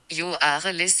You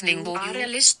are listening.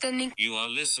 You are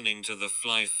listening to the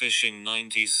Fly Fishing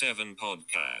 97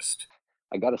 podcast.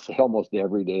 I got to say, almost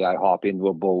every day I hop into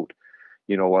a boat,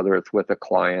 whether it's with a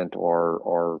client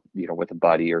or with a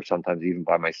buddy or sometimes even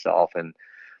by myself. And,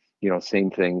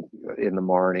 same thing in the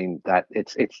morning, that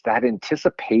it's that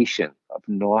anticipation of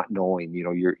not knowing,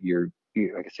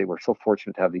 like I say, we're so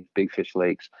fortunate to have these big fish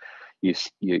lakes.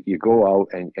 You go out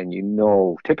and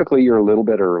typically you're a little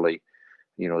bit early.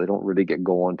 They don't really get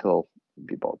going until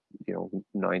about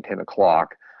 9, 10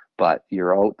 o'clock, but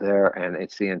you're out there and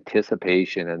it's the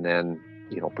anticipation. And then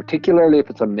particularly if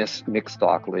it's a mixed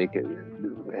stock lake,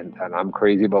 and I'm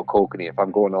crazy about kokanee. If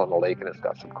I'm going out in a lake and it's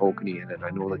got some kokanee in it, I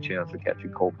know the chance of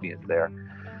catching kokanee is there.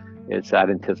 It's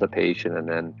that anticipation, and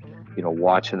then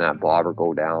watching that bobber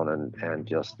go down, and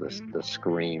just the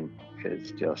scream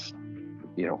is just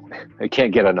I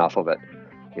can't get enough of it.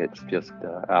 It's just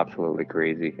absolutely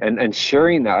crazy. And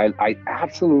sharing that, I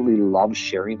absolutely love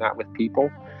sharing that with people,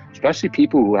 especially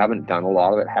people who haven't done a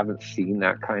lot of it, haven't seen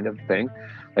that kind of thing.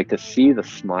 Like to see the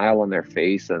smile on their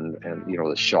face and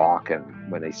the shock, and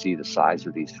when they see the size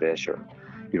of these fish, or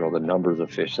the numbers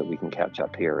of fish that we can catch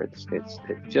up here. It's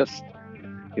just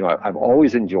I've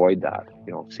always enjoyed that,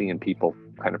 seeing people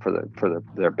kind of for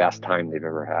their best time they've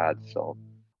ever had. So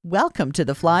Welcome to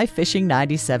the Fly Fishing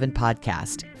 97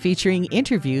 podcast, featuring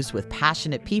interviews with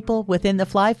passionate people within the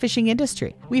fly fishing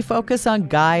industry. We focus on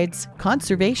guides,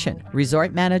 conservation,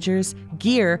 resort managers,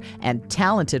 gear, and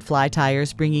talented fly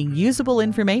tyers bringing usable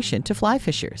information to fly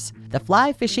fishers. The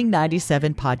Fly Fishing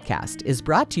 97 podcast is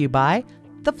brought to you by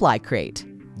The Fly Crate.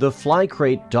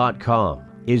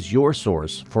 TheFlyCrate.com is your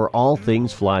source for all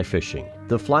things fly fishing.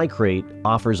 The Fly Crate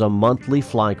offers a monthly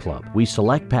fly club. We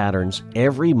select patterns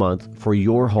every month for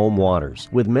your home waters.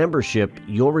 With membership,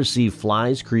 you'll receive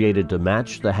flies created to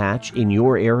match the hatch in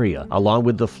your area, along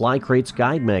with the Fly Crate's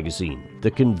guide magazine.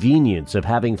 The convenience of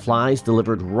having flies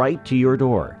delivered right to your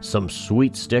door. Some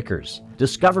sweet stickers.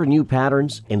 Discover new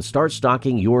patterns and start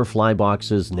stocking your fly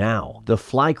boxes now.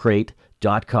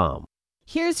 TheFlyCrate.com.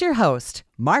 Here's your host,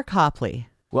 Mark Hopley.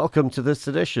 Welcome to this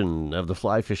edition of the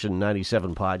Fly Fishing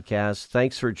 97 podcast.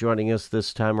 Thanks for joining us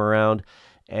this time around.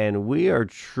 And we are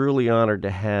truly honored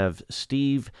to have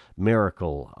Steve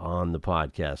Miracle on the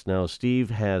podcast. Now,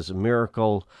 Steve has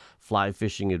Miracle Fly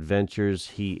Fishing Adventures.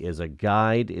 He is a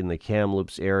guide in the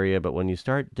Kamloops area, but when you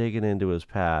start digging into his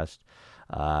past,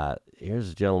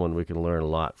 here's a gentleman we can learn a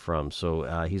lot from.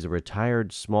 So he's a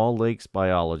retired small lakes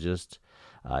biologist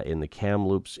in the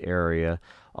Kamloops area.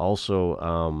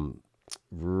 Also,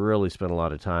 really spent a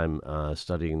lot of time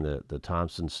studying the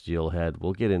Thompson steelhead.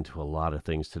 We'll get into a lot of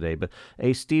things today. But,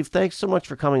 hey, Steve, thanks so much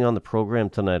for coming on the program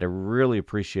tonight. I really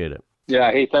appreciate it.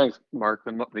 yeah, hey, thanks, Mark.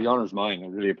 The honor's mine. I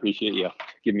really appreciate you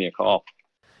giving me a call.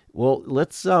 Well,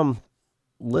 let's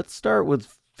start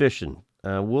with fishing.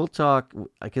 We'll talk,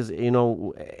 because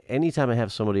anytime I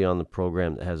have somebody on the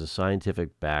program that has a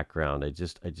scientific background, I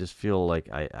just feel like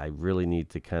I really need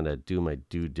to kind of do my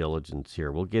due diligence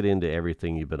here. We'll get into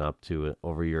everything you've been up to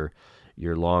over your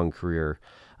long career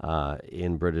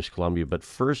in British Columbia. But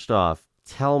first off,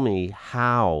 tell me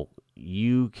how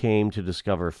you came to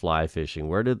discover fly fishing.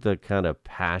 Where did the kind of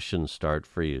passion start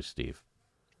for you, Steve?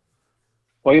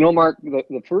 Well, Mark,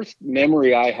 the first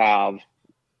memory I have,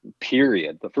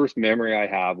 the first memory I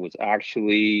have was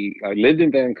actually, I lived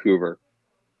in Vancouver,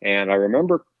 and I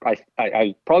remember I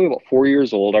was probably about 4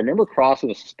 years old. I remember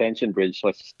crossing a suspension bridge, so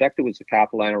I suspect it was the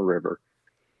Capilano River,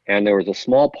 and there was a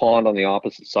small pond on the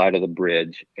opposite side of the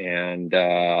bridge, and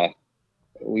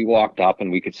we walked up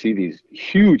and we could see these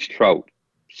huge trout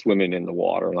swimming in the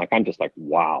water, and I'm just like,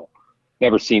 wow,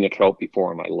 never seen a trout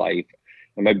before in my life.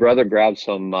 And my brother grabbed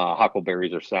some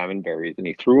huckleberries or salmon berries, and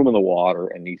he threw them in the water,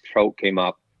 and these trout came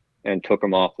up and took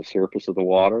them off the surface of the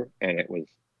water, and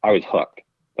I was hooked.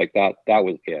 Like that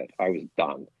was it. I was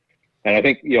done. And I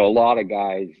think a lot of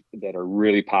guys that are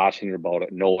really passionate about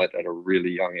it know it at a really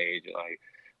young age, and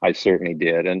I certainly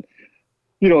did. And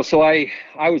so I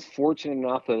was fortunate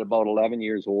enough that about 11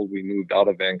 years old we moved out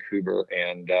of Vancouver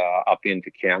and up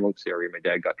into Kamloops area. My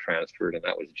dad got transferred, and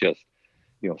that was just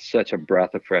such a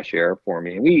breath of fresh air for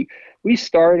me. And we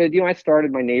started, I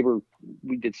started, my neighbor,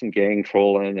 we did some gang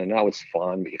trolling, and that was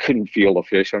fun, but you couldn't feel the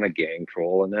fish on a gang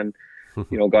troll. And then,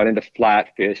 got into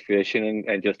flatfish fishing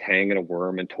and just hanging a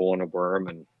worm and towing a worm.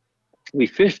 And we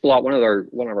fished a lot. One of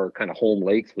our kind of home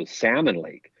lakes was Salmon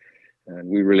Lake. And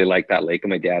we really liked that lake.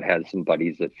 And my dad had some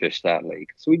buddies that fished that lake.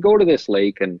 So we'd go to this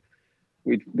lake and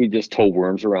we just tow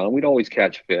worms around. We'd always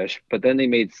catch fish, but then they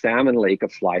made Salmon Lake a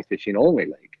fly fishing only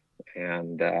lake.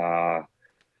 And,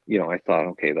 I thought,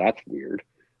 okay, that's weird.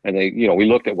 And we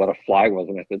looked at what a fly was,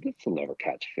 and I said, this will never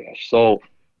catch fish. So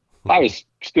I was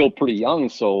still pretty young,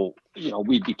 so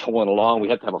we'd be towing along. We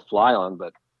had to have a fly on,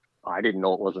 but I didn't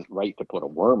know it wasn't right to put a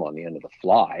worm on the end of the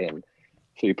fly. And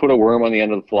so you put a worm on the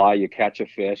end of the fly, you catch a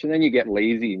fish, and then you get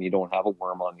lazy and you don't have a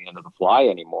worm on the end of the fly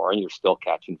anymore, and you're still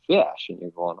catching fish. And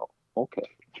you're going, oh, okay,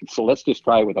 so let's just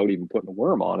try it without even putting a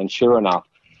worm on. And sure enough,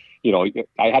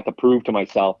 I had to prove to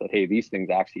myself that, hey, these things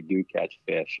actually do catch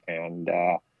fish. And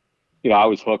I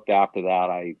was hooked after that.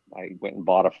 I went and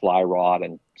bought a fly rod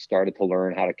and started to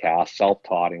learn how to cast,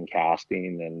 self-taught in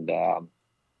casting, and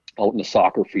out in the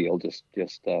soccer field,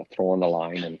 just throwing the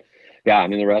line. And yeah, I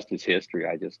mean, the rest is history.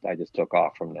 I just took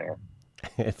off from there.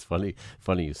 It's funny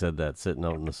you said that, sitting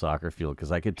out in the soccer field,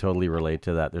 because I could totally relate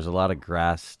to that. There's a lot of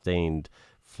grass-stained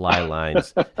fly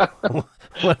lines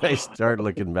when I start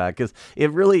looking back, because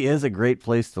it really is a great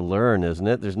place to learn, isn't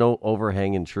it? There's no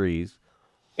overhanging trees.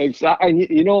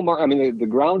 Exactly. Mark, I mean, the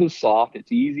ground is soft.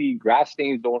 It's easy. Grass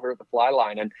stains don't hurt the fly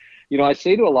line. And, I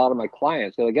say to a lot of my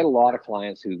clients, I get a lot of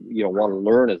clients who, want to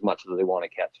learn as much as they want to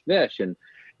catch fish. And,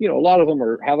 a lot of them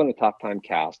are having a tough time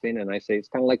casting. And I say, it's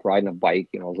kind of like riding a bike.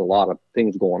 There's a lot of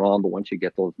things going on, but once you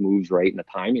get those moves right and the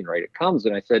timing right, it comes.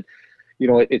 And I said,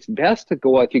 it's best to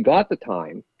go out. If you got the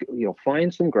time,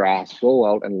 find some grass, go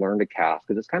out and learn to cast.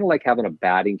 Because it's kind of like having a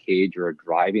batting cage or a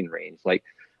driving range. Like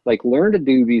learn to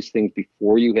do these things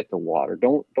before you hit the water.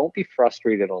 Don't be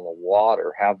frustrated on the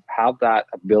water. Have that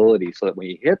ability so that when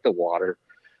you hit the water,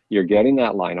 you're getting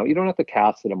that line out. You don't have to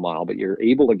cast it a mile, but you're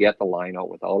able to get the line out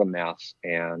without a mess.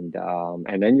 And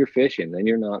then you're fishing. Then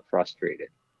you're not frustrated.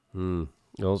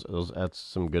 That's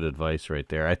some good advice right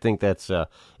there. I think that's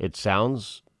it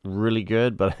sounds really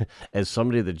good, but as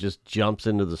somebody that just jumps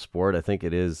into the sport, I think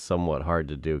it is somewhat hard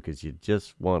to do, because you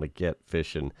just want to get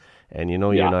fishing, and you're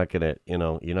not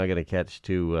gonna catch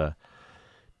too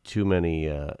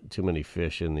many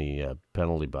fish in the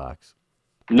penalty box.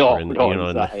 No,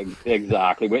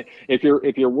 exactly. If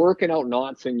you're working out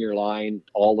knots in your line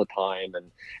all the time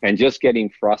and just getting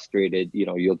frustrated,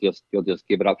 you'll just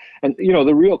give it up. And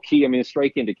the real key, I mean, a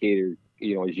strike indicator,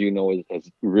 as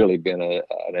has really been an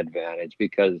advantage,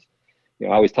 because I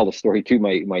always tell the story too.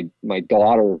 My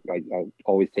daughter, I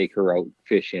always take her out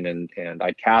fishing, and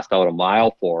I'd cast out a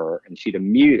mile for her, and she'd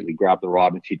immediately grab the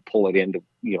rod and she'd pull it into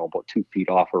about 2 feet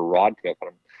off her rod tip.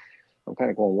 And I'm kind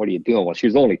of going, what are you doing? Well, she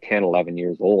was only 10, 11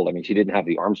 years old. I mean, she didn't have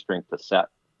the arm strength to set,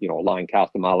 a line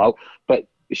cast a mile out, but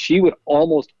she would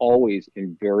almost always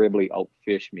invariably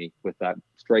outfish me with that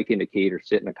strike indicator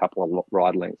sitting a couple of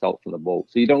rod lengths out from the boat.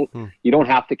 So you don't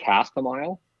have to cast a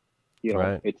mile.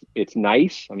 Right. It's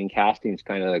nice. I mean, casting is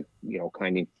kind of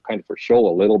for show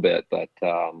a little bit, but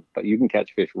you can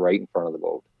catch fish right in front of the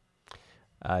boat.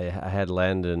 I had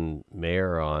Landon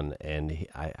Mayer on, and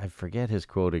I forget his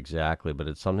quote exactly, but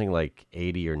it's something like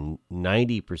 80 or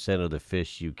 90% of the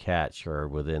fish you catch are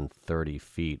within 30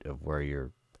 feet of where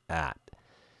you're at.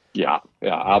 Yeah,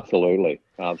 absolutely.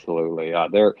 Yeah,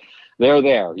 they're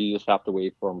there. You just have to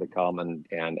wait for them to come, and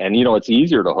it's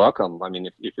easier to hook them. I mean,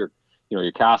 if you're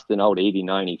you're casting out 80,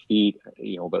 90 feet,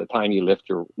 by the time you lift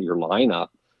your line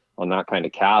up on that kind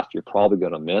of cast, you're probably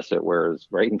going to miss it. Whereas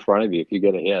right in front of you, if you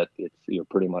get a hit, you're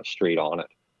pretty much straight on it.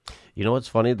 You know what's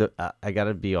funny? I got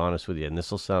to be honest with you, and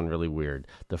this will sound really weird.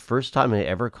 The first time I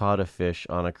ever caught a fish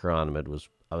on a chironomid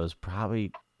I was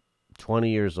probably 20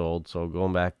 years old, so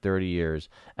going back 30 years,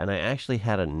 and I actually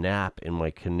had a nap in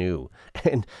my canoe,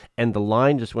 and the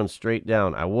line just went straight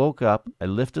down. I woke up, I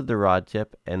lifted the rod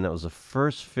tip, and that was the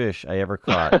first fish I ever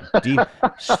caught, deep,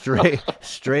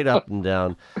 straight up and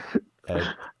down.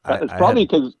 It's probably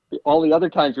because all the other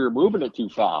times you were moving it too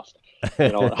fast.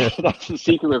 That's the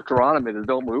secret of chironomid, is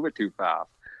don't move it too fast.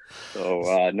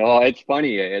 So no, it's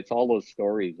funny. It's all those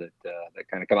stories that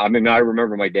kind of come. I mean, I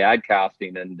remember my dad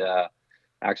casting and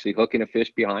actually hooking a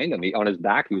fish behind him. On his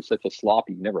back, he was such a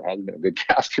sloppy. He never has been a good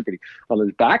caster, but on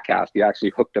his back cast, he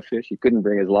actually hooked a fish. He couldn't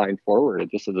bring his line forward.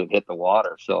 It just as it hit the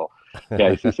water. So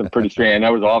yeah, you see some pretty strange. And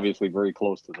that was obviously very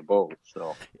close to the boat.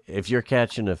 So if you're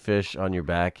catching a fish on your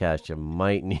back cast, you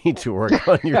might need to work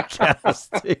on your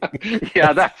casting.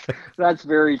 Yeah, that's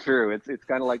very true. It's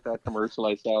kind of like that commercial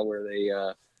I saw where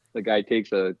the guy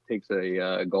takes a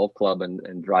golf club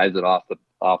and drives it off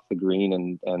the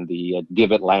green, and the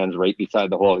divot lands right beside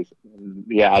the hole.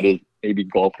 Yeah, it is. Maybe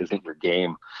golf isn't your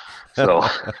game. So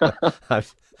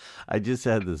I just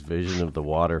had this vision of the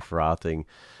water frothing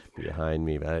behind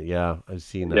me. Yeah, I've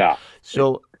seen that. Yeah.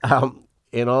 So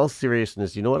in all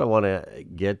seriousness, what I want to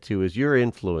get to is your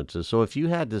influences. So if you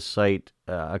had to cite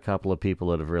a couple of people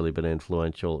that have really been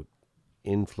influential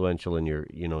in your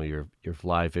your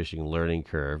fly fishing learning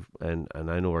curve, and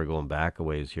I know we're going back a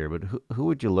ways here, but who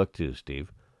would you look to,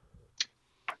 Steve?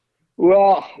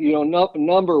 Well,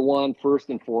 number one, first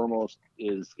and foremost,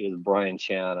 is Brian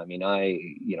Chan. I mean, I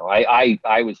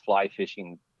was fly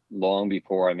fishing long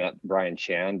before I met Brian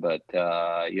Chan, but in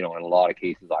a lot of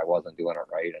cases, I wasn't doing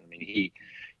it right. I mean,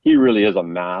 he really is a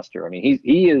master. I mean,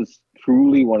 he is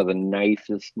truly one of the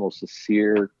nicest, most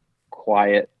sincere,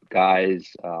 quiet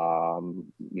guys.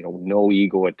 No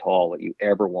ego at all that you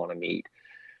ever want to meet.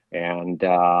 And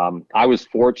I was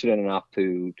fortunate enough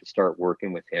to start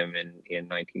working with him in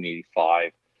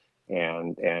 1985,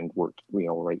 and worked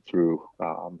right through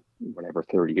whatever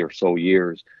 30 or so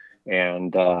years.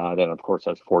 And then of course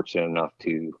I was fortunate enough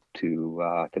to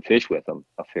fish with him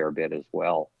a fair bit as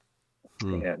well.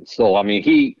 Hmm. And so I mean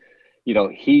he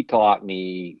taught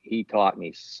me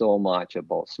so much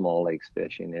about small lakes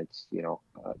fishing. It's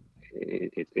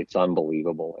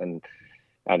unbelievable. And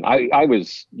I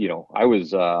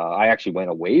actually went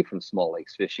away from small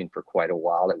lakes fishing for quite a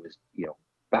while. It was,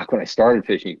 back when I started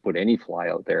fishing, you put any fly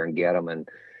out there and get them. And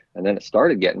then it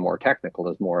started getting more technical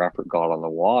as more effort got on the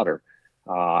water.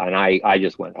 And I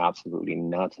just went absolutely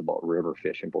nuts about river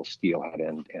fishing, both steelhead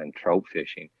and trout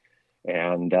fishing.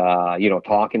 And,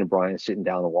 talking to Brian, sitting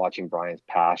down and watching Brian's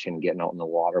passion, getting out in the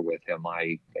water with him,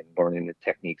 and learning the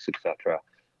techniques, etc.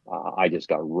 I just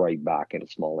got right back into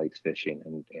small lakes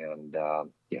fishing,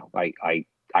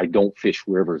 I don't fish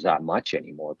rivers that much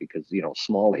anymore because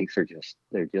small lakes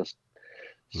they're just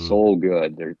Hmm. so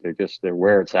good. They're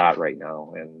where it's at right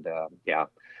now, and yeah.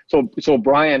 So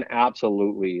Brian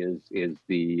absolutely is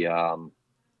the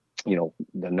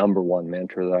number one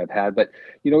mentor that I've had. But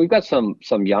we've got some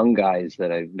young guys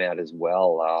that I've met as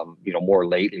well. More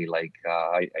lately, like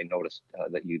I noticed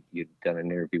that you'd done an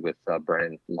interview with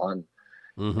Brennan Lunn.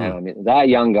 Hmm. And I mean, that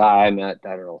young guy I met,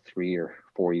 I don't know, 3 or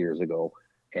 4 years ago.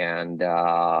 And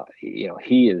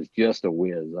he is just a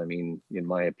whiz. I mean, in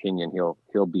my opinion,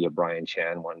 he'll be a Brian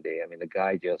Chan one day. I mean, the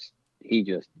guy he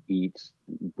just eats,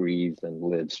 breathes, and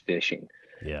lives fishing.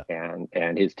 Yeah.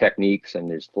 And his techniques and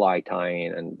his fly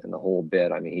tying and the whole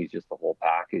bit. I mean, he's just the whole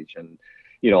package. And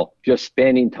just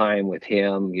spending time with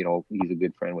him. He's a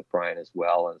good friend with Brian as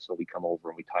well, and so we come over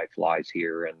and we tie flies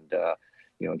here, and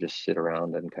just sit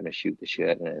around and kind of shoot the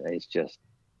shit, and it's just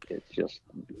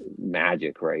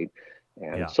magic, right?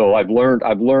 And Yeah. so I've learned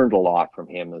a lot from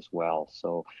him as well.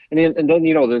 So and then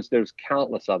there's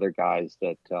countless other guys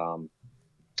that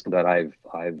I've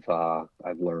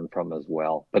learned from as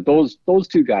well. But those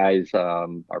two guys are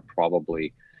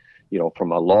probably,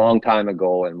 from a long time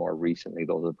ago and more recently,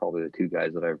 those are probably the two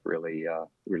guys that I've really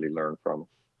learned from.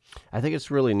 I think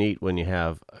it's really neat when you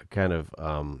have a kind of,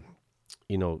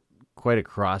 you know, quite a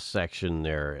cross section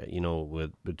there.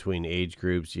 With between age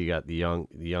groups, you got the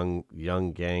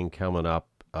young gang coming up,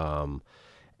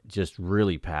 just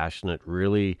really passionate,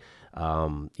 really,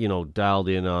 dialed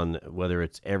in on whether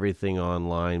it's everything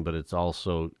online, but it's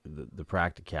also the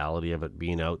practicality of it,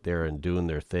 being out there and doing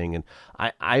their thing. And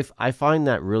I find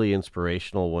that really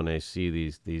inspirational when I see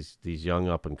these young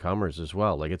up and comers as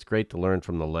well. Like, it's great to learn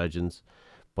from the legends,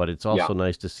 but it's Yeah. also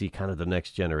nice to see kind of the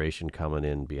next generation coming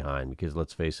in behind, because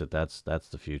let's face it, that's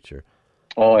the future.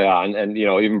 Oh yeah, and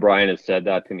even Brian has said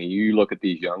that to me. You look at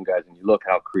these young guys and you look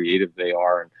how creative they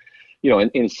are, and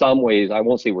in some ways, I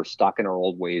won't say we're stuck in our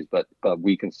old ways, but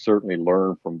we can certainly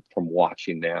learn from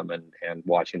watching them and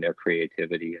watching their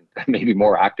creativity and maybe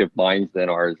more active minds than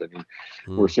ours. I mean,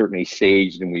 we're Hmm. certainly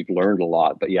saged and we've learned a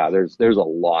lot, but yeah, there's a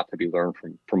lot to be learned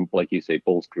from like you say,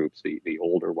 both groups, the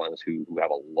older ones who have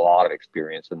a lot of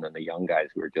experience, and then the young guys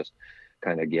who are just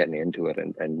kind of getting into it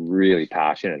and really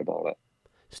passionate about it.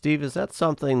 Steve, is that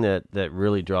something that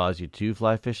really draws you to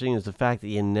fly fishing? Is the fact that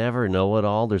you never know it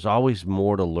all? There's always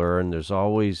more to learn. There's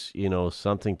always,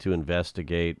 something to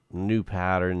investigate, new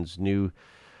patterns, new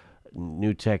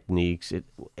techniques. It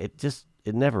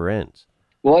never ends.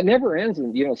 Well, it never ends.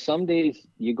 And, some days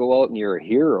you go out and you're a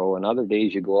hero, and other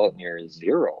days you go out and you're a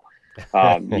zero.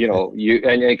 And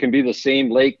it can be the same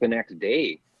lake the next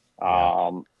day.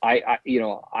 Yeah.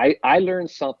 I learn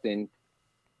something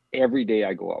every day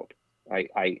I go out.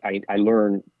 I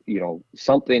learn,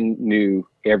 something new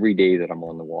every day that I'm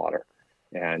on the water.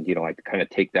 And, I kind of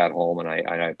take that home and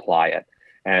I apply it.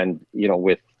 And,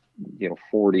 with,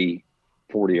 40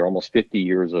 or almost 50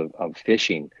 years of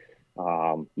fishing,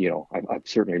 I've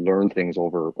certainly learned things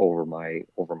over my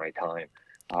time.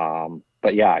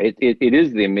 But yeah, it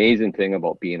is the amazing thing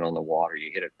about being on the water.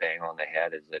 You hit it bang on the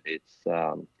head. Is that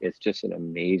it's just an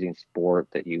amazing sport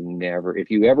that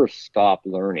if you ever stop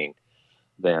learning,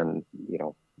 then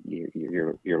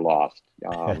you're lost.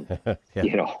 Yeah.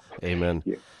 You know, Amen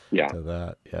yeah. to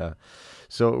that. Yeah.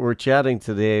 So we're chatting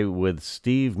today with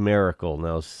Steve Miracle.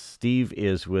 Now, Steve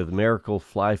is with Miracle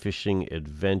Fly Fishing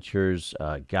Adventures,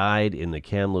 guide in the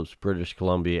Kamloops, British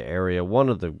Columbia area. One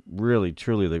of the really,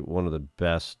 truly, one of the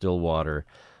best stillwater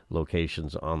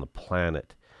locations on the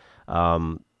planet.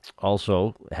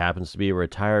 Also happens to be a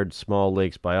retired small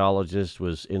lakes biologist,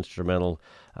 was instrumental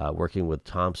working with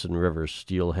Thompson River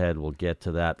steelhead. We'll get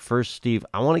to that. First, Steve,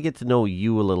 I want to get to know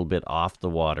you a little bit off the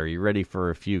water. You ready for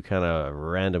a few kind of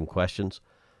random questions?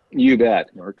 You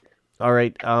bet, Mark. All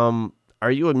right.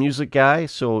 Are you a music guy?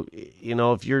 So,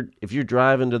 if you're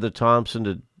driving to the Thompson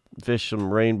to fish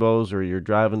some rainbows, or you're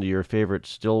driving to your favorite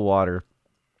Stillwater,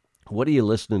 what are you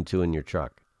listening to in your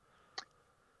truck?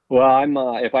 Well, I'm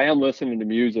if I am listening to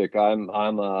music, I'm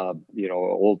a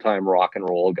old time rock and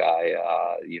roll guy.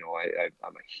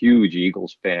 I'm a huge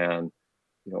Eagles fan.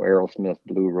 Aerosmith,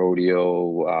 Blue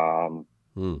Rodeo,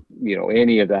 Hmm.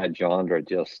 any of that genre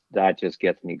just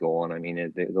gets me going. I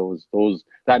mean, those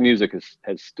that music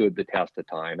has stood the test of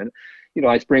time, and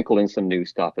I sprinkle in some new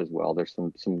stuff as well. There's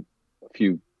a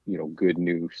few good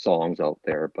new songs out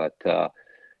there, but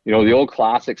the old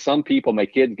classics. Some people, my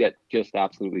kids get just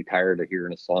absolutely tired of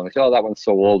hearing a song. They say, "Oh, that one's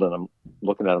so old," and I'm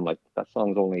looking at them like, "That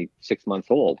song's only 6 months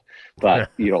old."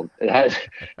 But it has,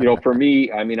 for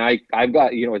me, I mean, I've got,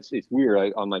 it's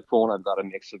weird. On my phone, I've got a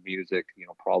mix of music,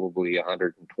 probably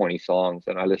 120 songs,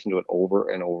 and I listen to it over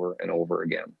and over and over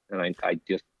again, and I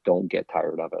just don't get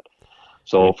tired of it.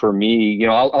 So for me,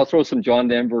 I'll throw some John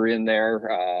Denver in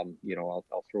there.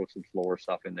 I'll throw some slower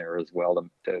stuff in there as well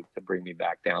to bring me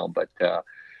back down. But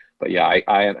yeah,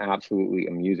 I am absolutely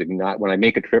a music nut. When I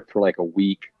make a trip for like a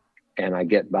week and I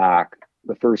get back,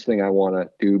 the first thing I want to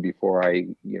do before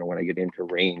when I get into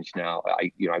range now,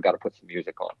 I got to put some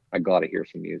music on. I got to hear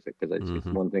some music because it's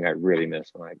one thing I really miss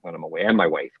when I'm away, and my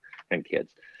wife and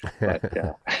kids. But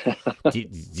Do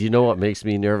you know what makes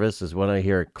me nervous is when I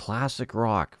hear classic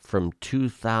rock from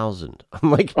 2000.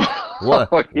 I'm like, what?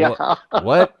 oh, yeah,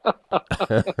 What?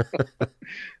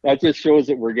 that just shows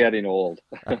that we're getting old.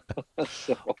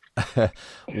 So.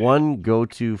 One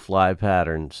go-to fly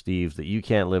pattern, Steve, that you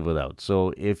can't live without.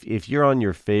 So if you're on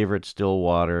your favorite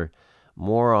Stillwater,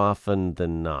 more often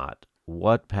than not,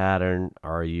 what pattern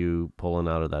are you pulling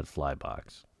out of that fly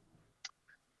box?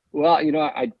 Well,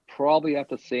 I'd probably have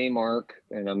to say, Mark,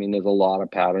 and I mean, there's a lot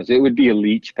of patterns. It would be a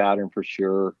leech pattern for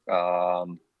sure.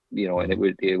 And Hmm.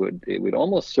 it would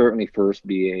almost certainly first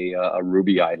be a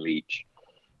ruby eye leech.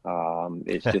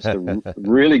 It's just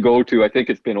really go-to. I think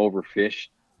it's been overfished,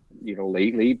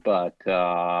 lately, but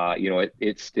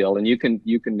it's still, and you can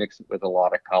mix it with a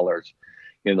lot of colors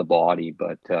in the body,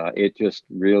 but it just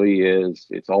really is.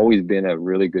 It's always been a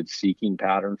really good seeking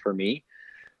pattern for me.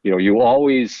 You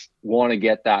always want to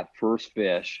get that first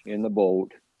fish in the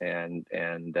boat and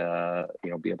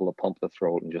be able to pump the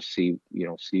throat and just see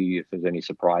if there's any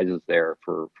surprises there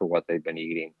for what they've been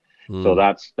eating. So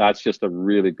Hmm. that's just a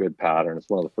really good pattern. It's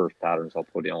one of the first patterns I'll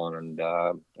put on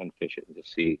and fish it and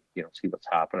just see what's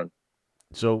happening.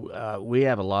 So we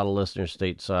have a lot of listeners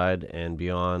stateside and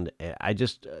beyond. I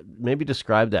just maybe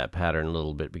describe that pattern a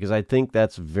little bit because I think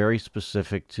that's very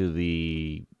specific to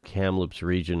the Kamloops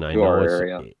region. I To know our it's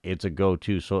area. it's a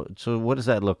go-to. So what does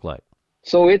that look like?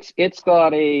 So it's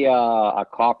got a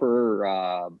copper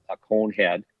a cone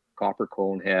head, copper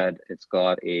cone head. It's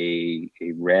got a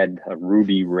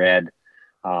ruby red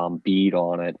bead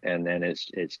on it, and then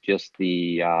it's just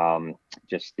the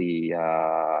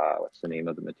what's the name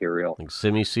of the material? Like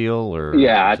semi seal or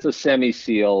Yeah, is it's it? a semi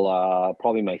seal.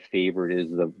 Probably my favorite is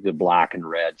the black and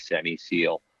red semi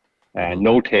seal, and Hmm.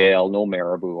 no tail, no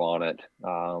marabou on it.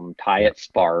 Tie Yeah, it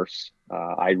sparse.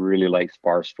 I really like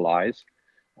sparse flies.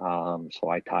 So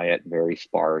I tie it very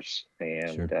sparse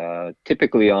and sure.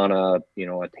 typically on a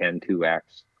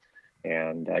 10-2X.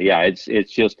 And yeah, it's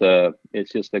just a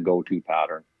go-to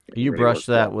pattern. It You really brush works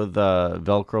that well. with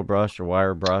Velcro brush or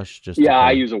wire brush just to Yeah, I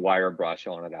kind of. use a wire brush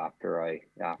on it after I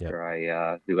Yeah. after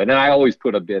I do it. And I always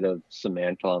put a bit of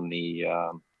cement on the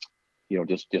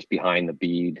just behind the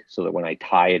bead so that when I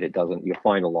tie it, it doesn't. You'll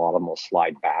find a lot of them will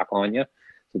slide back on you.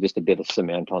 So just a bit of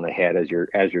cement on the head as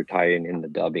you're tying in the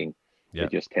dubbing, Yeah.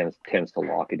 it just tends to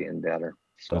lock it in better.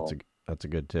 That's a So. that's a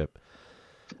good tip.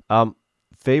 Um,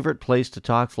 Favorite place to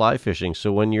talk fly fishing.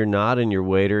 So when you're not in your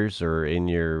waders or in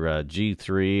your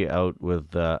G3 out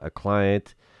with a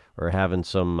client or having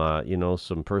some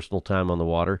some personal time on the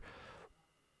water,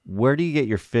 where do you get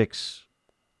your fix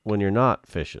when you're not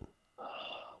fishing?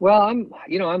 Well,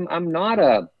 I'm not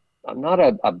a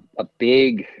a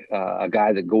big a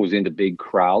guy that goes into big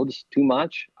crowds too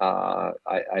much. I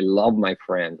love my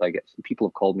friends. I get some people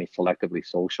have called me selectively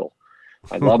social.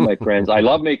 I love my friends. I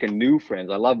love making new friends.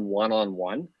 I love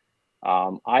one-on-one.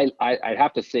 I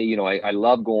have to say, I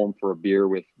love going for a beer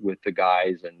with the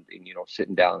guys and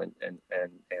sitting down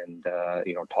and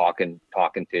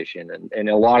talking fishing and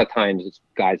a lot of times it's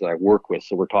guys that I work with,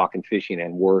 so we're talking fishing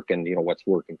and work and what's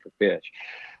working for fish.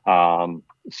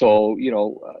 So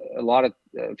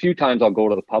a few times I'll go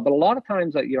to the pub, but a lot of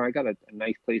times I got a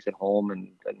nice place at home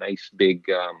and a nice big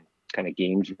kind of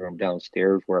games room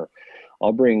downstairs where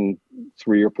I'll bring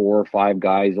 3 or 4 or 5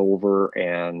 guys over,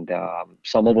 and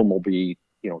some of them will be,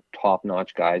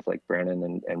 top-notch guys like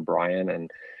Brennan and Brian, and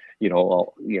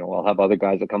I'll have other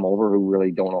guys that come over who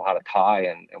really don't know how to tie,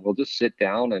 and we'll just sit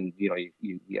down, and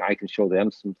I can show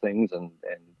them some things, and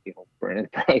Brennan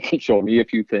probably can show me a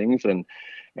few things, and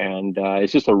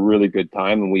it's just a really good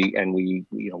time, and we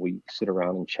sit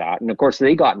around and chat, and of course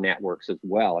they got networks as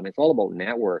well, and it's all about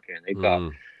networking. They've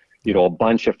got Yeah. a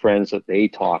bunch of friends that they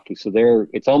talk to. So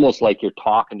it's almost like you're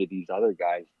talking to these other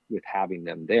guys with having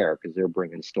them there because they're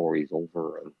bringing stories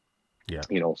over. And,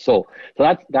 Yeah. so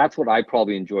that's what I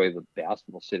probably enjoy the best.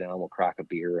 We'll sit down, we'll crack a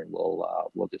beer and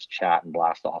we'll just chat and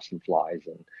blast off some flies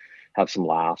and have some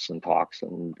laughs and talks.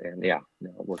 And yeah,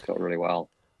 it works out really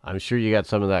well. I'm sure you got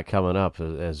some of that coming up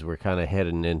as we're kind of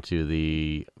heading into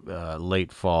the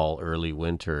late fall, early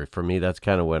winter. For me, that's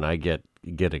kind of when I get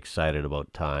excited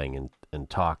about tying and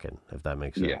talking, if that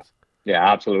makes sense. Yeah.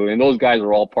 Yeah, absolutely. And those guys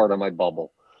are all part of my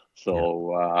bubble. Yeah.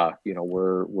 So,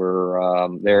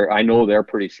 we're there. I know they're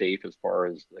pretty safe as far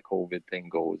as the COVID thing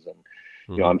goes. And,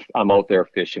 I'm out there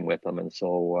fishing with them. And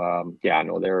so, I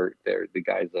know they're the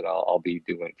guys that I'll be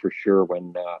doing for sure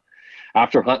when,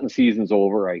 after hunting season's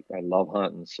over. I love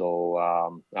hunting.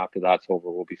 So, after that's over,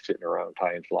 we'll be sitting around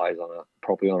tying flies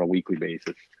probably on a weekly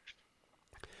basis.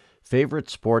 Favorite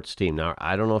sports team? Now,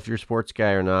 I don't know if you're a sports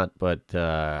guy or not, but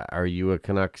are you a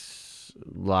Canucks,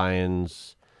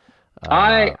 Lions?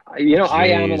 I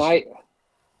am, and Jays?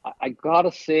 I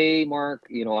gotta say, Mark,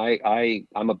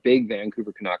 I'm a big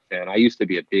Vancouver Canuck fan. I used to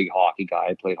be a big hockey guy.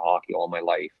 I played hockey all my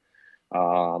life.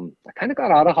 I kind of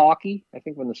got out of hockey. I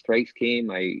think when the strikes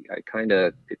came, I kind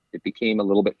of it became a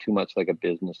little bit too much like a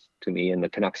business to me, and the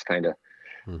Canucks kind of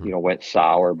went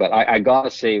sour. But I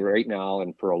gotta say right now,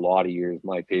 and for a lot of years,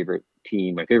 my favorite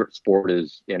team, my favorite sport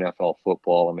is NFL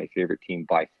football, and my favorite team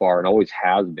by far, and always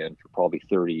has been for probably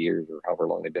 30 years or however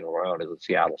long they've been around, is the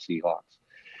Seattle Seahawks.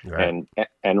 Right.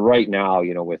 And right now,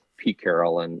 with Pete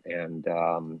Carroll and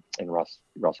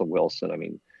Russell Wilson, I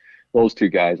mean, those two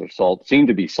guys seem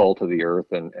to be salt of the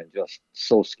earth and just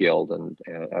so skilled and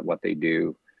at what they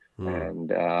do.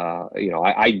 And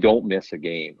I don't miss a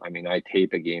game. I mean, I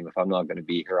tape a game. If I'm not going to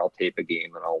be here, I'll tape a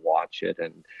game and I'll watch it.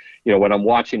 And when I'm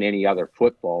watching any other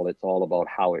football, it's all about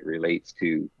how it relates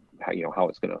to how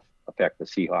it's going to affect the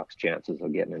Seahawks' chances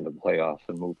of getting into the playoffs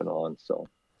and moving on. So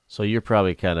you're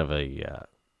probably kind of a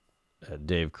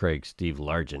Dave Craig, Steve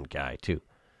Largent guy too.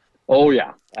 Oh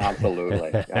yeah,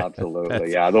 absolutely,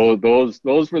 absolutely. Yeah,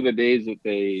 those were the days that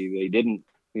they didn't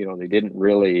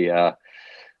really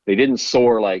they didn't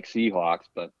soar like Seahawks,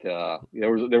 but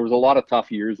there was a lot of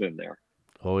tough years in there.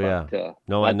 Oh yeah. But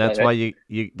No, and that's why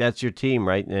you that's your team,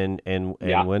 right? And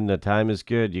yeah, when the time is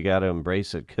good, you got to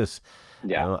embrace it because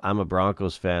yeah. I'm a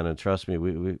Broncos fan, and trust me,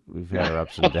 we've had our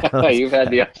ups and downs. You've had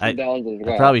the ups I and downs as I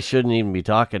well. probably shouldn't even be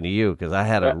talking to you because I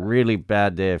had a really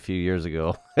bad day a few years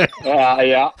ago.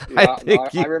 Yeah. I No,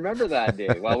 think I remember that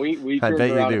day. Well, we I turned bet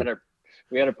you around do. and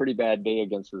we had a pretty bad day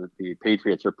against the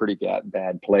Patriots, or pretty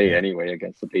bad play Yeah, anyway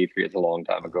against the Patriots a long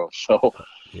time ago. So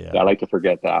yeah, yeah, I like to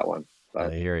forget that one. I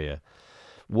But hear you.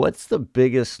 What's the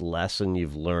biggest lesson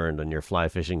you've learned on your fly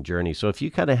fishing journey? So if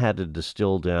you kind of had to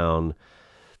distill down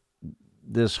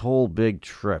this whole big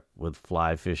trip with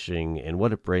fly fishing and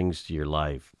what it brings to your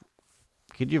life,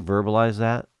 could you verbalize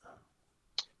that?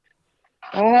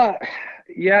 uh,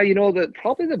 yeah,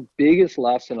 probably the biggest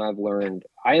lesson I've learned.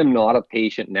 I am not a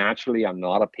patient. Naturally, I'm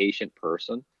not a patient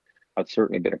person. I've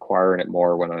certainly been acquiring it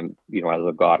more when I'm, as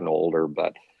I've gotten older.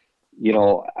 But you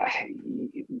know,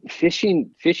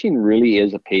 fishing really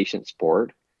is a patient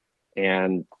sport.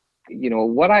 And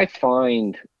what I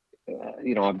find,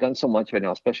 I've done so much of it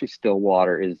now, especially still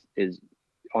water, is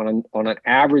on an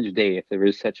average day, if there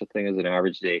is such a thing as an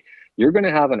average day, you're going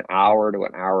to have an hour to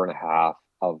an hour and a half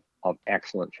of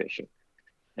excellent fishing,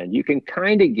 and you can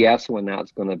kind of guess when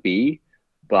that's going to be,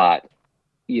 but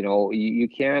you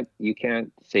can't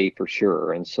say for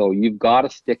sure, and so you've got to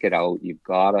stick it out. You've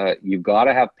got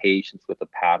to have patience with the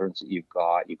patterns that you've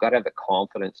got. You've got to have the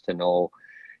confidence to know,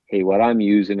 hey, what I'm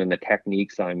using and the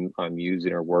techniques I'm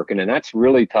using are working. And that's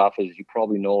really tough, as you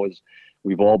probably know, is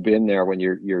we've all been there when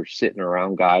you're sitting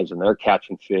around guys and they're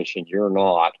catching fish and you're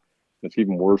not. It's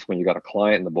even worse when you got a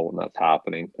client in the boat and that's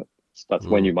happening. That's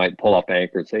when you might pull up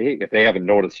anchor and say, hey, if they haven't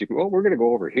noticed, you go, oh, we're going to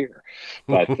go over here.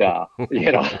 But, but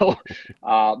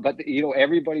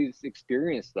everybody's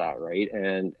experienced that, right?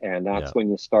 And that's when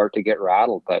you start to get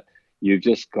rattled. But you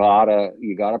just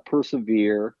you gotta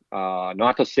persevere.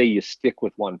 Not to say you stick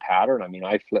with one pattern. I mean,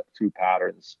 I flip through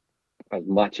patterns as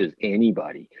much as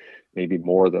anybody, maybe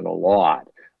more than a lot.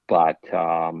 But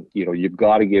you've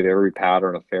got to give every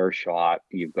pattern a fair shot.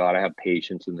 You've got to have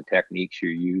patience in the techniques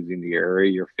you're using, the area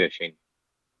you're fishing,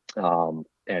 and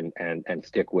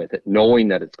stick with it, knowing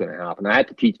that it's going to happen. I had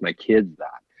to teach my kids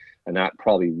that, and that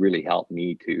probably really helped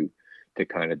me to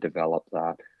kind of develop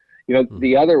that.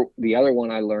 The other one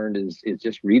I learned is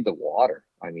just read the water.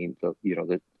 I mean,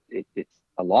 it's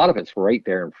a lot of it's right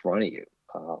there in front of you.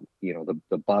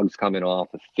 The bugs coming off,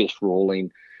 the fish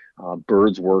rolling,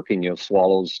 birds working,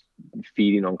 swallows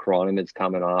feeding on chironomids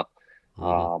coming up.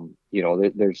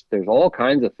 There's all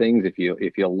kinds of things if you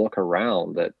look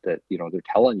around that they're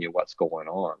telling you what's going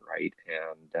on, right?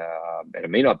 And it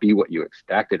may not be what you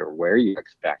expected or where you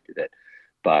expected it,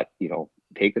 but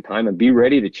take the time and be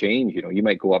ready to change. You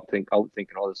might go up thinking, oh,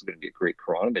 this is going to be a great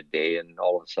chironomid day, and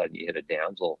all of a sudden you hit a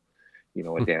damsel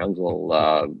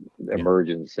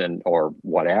emergence or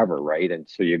whatever, right? And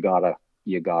so you gotta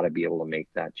be able to make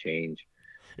that change.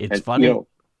 It's funny. I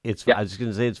was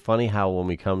going to say, it's funny how when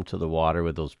we come to the water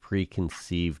with those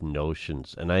preconceived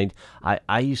notions, and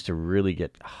I used to really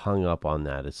get hung up on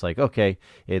that. It's like, okay,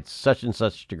 it's such and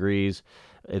such degrees,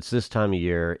 it's this time of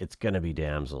year, it's going to be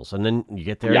damsels. And then you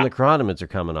get there and the chironomids are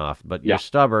coming off, but you're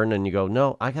stubborn and you go,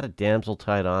 no, I got a damsel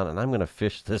tied on and I'm going to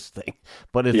fish this thing.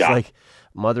 But it's like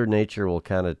Mother Nature will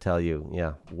kind of tell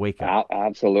you, wake up.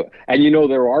 Absolutely. And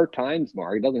there are times,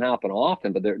 Mark, it doesn't happen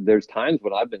often, but there's times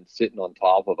when I've been sitting on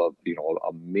top of a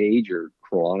major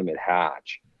chironomid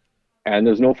hatch and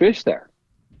there's no fish there.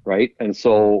 Right. And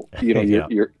so,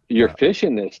 you're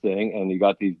fishing this thing and you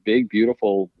got these big,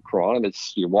 beautiful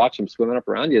chironomids. You watch them swimming up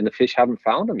around you and the fish haven't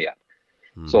found them yet.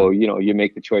 Mm-hmm. So, you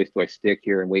make the choice. Do I stick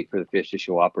here and wait for the fish to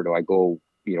show up, or do I go,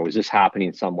 is this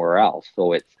happening somewhere else?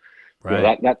 So it's,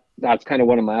 right. That's kind of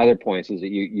one of my other points is that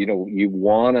you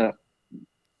want to,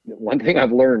 one thing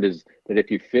I've learned is that if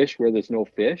you fish where there's no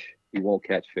fish, you won't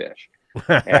catch fish.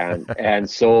 and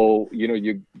so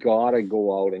you gotta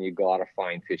go out and you gotta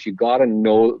find fish. You gotta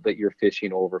know that you're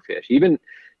fishing over fish. Even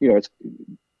it's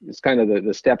kind of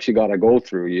the steps you gotta go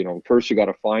through. First you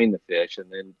gotta find the fish, and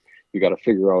then you gotta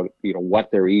figure out what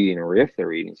they're eating or if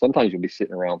they're eating. Sometimes you'll be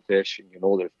sitting around fish and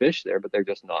there's fish there, but they're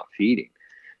just not feeding.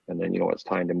 And then it's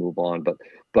time to move on. But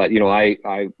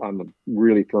I'm a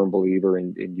really firm believer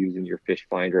in using your fish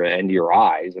finder and your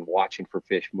eyes and watching for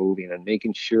fish moving and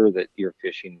making sure that you're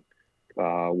fishing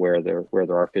where there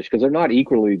are fish, because they're not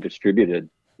equally distributed,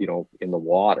 in the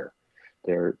water.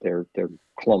 They're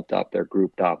clumped up, they're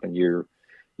grouped up, and you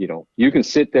can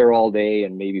sit there all day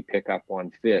and maybe pick up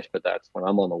one fish, but that's when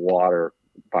I'm on the water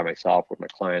by myself with my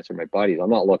clients or my buddies. I'm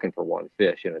not looking for one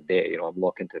fish in a day. I'm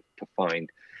looking to find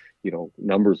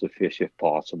numbers of fish if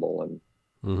possible, and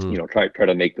try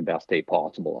to make the best day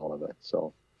possible out of it.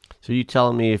 So you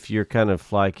telling me if you're kind of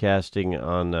fly casting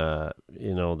on the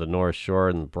North Shore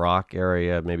and the Brock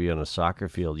area, maybe on a soccer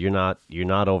field, you're not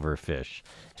overfish.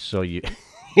 So you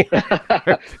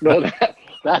no,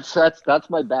 that's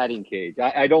my batting cage.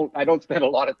 I don't spend a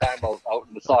lot of time out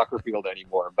in the soccer field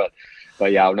anymore, but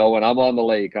yeah, no, when I'm on the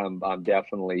lake, I'm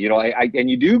definitely, and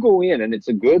you do go in, and it's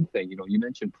a good thing. You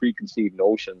mentioned preconceived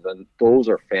notions, and those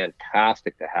are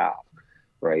fantastic to have,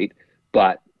 right?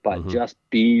 But just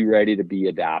be ready to be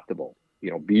adaptable.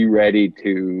 Be ready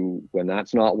to, when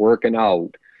that's not working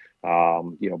out,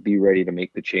 be ready to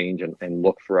make the change and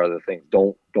look for other things.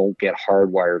 Don't get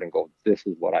hardwired and go, this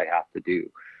is what I have to do,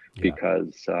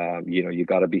 because you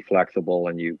got to be flexible,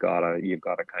 and you've got to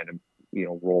kind of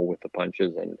roll with the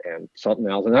punches and something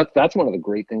else. And that's one of the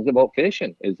great things about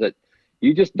fishing, is that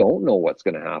you just don't know what's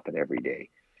going to happen every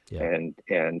day. Yeah.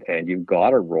 And you've got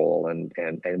to roll, and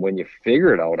when you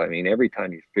figure it out, I mean, every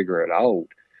time you figure it out,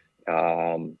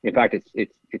 in fact,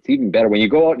 it's even better when you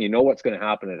go out and you know what's going to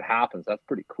happen, and it happens. That's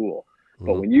pretty cool. Mm-hmm.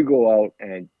 But when you go out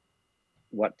and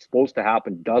what's supposed to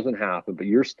happen doesn't happen, but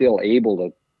you're still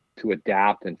able to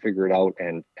adapt and figure it out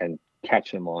and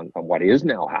catch them on what is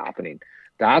now happening,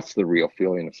 that's the real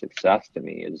feeling of success to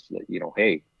me, is that,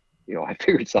 hey, I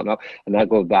figured something out. And that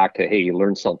goes back to, hey, you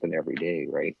learn something every day,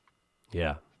 right?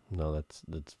 Yeah. No, that's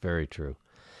very true.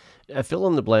 Fill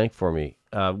in the blank for me.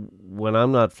 When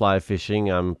I'm not fly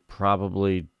fishing, I'm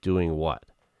probably doing what?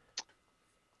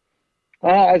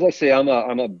 As I say, I'm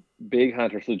a big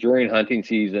hunter. So during hunting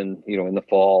season, in the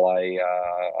fall,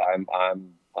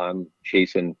 I'm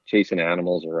chasing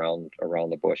animals around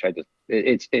the bush.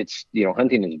 It's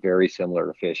hunting is very similar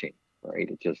to fishing, right?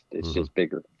 It's Hmm. just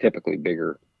bigger, typically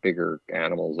bigger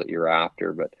animals that you're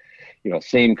after, but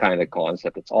same kind of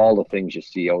concept. It's all the things you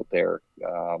see out there.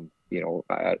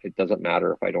 It doesn't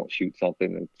matter if I don't shoot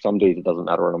something, and some days it doesn't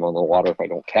matter when I'm on the water if I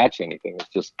don't catch anything. It's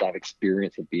just that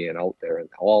experience of being out there and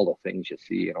all the things you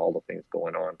see and all the things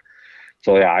going on.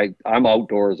 So yeah, I'm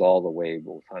outdoors all the way,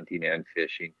 both hunting and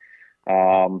fishing.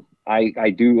 I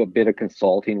do a bit of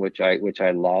consulting, which I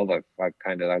love. I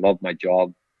love my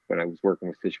job when I was working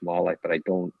with Fish and Wildlife, but I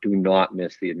do not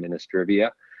miss the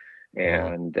administrivia.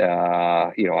 Hmm. And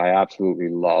I absolutely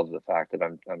love the fact that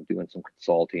I'm doing some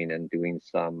consulting and doing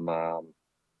some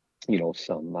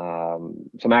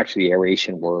actually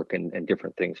aeration work and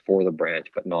different things for the branch,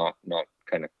 but not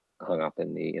kind of hung up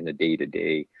in the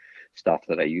day-to-day stuff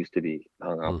that I used to be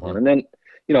hung up Hmm. on. And then,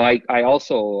 I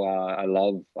also I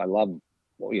love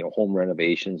home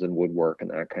renovations and woodwork and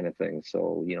that kind of thing.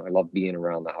 So, I love being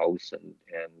around the house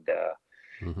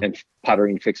Hmm. and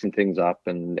puttering, fixing things up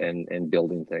and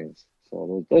building things.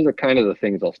 So those are kind of the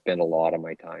things I'll spend a lot of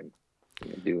my time,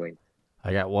 doing.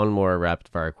 I got one more rapid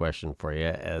fire question for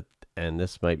you, and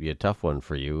this might be a tough one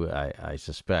for you, I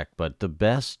suspect. But the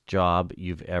best job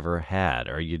you've ever had?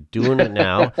 Are you doing it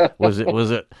now? Was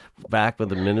it back with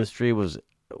the ministry? Was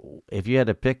if you had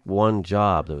to pick one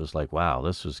job that was like, wow,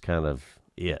 this was kind of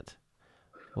it?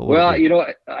 What would it Well, be?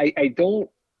 I don't.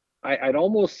 I'd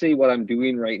almost say what I'm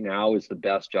doing right now is the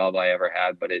best job I ever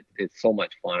had, but it's so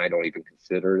much fun. I don't even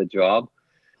consider it a job.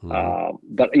 Hmm.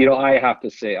 But I have to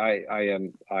say I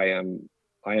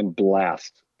am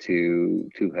blessed to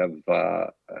have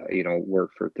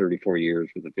worked for 34 years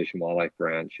with the Fish and Wildlife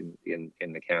Branch in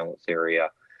the Kamloops area,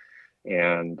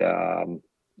 and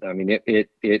I mean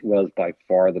it was by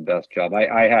far the best job.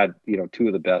 I had two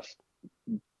of the best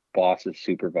bosses,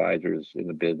 supervisors in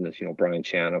the business. Brian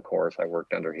Chan, of course, I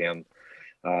worked under him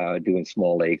doing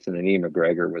small lakes, and then Ian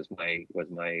McGregor was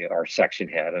my our section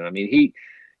head. And I mean,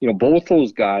 both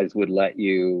those guys would let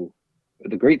you.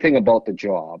 The great thing about the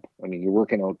job, I mean, you're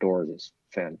working outdoors is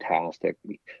fantastic,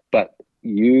 but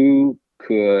you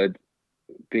could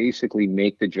basically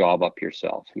make the job up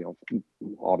yourself.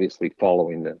 Obviously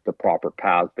following the proper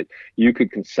path, but you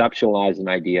could conceptualize an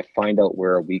idea, find out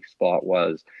where a weak spot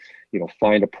was,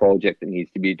 find a project that needs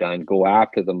to be done, go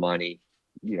after the money,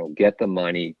 get the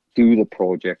money, do the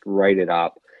project, write it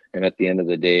up. And at the end of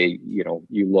the day, you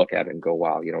look at it and go,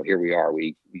 wow, here we are.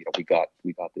 We got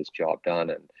this job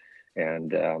done.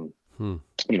 And Hmm.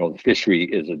 the fishery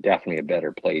is definitely a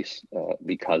better place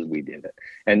because we did it.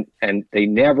 And they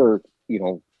never,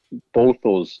 both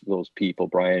those people,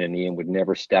 Brian and Ian, would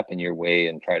never step in your way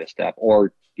and try to step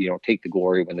or take the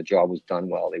glory when the job was done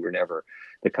well. They were never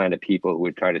the kind of people who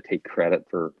would try to take credit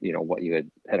for what you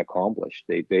had accomplished.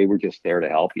 They were just there to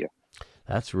help you.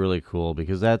 That's really cool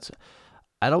because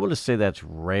I don't want to say that's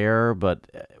rare, but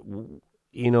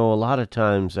a lot of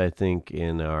times I think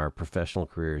in our professional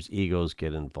careers, egos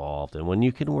get involved. And when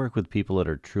you can work with people that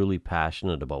are truly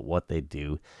passionate about what they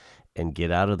do and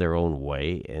get out of their own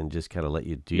way and just kind of let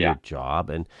you do your Yeah. job,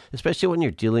 and especially when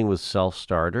you're dealing with self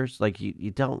starters, like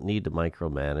you don't need to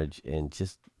micromanage and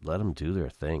just let them do their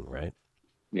thing, right?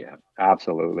 Yeah,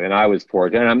 absolutely. And I was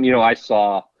fortunate. And I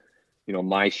saw,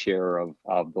 my share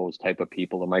of those type of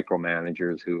people, the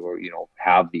micromanagers who are,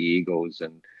 have the egos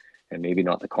and maybe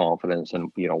not the confidence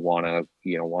and want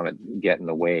to get in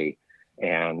the way.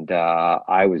 And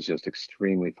I was just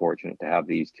extremely fortunate to have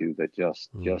these two that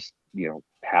Mm. just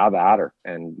have at her.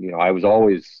 And I was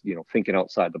always thinking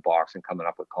outside the box and coming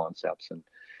up with concepts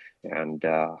and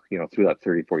through that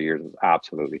 34 years it was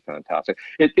absolutely fantastic.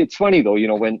 It's funny though,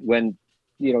 when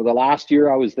the last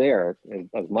year I was there,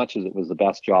 as much as it was the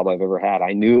best job I've ever had,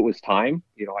 I knew it was time.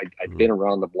 I'd Mm. been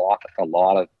around the block a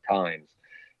lot of times,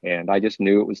 and I just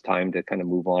knew it was time to kind of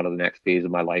move on to the next phase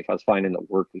of my life. I was finding that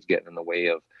work was getting in the way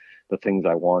of the things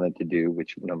I wanted to do,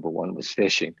 which number one was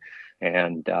fishing.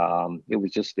 And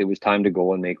it was time to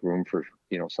go and make room for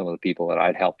some of the people that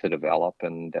I'd helped to develop.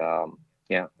 And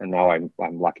yeah, and now I'm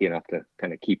lucky enough to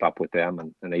kind of keep up with them,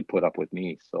 and they put up with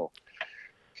me. So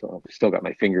I've still got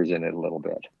my fingers in it a little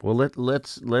bit. Well,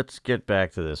 let's get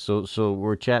back to this. So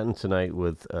we're chatting tonight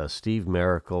with Steve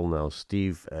Miracle. Now,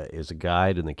 Steve is a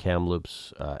guide in the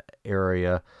Kamloops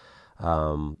area.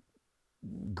 Um,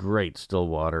 Great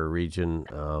Stillwater region.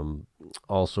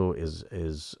 Also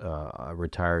is a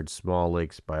retired small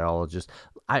lakes biologist.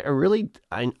 I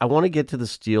want to get to the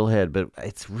steelhead, but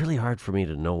it's really hard for me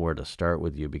to know where to start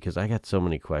with you because I got so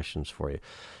many questions for you.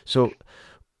 So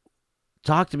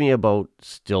talk to me about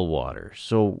Stillwater.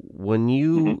 So when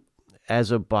you,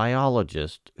 as a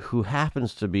biologist who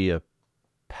happens to be a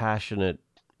passionate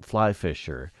fly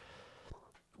fisher,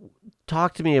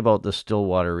 talk to me about the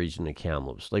Stillwater region of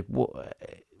Kamloops. Like,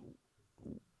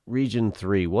 Region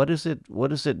 3, what does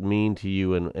it mean to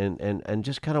you, and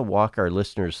just kind of walk our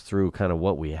listeners through kind of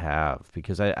what we have,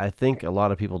 because I think a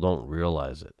lot of people don't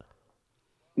realize it.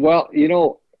 Well,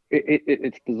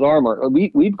 it's bizarre, Mark.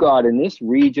 We've got in this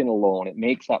region alone, it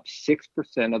makes up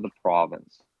 6% of the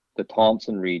province, the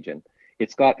Thompson region.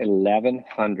 It's got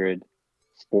 1,100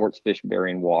 sports fish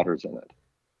bearing waters in it,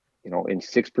 in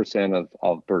 6%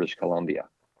 of British Columbia,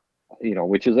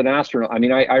 which is an astronaut. I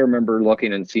mean, I remember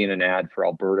looking and seeing an ad for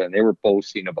Alberta, and they were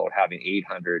boasting about having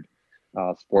 800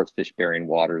 sports fish bearing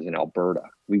waters in Alberta.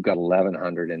 We've got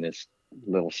 1,100 in this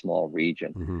little small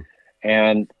region. Mm-hmm.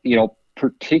 And,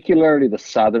 particularly the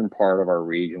southern part of our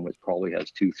region, which probably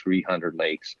has 200-300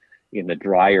 lakes in the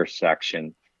drier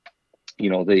section,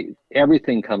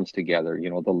 everything comes together.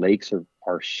 The lakes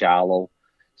are shallow,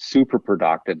 super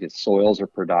productive. The soils are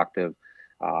productive.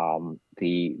 As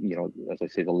I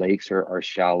say, the lakes are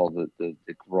shallow.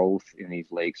 The growth in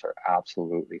these lakes are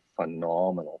absolutely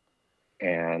phenomenal.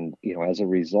 And, as a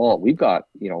result, we've got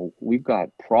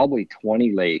probably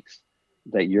 20 lakes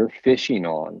that you're fishing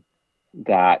on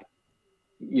that,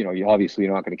 you obviously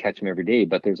you're not going to catch them every day,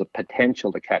 but there's a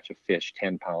potential to catch a fish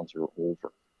 10 pounds or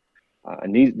over.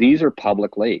 And these are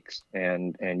public lakes,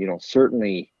 and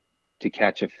certainly to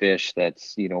catch a fish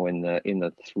that's in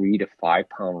the 3 to 5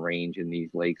 pound range in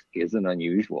these lakes isn't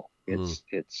unusual.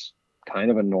 It's kind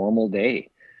of a normal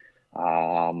day.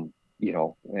 And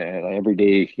every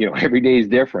day is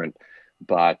different,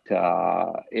 but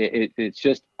it's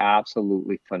just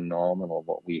absolutely phenomenal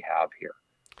what we have here.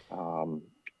 And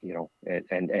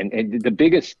the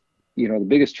biggest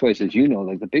choice is,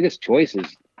 like the biggest choice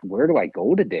is, where do I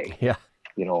go today? Yeah.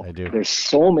 I do. There's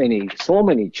so many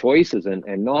choices, and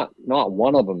not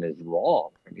one of them is wrong.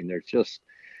 I mean, there's just,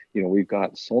 we've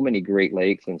got so many great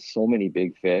lakes and so many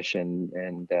big fish, and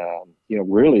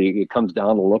really it comes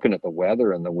down to looking at the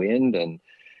weather and the wind, and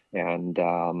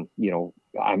I'm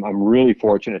really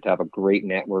fortunate to have a great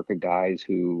network of guys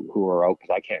who are out,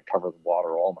 because I can't cover the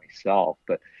water all myself,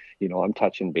 but I'm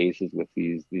touching bases with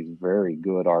these very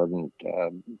good, ardent,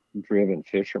 driven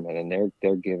fishermen, and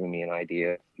they're giving me an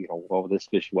idea. Well, this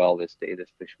fish well this day, this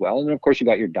fish well, and of course you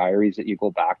got your diaries that you go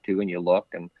back to and you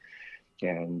look and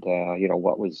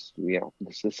what was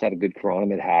this had a good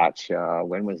chironomid hatch.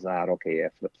 When was that? Okay, I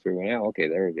flipped through. Yeah, okay,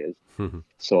 there it is.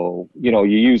 So you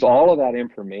use all of that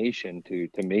information to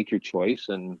make your choice,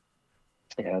 and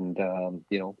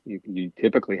you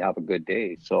typically have a good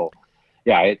day. So.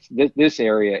 Yeah, it's this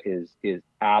area is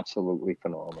absolutely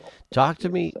phenomenal. Talk to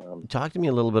me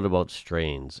a little bit about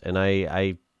strains, and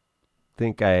I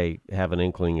think I have an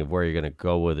inkling of where you're going to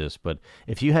go with this. But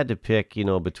if you had to pick,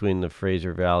 between the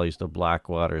Fraser Valleys, the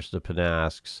Blackwaters, the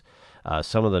Penasks,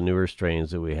 some of the newer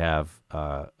strains that we have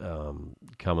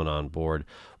coming on board,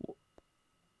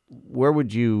 where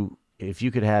would you, if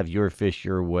you could have your fish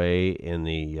your way in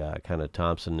the kind of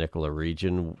Thompson-Nicola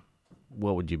region,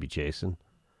 what would you be chasing?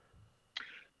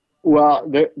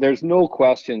 Well, there's no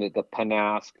question that the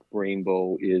Penask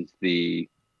rainbow is the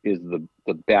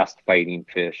best fighting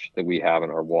fish that we have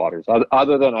in our waters.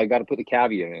 Other than, I got to put the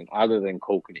caveat in, other than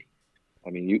kokanee.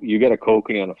 I mean, you get a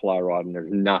kokanee on a fly rod, and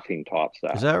there's nothing tops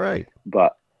that. Is that right?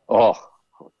 But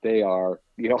they are.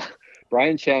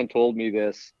 Brian Chan told me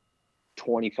this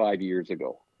 25 years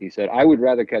ago. He said, I would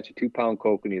rather catch a 2-pound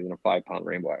kokanee than a 5-pound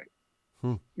rainbow.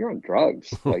 You're on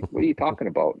drugs. Like, what are you talking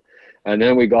about? And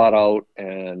then we got out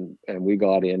and we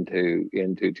got into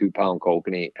 2-pound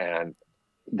kokanee, and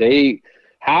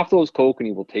half those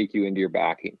kokanee will take you into your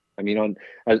backing. I mean,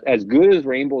 as good as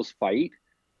rainbows fight,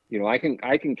 I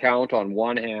can count on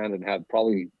one hand and have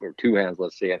probably, or two hands,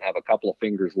 let's say, and have a couple of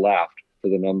fingers left for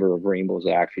the number of rainbows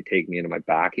that actually take me into my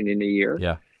backing in a year.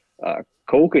 Yeah.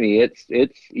 Kokanee,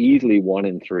 it's easily 1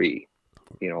 in 3.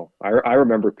 I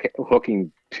remember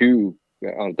hooking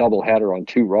on a double header on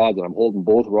 2 rods, and I'm holding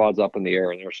both rods up in the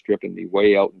air, and they're stripping me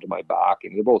way out into my back,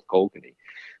 and they're both kokanee.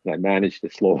 And I managed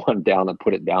to slow one down and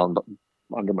put it down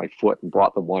under my foot, and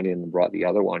brought the one in and brought the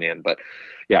other one in. But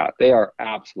yeah, they are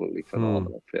absolutely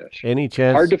phenomenal fish. Any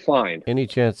chance? Hard to find. Any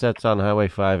chance that's on Highway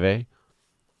 5A?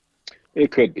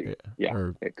 It could be.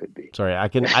 Yeah, it could be. Sorry, I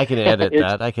can edit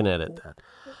that. I can edit that.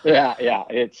 Yeah,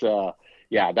 it's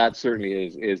that certainly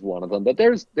is one of them. But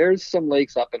there's some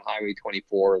lakes up in Highway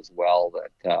 24 as well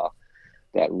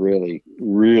that really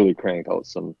crank out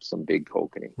some big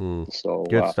kokanee. So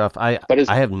good stuff. I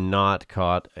have not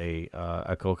caught a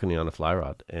kokanee on a fly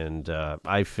rod, and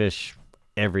I fish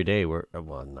every day where,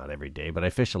 well, not every day, but I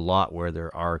fish a lot where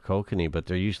there are kokanee, but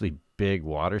they're usually big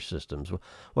water systems.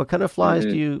 What kind of flies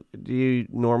Mhm. do you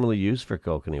normally use for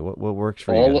kokanee? What works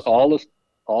for you All guys?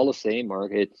 all the same,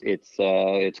 Mark. It's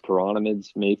chironomids,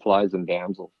 mayflies, and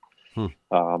damsels. Hmm.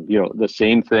 The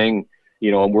same thing.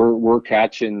 We're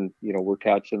catching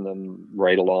them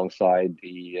right alongside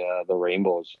the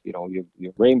rainbows.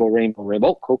 You rainbow,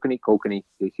 kokanee.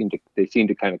 They seem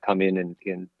to kind of come in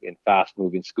fast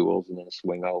moving schools and then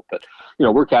swing out. But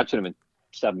we're catching them in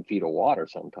 7 feet of water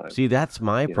sometimes. See, that's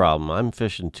my You know, problem. I'm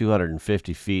fishing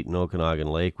 250 feet in Okanagan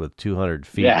Lake with 200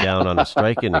 feet yeah, down on a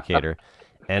strike indicator,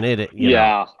 and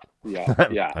yeah,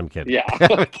 yeah, I'm kidding. yeah.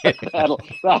 I'm kidding.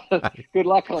 Good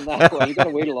luck on that one. You got to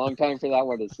wait a long time for that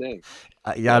one to sing.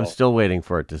 Yeah, I'm So. still waiting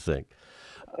for it to sink.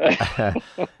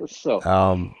 So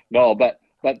um, no, but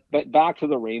back to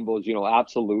the rainbows.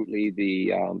 Absolutely, the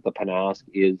Panask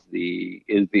is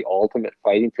the ultimate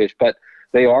fighting fish, but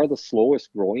they are the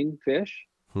slowest growing fish,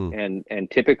 hmm,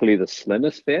 and typically the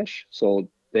slimmest fish. So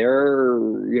they're,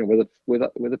 with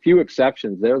a few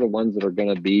exceptions, they're the ones that are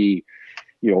going to be,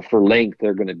 for length,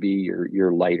 they're going to be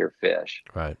your lighter fish.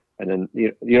 right. And then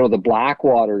the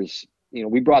blackwaters.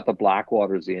 We brought the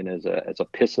blackwaters in as a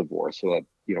piscivore, so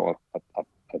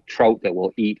a trout that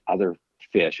will eat other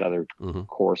fish, other Hmm.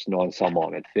 coarse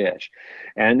non-salmoniid fish.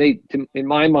 And in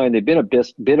my mind, they've been a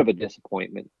bit of a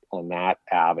disappointment on that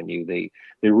avenue. They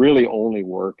really only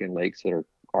work in lakes that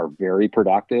are very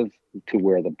productive, to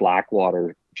where the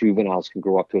blackwater juveniles can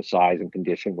grow up to a size and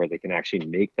condition where they can actually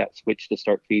make that switch to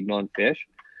start feeding on fish.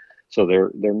 So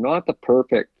they're not the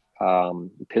perfect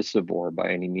piscivore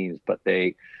by any means, but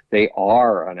they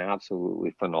are an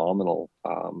absolutely phenomenal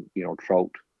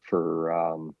trout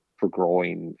for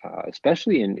growing,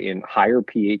 especially in higher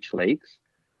pH lakes.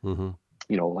 Hmm.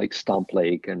 Like Stump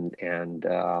Lake and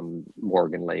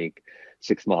Morgan Lake,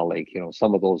 6 Mile Lake.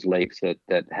 Some of those lakes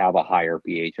that have a higher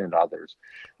pH, and others.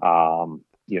 The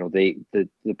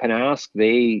Pennask,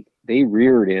 they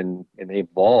reared in and they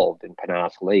evolved in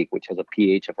Pennask Lake, which has a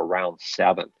pH of around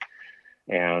 7,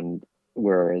 and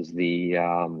whereas the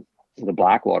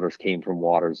Blackwaters came from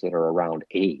waters that are around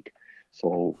 8.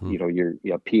 So Hmm.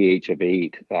 you're pH of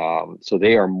 8. So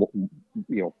they are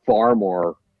far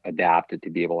more adapted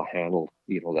to be able to handle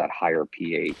that higher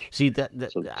pH. See that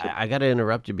So I got to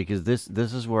interrupt you because this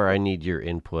is where I need your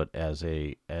input as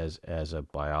a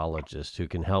biologist who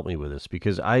can help me with this,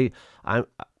 because I'm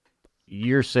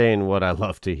you're saying what I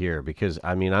love to hear, because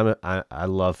I mean I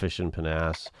love fishing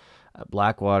panasse,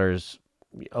 blackwaters,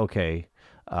 okay,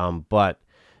 but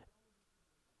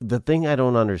the thing I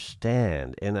don't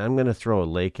understand, and I'm going to throw a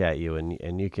lake at you,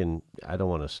 and you can, I don't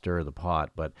want to stir the pot,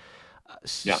 but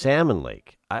yeah, Salmon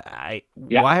Lake. yeah.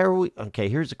 Why are we? Okay,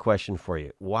 here's a question for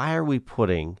you. Why are we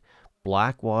putting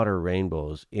blackwater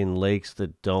rainbows in lakes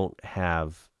that don't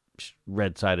have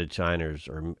red-sided shiners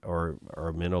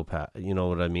or minnow? You know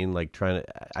what I mean? Like trying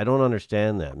to. I don't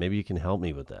understand that. Maybe you can help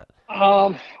me with that.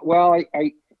 Well,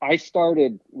 I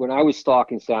started when I was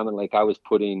stocking Salmon Lake. I was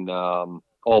putting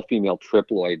all female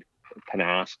triploid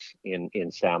Penasks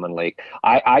in Salmon Lake.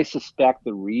 I suspect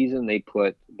the reason they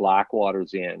put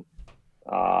blackwaters in,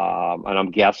 and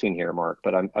I'm guessing here, Mark,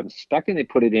 but I'm suspecting they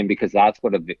put it in because that's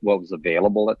what was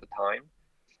available at the time.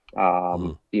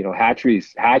 Hmm.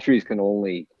 Hatcheries can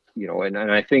only,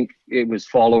 and I think it was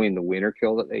following the winter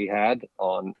kill that they had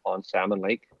on Salmon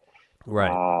Lake.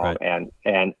 Right. Right.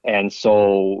 And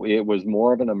so it was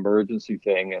more of an emergency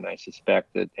thing, and I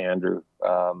suspect that Andrew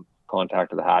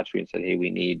contacted the hatchery and said, "Hey, we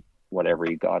need whatever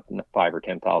you got, 5 or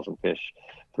 10,000 fish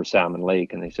for Salmon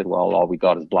Lake," and they said, "Well, all we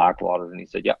got is blackwaters," and he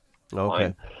said, "Yeah,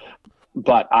 Okay. fine."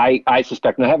 But I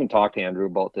suspect, and I haven't talked to Andrew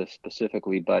about this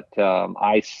specifically, but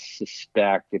I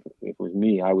suspect if it was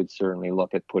me, I would certainly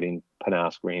look at putting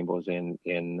Pennask rainbows in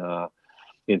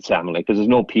Salmon Lake, because there's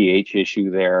no pH issue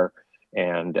there,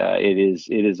 and it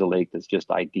is a lake that's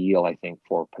just ideal, I think,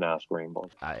 for Pennask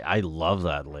rainbows. I love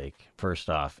that lake, first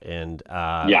off, and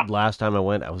Yeah, last time I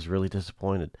went, I was really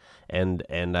disappointed, and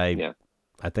yeah.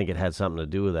 I think it had something to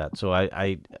do with that. So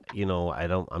I'm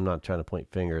not trying to point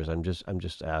fingers. I'm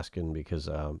just asking because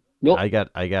No, I got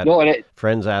no, and it.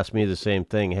 friends ask me the same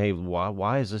thing. Hey,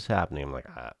 why is this happening? I'm like,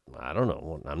 I don't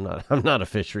know. I'm not a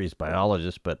fisheries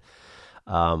biologist, but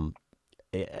um,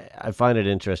 I find it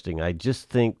interesting. I just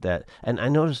think that, and I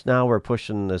notice now we're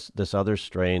pushing this other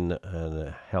strain,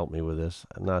 and help me with this.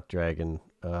 I'm not dragon.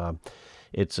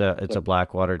 It's a The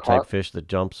blackwater type carp, fish that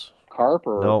jumps. carp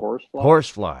or No,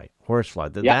 horsefly. horsefly.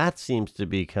 Yeah. That seems to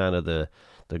be kind of the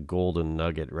golden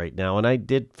nugget right now. And I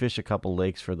did fish a couple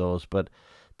lakes for those, but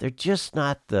they're just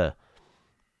not the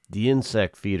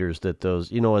insect feeders that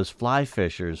those. As fly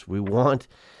fishers,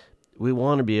 we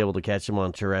want to be able to catch them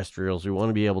on terrestrials. We want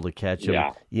to be able to catch them,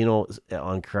 Yeah.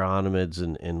 on chironomids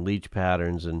and leech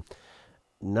patterns, and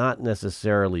not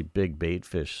necessarily big bait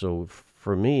fish. So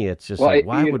for me, it's just Well, like,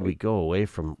 why would we go away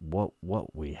from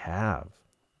what we have?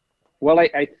 Well,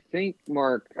 I think,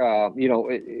 Mark,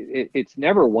 it's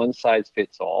never one size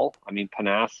fits all. I mean,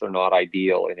 panasts are not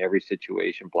ideal in every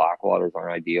situation. Blackwaters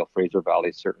aren't ideal. Fraser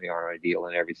Valleys certainly aren't ideal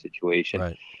in every situation.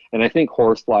 Right. And I think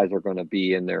horseflies are going to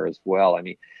be in there as well. I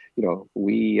mean,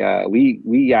 we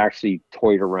actually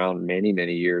toyed around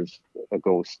many years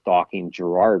ago stocking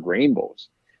Girard rainbows.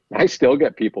 I still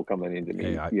get people coming into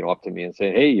me, Hey, up to me and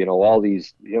saying, "Hey, all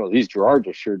these Girards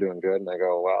are sure doing good." And I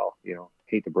go, "Well,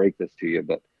 hate to break this to you,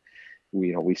 but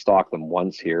we stocked them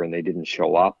once here and they didn't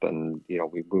show up, and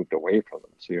we moved away from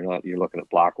them. So you're looking at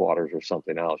blackwaters or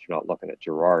something else. You're not looking at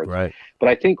Girards." right. But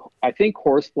I think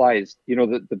horseflies,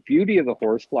 the beauty of the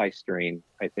horsefly strain,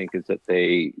 I think, is that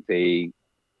they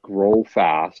grow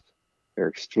fast. They're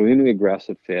extremely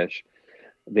aggressive fish.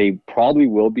 They probably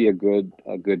will be a good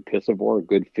piscivore, a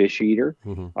good fish eater.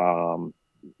 Hmm.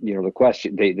 The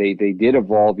question, they did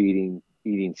evolve eating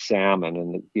salmon,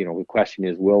 and the question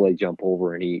is, will they jump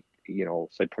over and eat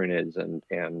cyprinids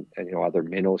and other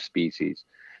minnow species?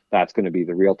 That's going to be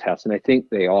the real test, and I think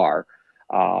they are.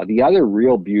 The other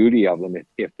real beauty of them,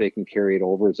 if they can carry it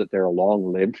over, is that they're a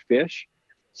long-lived fish.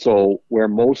 So where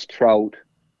most trout,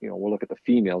 we'll look at the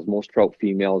females. Most trout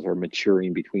females are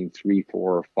maturing between 3,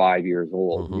 4, or 5 years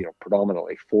old. Hmm.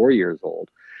 Predominantly 4 years old.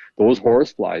 Those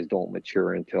horseflies don't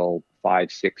mature until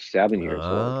 5, 6, 7 years old.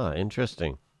 Ah,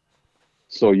 interesting.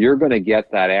 So you're going to get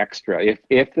that extra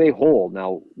if they hold.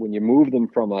 Now, when you move them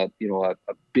from a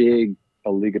big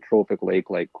oligotrophic lake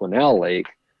like Quesnel Lake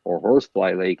or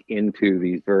Horsefly Lake into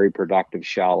these very productive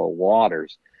shallow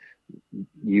waters,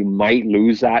 you might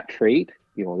lose that trait.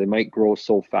 They might grow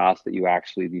so fast that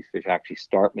these fish actually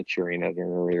start maturing at an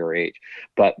earlier age.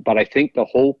 But I think the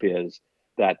hope is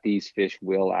that these fish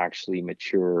will actually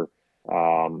mature,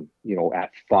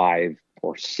 at 5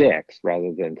 or 6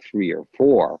 rather than 3 or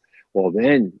 4. Well,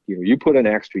 then, you put an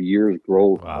extra year's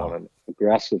growth Wow. on an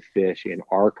aggressive fish in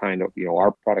our kind of,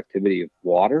 our productivity of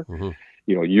water. Hmm.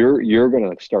 You're going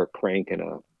to start cranking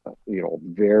a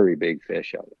very big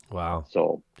fish out. Wow.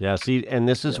 So, Yeah. See, and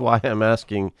this is why I'm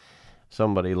asking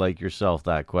somebody like yourself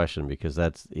that question, because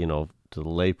that's, to the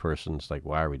layperson, it's like,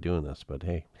 why are we doing this? But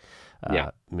hey,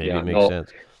 yeah, maybe yeah, it makes no.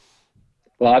 sense.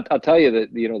 Well, I'll tell you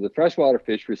that the Freshwater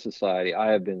Fishery Society,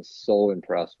 I have been so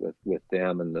impressed with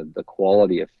them and the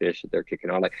quality of fish that they're kicking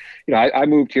out. Like, I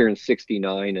moved here in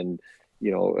 '69, and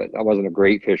I wasn't a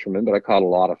great fisherman, but I caught a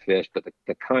lot of fish. But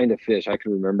the kind of fish I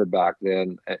can remember back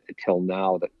then until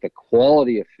now, that the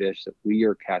quality of fish that we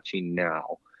are catching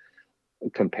now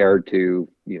compared to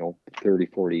 30,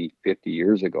 40, 50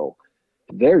 years ago,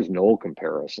 there's no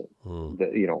comparison. Mm.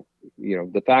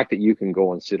 The fact that you can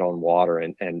go and sit on water,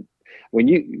 and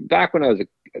back when I was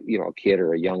a kid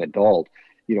or a young adult,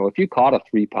 if you caught a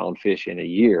 3-pound fish in a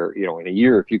year,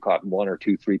 if you caught 1 or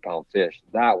 2 3-pound fish,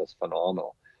 that was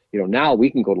phenomenal. Now we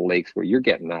can go to lakes where you're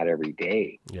getting that every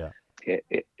day. Yeah.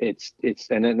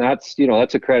 And then that's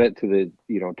a credit to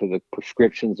the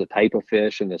prescriptions, the type of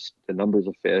fish, and the numbers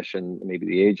of fish, and maybe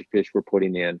the age of fish we're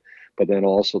putting in, but then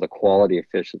also the quality of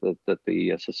fish that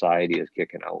the society is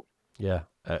kicking out. Yeah,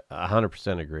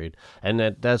 100% agreed.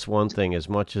 And that's one thing. As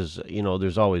much as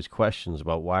there's always questions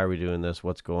about why are we doing this,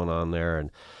 what's going on there,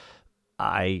 and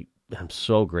I am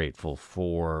so grateful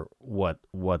for what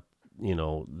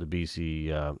the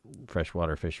BC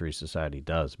Freshwater Fisheries Society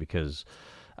does, because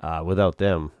without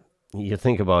them, you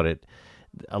think about it,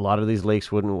 a lot of these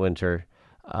lakes wouldn't winter.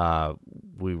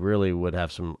 We really would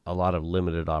have a lot of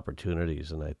limited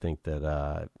opportunities, and I think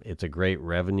that it's a great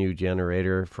revenue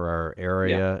generator for our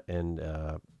area, and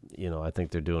I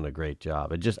think they're doing a great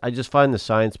job. I just find the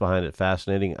science behind it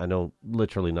fascinating. I know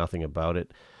literally nothing about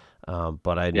it,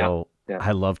 but I know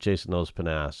I love chasing those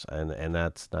panasts, and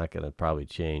that's not going to probably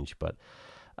change. But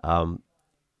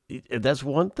that's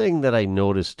one thing that I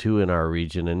noticed too in our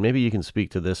region, and maybe you can speak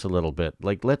to this a little bit.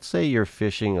 Like, let's say you're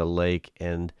fishing a lake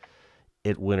and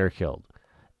it winter killed,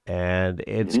 and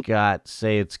it's got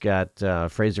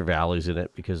Fraser Valleys in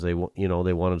it because they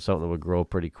wanted something that would grow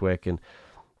pretty quick, and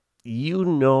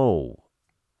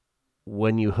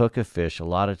when you hook a fish, a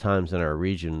lot of times in our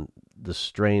region, the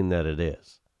strain that it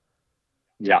is.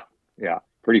 Yeah,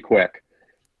 pretty quick.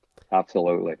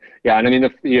 Absolutely. Yeah, and I mean,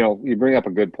 you bring up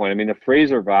a good point. I mean, the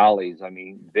Fraser Valleys, I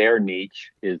mean, their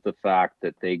niche is the fact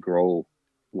that they grow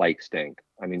like stink.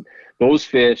 I mean, those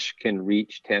fish can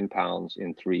reach 10 pounds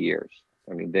in 3 years.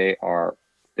 I mean, they are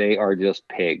just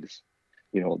pigs.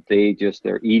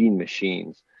 They're eating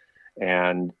machines.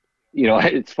 And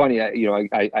it's funny.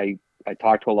 I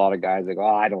talk to a lot of guys. They go,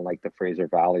 "Oh, I don't like the Fraser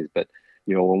Valleys," but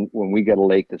when we get a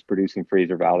lake that's producing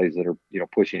Fraser Valleys that are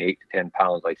pushing 8 to 10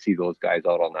 pounds, I see those guys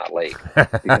out on that lake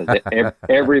because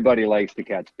everybody likes to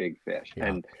catch big fish. Yeah.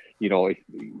 And if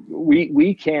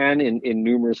we can in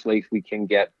numerous lakes we can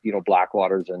get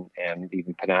blackwaters and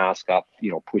even Pennask up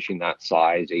pushing that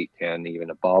size 8, 10, even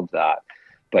above that.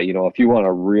 But if you want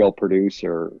a real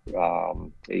producer,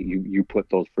 you put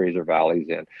those Fraser Valleys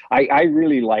in. I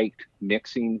really liked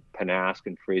mixing Pennask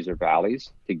and Fraser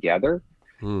Valleys together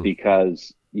Hmm.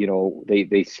 because they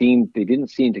didn't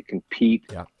seem to compete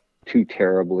Yeah. too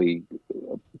terribly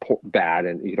bad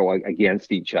and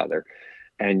against each other,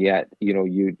 and yet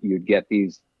you'd get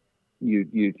these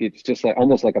it's just like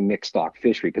almost like a mixed stock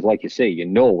fishery because like you say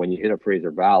when you hit a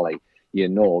Fraser Valley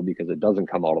because it doesn't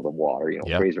come out of the water.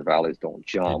 Yep. Fraser Valleys don't They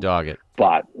jump, dog it.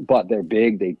 but they're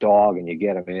big, they dog, and you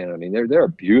get them in. I mean, they're a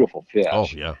beautiful fish. Oh,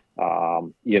 yeah.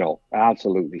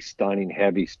 Absolutely stunning,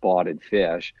 heavy spotted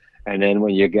fish. And then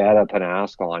when you get a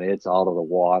Pennask on, it's out of the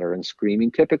water and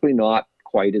screaming. Typically not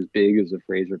quite as big as the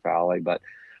Fraser Valley, but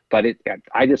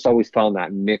I just always found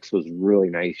that mix was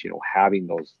really nice. Having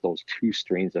those two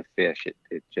strains of fish,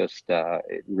 it just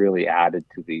it really added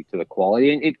to the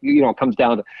quality. And it comes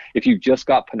down to if you've just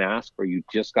got Pennask or you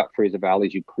just got Fraser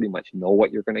Valleys, you pretty much know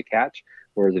what you're going to catch.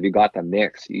 Whereas if you got the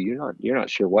mix, you're not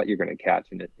sure what you're going to catch,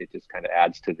 and it just kind of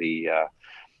adds to the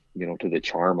to the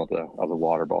charm of the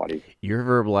water body. You're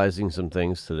verbalizing some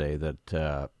things today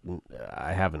that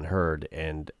I haven't heard,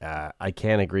 and I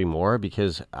can't agree more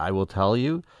because I will tell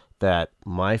you that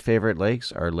my favorite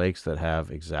lakes are lakes that have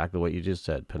exactly what you just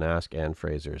said, Pennask and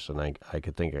Fraser's, and I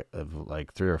could think of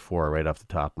like 3 or 4 right off the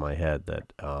top of my head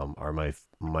that are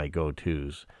my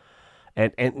go-tos,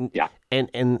 and Yeah.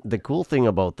 and the cool thing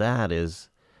about that is.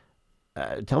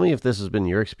 Tell me if this has been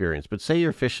your experience, but say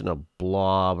you're fishing a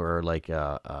blob or like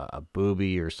a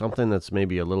booby or something that's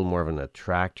maybe a little more of an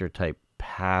attractor type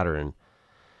pattern.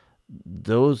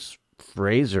 Those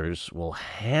Frasers will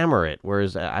hammer it,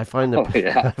 whereas I find Oh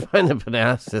yeah. I find the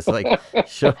Pennask is like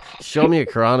show me a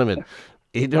chironomid.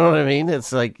 You know what I mean?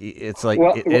 It's like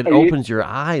Well, it opens your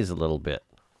eyes a little bit.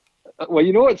 well,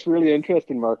 what's really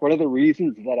interesting, Mark. One of the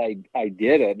reasons that I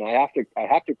did it, and I have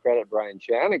to credit Brian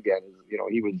Chan again. Is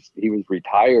he was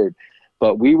retired,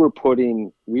 but we were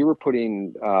putting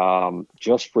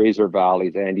just Fraser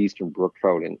Valleys and Eastern Brook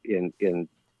trout in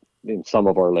some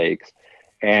of our lakes,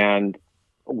 and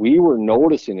we were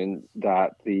noticing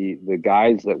that the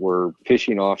guys that were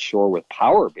fishing offshore with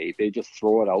power bait, they just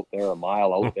throw it out there a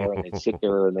mile out there, and they'd sit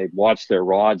there and they'd watch their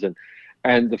rods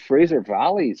and the Fraser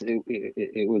Valleys,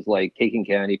 it was like taking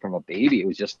candy from a baby. It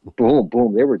was just boom,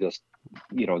 boom. They were just,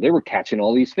 they were catching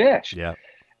all these fish. Yeah.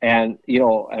 And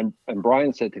and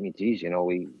Brian said to me, "Geez,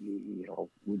 we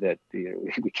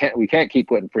can't keep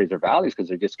putting Fraser Valleys because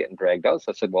they're just getting dragged out."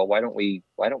 So I said, "Well, why don't we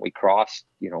cross,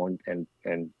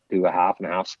 and do a half and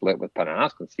half split with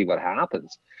Pennask and see what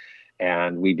happens?"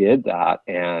 And we did that,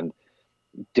 and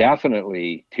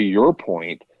definitely to your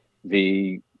point,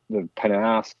 the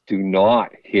Pennask do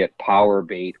not hit power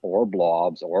bait or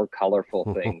blobs or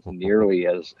colorful things nearly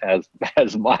as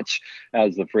much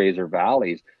as the Fraser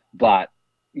Valleys. But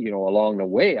along the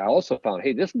way, I also found,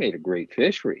 hey, this made a great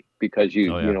fishery because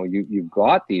Oh, yeah. you've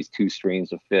got these two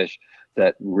strains of fish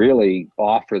that really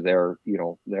offer their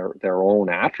own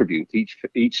attributes.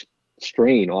 Each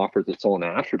strain offers its own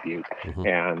attribute,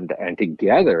 and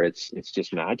together it's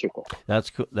just magical. That's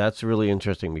cool. That's really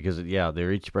interesting because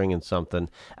they're each bringing something.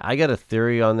 I got a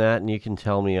theory on that, and you can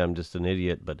tell me I'm just an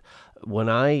idiot. But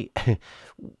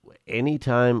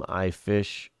anytime I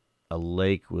fish a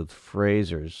lake with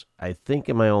Frasers, I think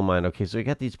in my own mind, okay, so we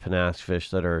got these Pennask fish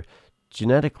that are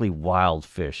genetically wild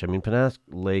fish. I mean, Pennask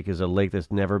Lake is a lake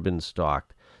that's never been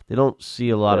stocked. They don't see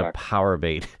a lot of Correct. power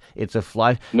bait. It's a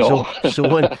fly. No.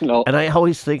 So when No. and I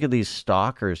always think of these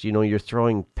stalkers. You're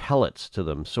throwing pellets to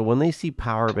them. So when they see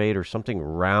power bait or something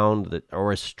round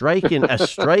or a strike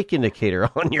indicator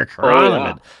on your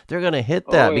chironomid, they're gonna hit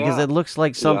that because Yeah. it looks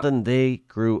like Yeah. something they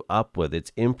grew up with.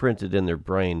 It's imprinted in their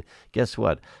brain. Guess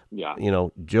what? Yeah.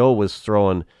 Joe was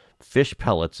throwing fish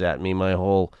pellets at me my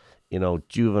whole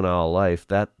juvenile life.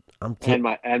 That I'm And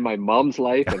my mom's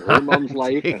life and her mom's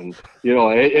life, and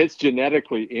it's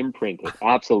genetically imprinted,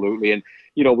 absolutely. And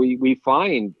we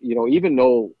find, even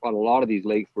though on a lot of these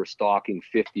lakes we're stocking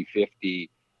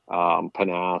 50-50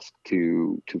 Pennask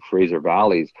to Fraser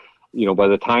Valleys, by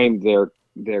the time they're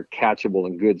catchable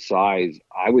in good size,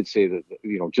 I would say that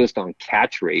just on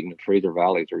catch rate, and the Fraser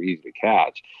Valleys are easy to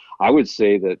catch, I would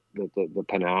say that the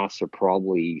Pennask are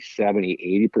probably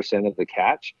 70-80% of the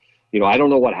catch. I don't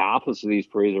know what happens to these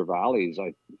Fraser Valleys.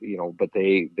 But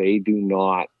they do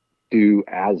not do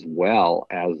as well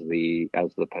as the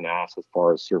Pennask as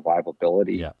far as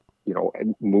survivability. Yeah.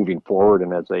 And moving forward,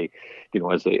 and as they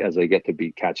get to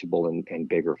be catchable and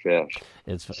bigger fish.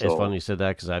 It's So, funny you said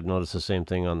that, because I've noticed the same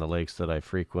thing on the lakes that I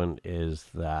frequent, is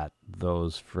that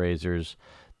those Frasers,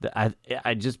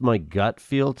 I just, my gut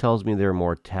feel tells me their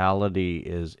mortality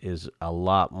is a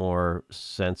lot more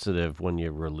sensitive when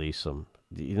you release them.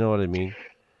 Do you know what I mean?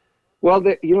 well,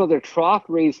 they're trough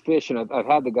raised fish, and I've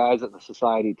had the guys at the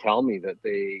society tell me that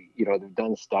they've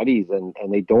done studies, and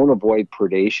they don't avoid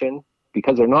predation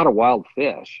because they're not a wild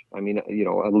fish. I mean,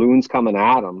 a loon's coming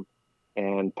at them,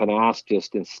 and Pennask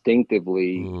just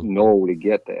instinctively Mm. know to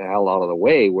get the hell out of the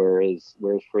way. Whereas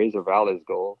Fraser Valleys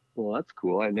go, well, that's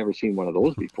cool. I've never seen one of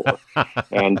those before.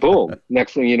 And boom,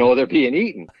 next thing you know, they're being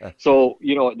eaten. So,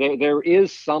 there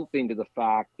is something to the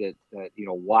fact that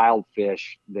wild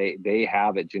fish, they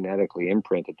have it genetically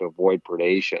imprinted to avoid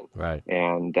predation. Right.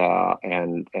 And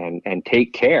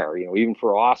take care, even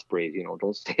for ospreys,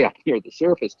 don't stay up near the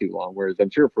surface too long. Whereas I'm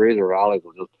sure Fraser Valleys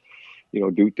will just,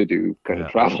 do kind of Yeah.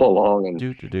 travel along. And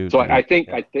Do. so I think,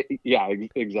 Yeah. yeah,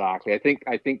 exactly. I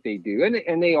think they do.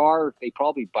 And they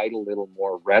probably bite a little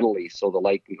more readily. So the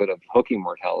likelihood of hooking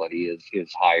mortality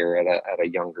is higher at a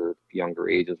younger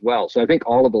age as well. So I think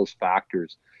all of those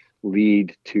factors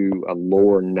lead to a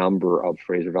lower number of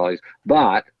Fraser Valleys.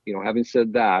 But, having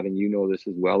said that, and this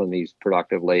as well in these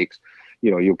productive lakes,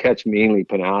 you'll catch mainly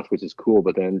Pennask, which is cool,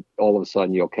 but then all of a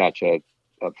sudden you'll catch a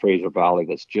Fraser Valley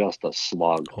that's just a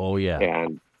slug. Oh yeah.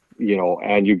 And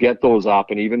and you get those up,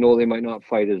 and even though they might not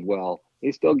fight as well,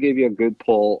 they still give you a good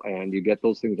pull, and you get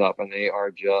those things up, and they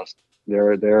are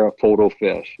they're a photo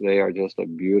fish. They are just a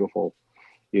beautiful,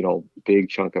 big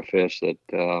chunk of fish that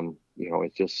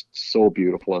it's just so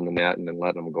beautiful in the net, and then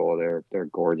letting them go. They're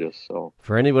gorgeous. So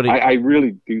For anybody, I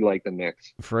really do like the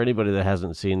mix. for anybody that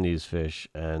hasn't seen these fish,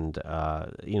 and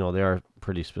they are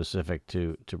pretty specific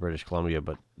to British Columbia,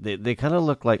 but they kind of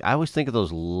look like, I always think of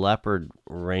those leopard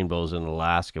rainbows in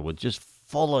Alaska with just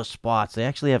full of spots. They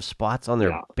actually have spots on their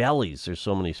Yeah. bellies. There's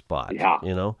so many spots. Yeah.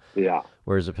 Yeah.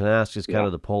 Whereas the Pennask is kind Yeah.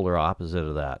 of the polar opposite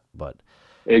of that. But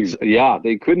Yeah,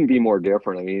 they couldn't be more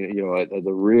different. I mean,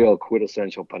 the real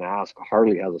quintessential Pennask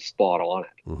hardly has a spot on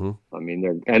it. mm-hmm. I mean,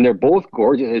 they're both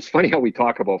gorgeous. It's funny how we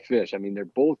talk about fish. I mean, they're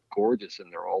both gorgeous in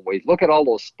their own ways. Look at all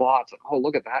those spots. Oh,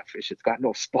 look at that fish. It's got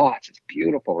no spots. It's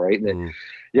beautiful, right? And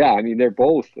yeah, I mean, they're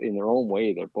both in their own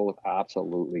way. They're both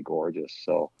absolutely gorgeous.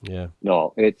 So Yeah.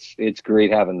 no, it's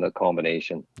great having the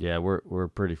combination. Yeah, we're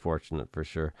pretty fortunate for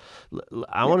sure.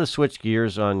 I want to switch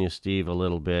gears on you, Steve, a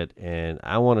little bit, and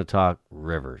I want to talk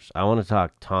rivers. I want to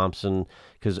talk Thompson,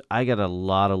 because I got a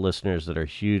lot of listeners that are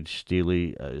huge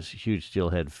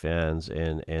steelhead fans,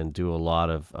 and do a lot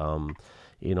of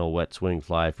wet swing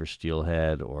fly for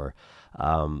steelhead, or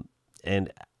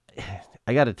and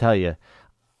I got to tell you,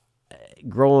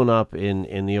 growing up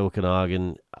in the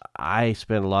Okanagan, I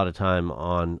spent a lot of time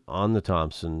on the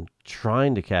Thompson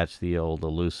trying to catch the old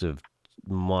elusive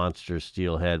monster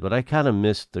steelhead, but I kind of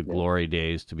missed the glory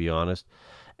days, to be honest.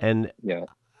 And Yeah.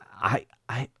 I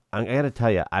got to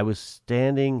tell you, I was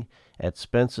standing at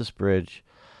Spence's Bridge,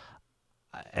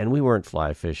 and we weren't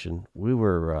fly fishing. We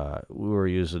were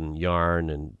using yarn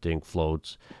and dink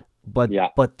floats, but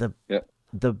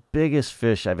the biggest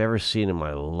fish I've ever seen in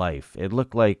my life. It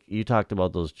looked like, you talked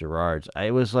about those Gerards.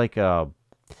 It was like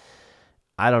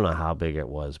I don't know how big it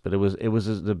was, but it was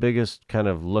the biggest kind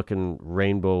of looking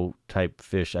rainbow type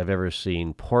fish I've ever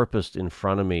seen, porpoised in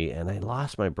front of me, and I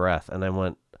lost my breath,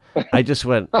 and I just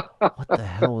went, what the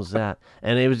hell was that?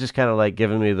 And it was just kind of like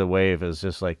giving me the wave. It was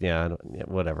just like,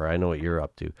 whatever, I know what you're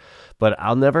up to. But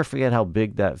I'll never forget how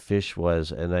big that fish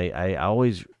was, and I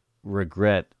always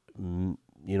regret kind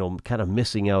of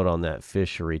missing out on that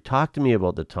fishery. Talk to me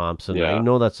about the Thompson. Yeah. I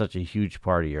know that's such a huge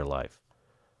part of your life.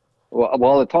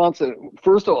 Well, the Thompson,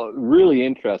 first of all, really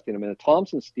interesting. I mean, the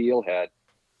Thompson steelhead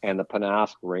and the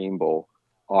Pennask rainbow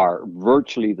are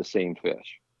virtually the same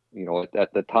fish.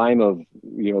 At the time of,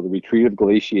 the retreat of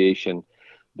glaciation,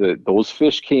 those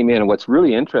fish came in. And what's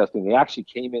really interesting, they actually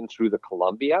came in through the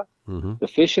Columbia. Mm-hmm. The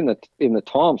fish in the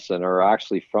Thompson are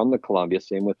actually from the Columbia.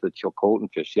 Same with the Chilcotin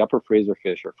fish. The upper Fraser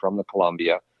fish are from the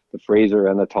Columbia. The Fraser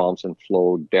and the Thompson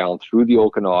flowed down through the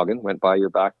Okanagan, went by your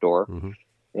back door, Mm-hmm.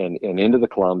 and into the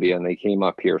Columbia, and they came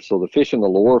up here. So the fish in the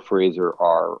lower Fraser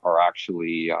are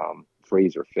actually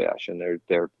Fraser fish, and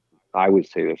they're I would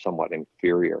say they're somewhat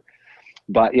inferior.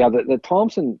 But yeah, the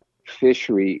Thompson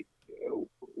fishery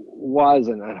was,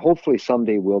 and hopefully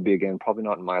someday will be again, probably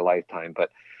not in my lifetime, but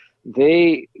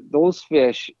those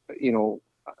fish,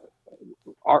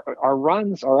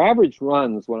 our average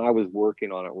runs when I was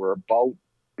working on it were about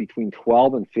between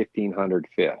 12 and 1,500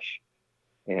 fish.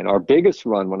 And our biggest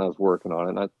run when I was working on it,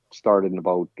 and I started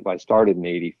in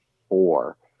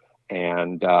 84,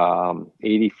 and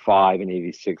 85 and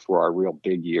 86 were our real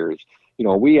big years.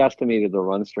 We estimated the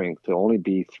run strength to only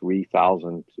be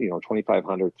 3,000,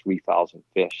 2,500, 3,000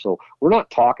 fish. So we're not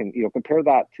talking, compare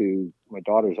that to my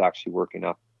daughter's actually working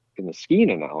up in the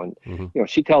Skeena now. And,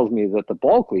 she tells me that the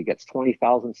Bulkley gets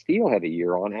 20,000 steelhead a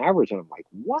year on average. And I'm like,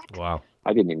 what? Wow.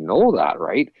 I didn't even know that,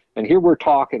 right? And here we're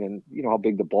talking, and how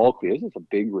big the Bulkley is. It's a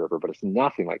big river, but it's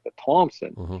nothing like the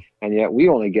Thompson. And yet we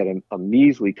only get a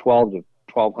measly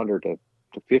 1,200 to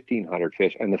 1,500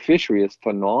 fish. And the fishery is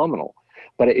phenomenal.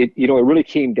 But it really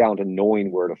came down to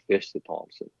knowing where to fish the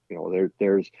Thompson.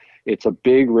 It's a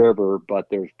big river, but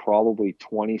there's probably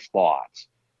 20 spots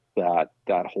that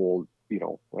hold,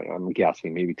 I'm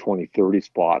guessing maybe 20, 30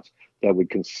 spots that would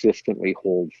consistently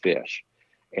hold fish.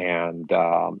 And,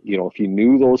 if you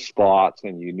knew those spots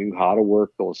and you knew how to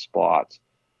work those spots,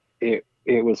 it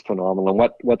was phenomenal.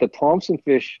 And what the Thompson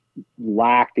fish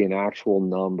lacked in actual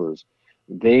numbers,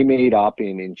 they made up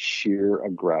in sheer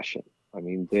aggression. I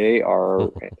mean, they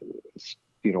are,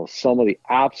 some of the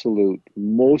absolute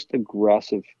most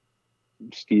aggressive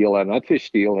steelhead. And I fish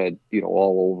steelhead,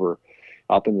 all over,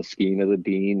 up in the Skeena, the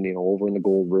Dean, over in the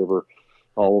Gold River,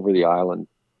 all over the island.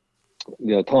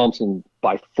 Thompson,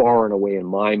 by far and away, in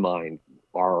my mind,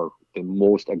 are the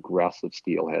most aggressive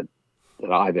steelhead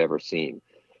that I've ever seen.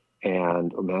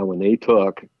 And man, when they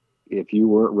took, if you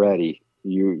weren't ready,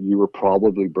 you were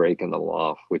probably breaking them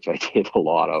off, which I did a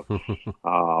lot of.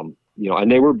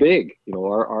 And they were big.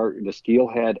 The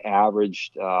steelhead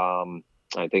averaged.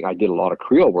 I think I did a lot of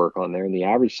creel work on there, and the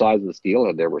average size of the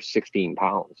steelhead there were 16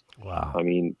 pounds. Wow. I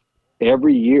mean,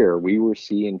 every year we were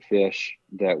seeing fish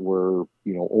that were,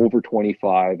 over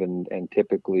 25 and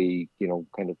typically,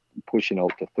 kind of pushing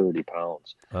out to 30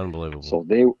 pounds. Unbelievable. So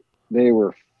they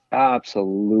were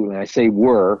absolutely, I say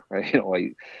were,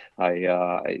 they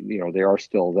are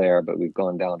still there, but we've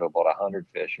gone down to about 100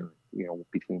 fish, or,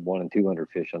 between 100 and 200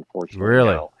 fish, unfortunately.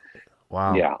 Really? Now.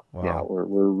 Wow. Yeah. Wow. Yeah.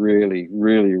 We're really,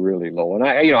 really, really low. And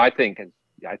I think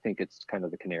it's kind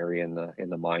of the canary in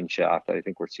the mine shaft. I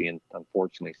think we're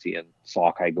unfortunately seeing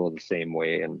sockeye go the same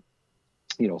way, and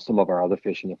some of our other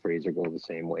fish in the Fraser go the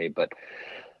same way. But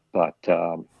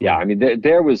yeah, I mean,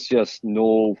 there was just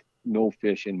no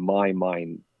fish in my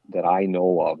mind that I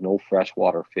know of, no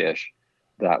freshwater fish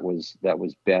that was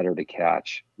better to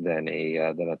catch than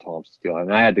a Thompson steelhead.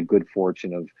 And I had the good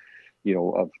fortune of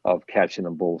catching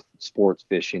them both sports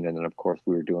fishing, and then of course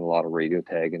we were doing a lot of radio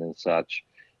tagging and such.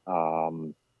 I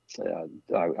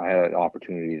had an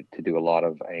opportunity to do a lot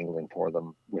of angling for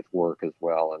them with work as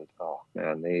well, and oh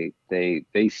man,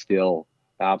 they still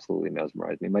absolutely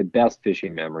mesmerize me. My best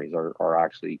fishing memories are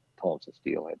actually Thompson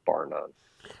steelhead, bar none.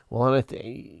 Well, and I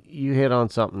think you hit on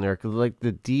something there, because like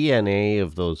the DNA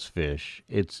of those fish,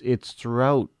 it's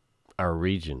throughout our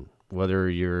region. Whether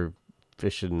you're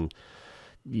fishing,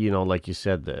 like you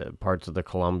said, the parts of the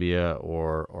Columbia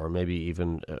or maybe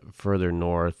even further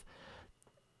north,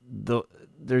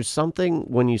 there's something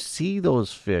when you see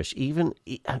those fish, even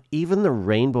the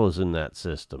rainbows in that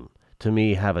system, to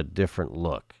me, have a different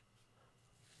look.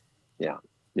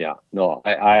 Yeah, no,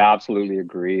 I absolutely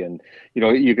agree. And,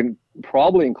 you can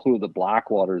probably include the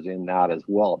Blackwaters in that as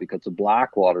well, because the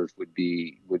Blackwaters would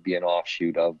be an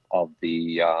offshoot of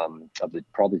the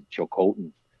probably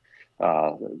Chilcotin,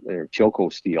 their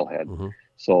Chilco steelhead. Mm-hmm.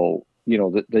 So,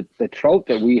 the trout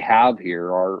that we have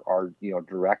here are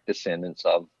direct descendants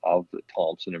of the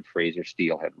Thompson and Fraser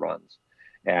steelhead runs.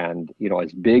 And,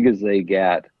 as big as they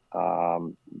get,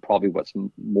 probably what's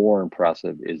more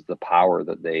impressive is the power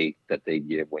that they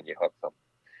give when you hook them.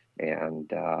 And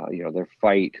their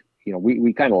fight,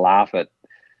 we kind of laugh at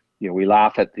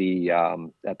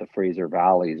the Fraser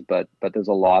valleys, but there's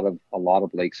a lot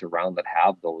of lakes around that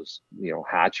have those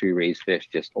hatchery raised fish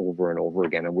just over and over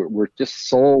again, and we're just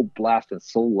so blessed and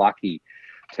so lucky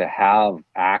to have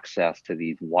access to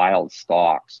these wild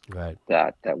stocks, right,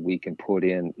 that we can put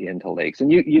into lakes.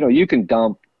 And you can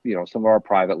dump some of our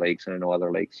private lakes, and I know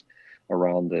other lakes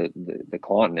around the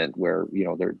continent where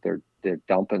they're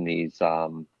dumping these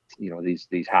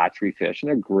these hatchery fish, and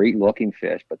they're great looking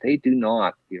fish, but they do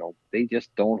not, they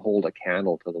just don't hold a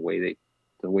candle to the way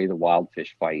the wild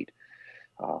fish fight.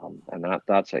 And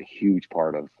that's a huge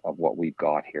part of what we've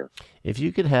got here. If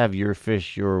you could have your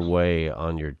fish your way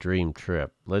on your dream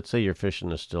trip, let's say you're fishing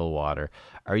the Stillwater,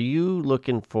 are you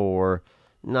looking for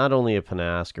not only a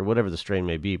Pennask or whatever the strain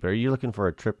may be, but are you looking for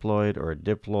a triploid or a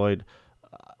diploid,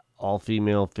 all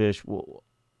female fish?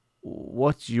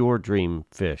 what's your dream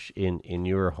fish in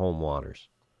your home waters?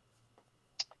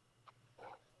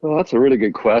 Well, that's a really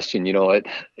good question.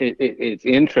 It's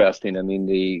interesting. I mean,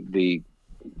 we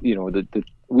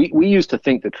used to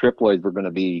think the triploids were going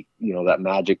to be, that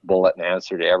magic bullet and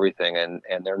answer to everything, and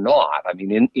they're not. I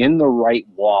mean, in the right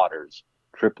waters,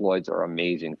 triploids are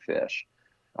amazing fish.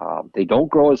 They don't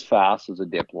grow as fast as the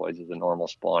diploids, as a normal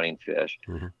spawning fish,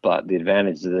 Mm-hmm. but the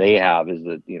advantage that they have is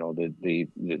that the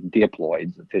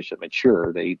diploids, the fish that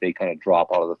mature, they kind of drop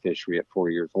out of the fishery at 4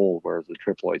 years old, whereas the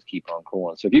triploids keep on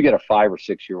growing. So if you get a 5 or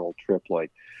 6 year old triploid,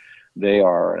 they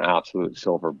are an absolute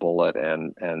silver bullet,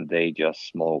 and they just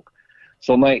smoke.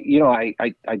 So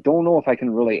I don't know if I can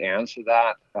really answer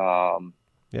that.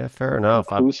 Yeah, fair enough.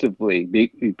 Conclusively,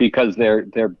 because they're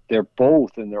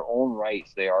both in their own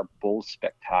rights. They are both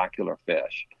spectacular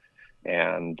fish,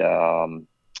 and I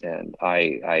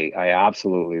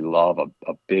absolutely love a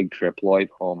big triploid.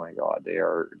 Oh my God, they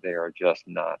are just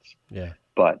nuts. Yeah.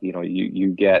 But you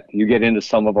get into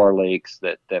some of our lakes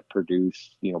that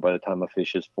produce, by the time a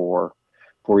fish is 4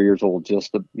 years old,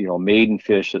 just the maiden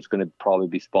fish that's going to probably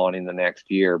be spawning the next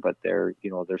year, but they're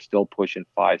still pushing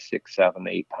 5, 6, 7,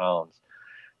 8 pounds.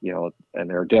 And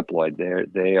they're diploid.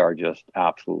 They are just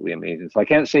absolutely amazing. So I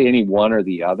can't say any one or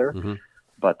the other, Mm-hmm.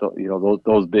 but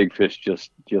those big fish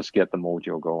just get the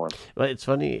mojo going. Well, it's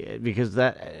funny because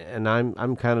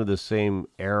I'm kind of the same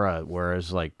era,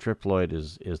 whereas like triploid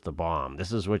is the bomb.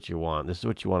 This is what you want. This is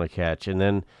what you want to catch. And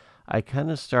then I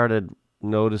kind of started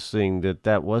noticing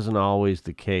that wasn't always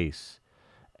the case.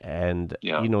 And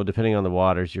Yeah. Depending on the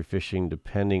waters you're fishing,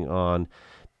 depending on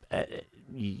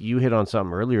you hit on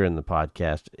something earlier in the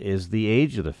podcast, is the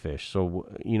age of the fish. So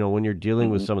when you're dealing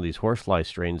with some of these horsefly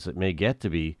strains that may get to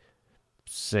be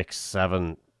 6,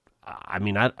 7. I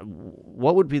mean,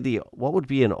 what would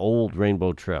be an old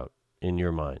rainbow trout in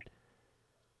your mind?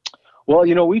 Well,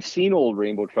 we've seen old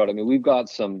rainbow trout. I mean, we've got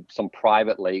some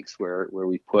private lakes where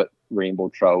we put rainbow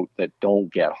trout that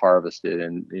don't get harvested,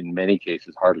 and in many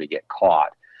cases hardly get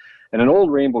caught. And an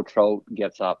old rainbow trout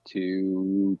gets up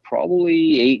to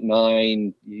probably 8,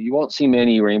 9. You won't see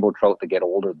many rainbow trout that get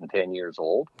older than 10 years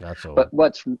old. That's old. But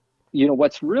what's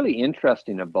really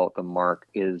interesting about them, Mark,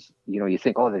 is, you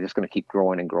think, oh, they're just going to keep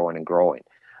growing and growing and growing.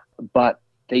 But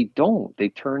they don't. They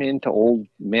turn into old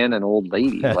men and old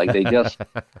ladies. Like they just,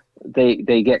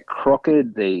 they get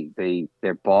crooked.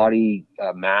 Their body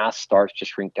mass starts to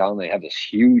shrink down. They have this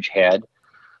huge head.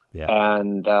 Yeah.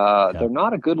 And they're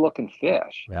not a good looking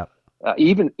fish. Yeah.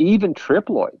 Even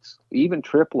triploids,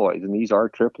 and these are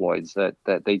triploids that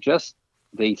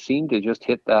they seem to just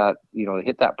hit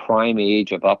that prime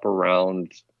age of up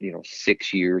around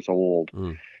 6 years old,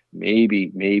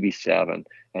 maybe 7,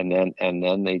 and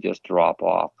then they just drop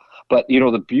off. But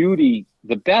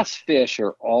the best fish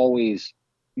are always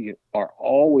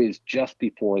just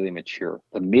before they mature.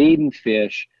 The maiden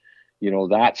fish,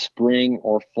 that spring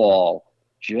or fall,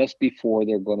 just before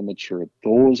they're going to mature,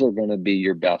 those are going to be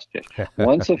your best fish.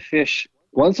 Once a fish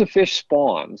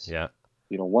spawns, yeah,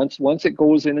 once it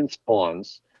goes in and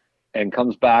spawns and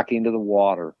comes back into the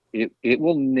water, it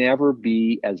will never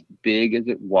be as big as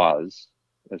it was.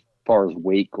 As far as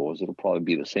weight goes, it'll probably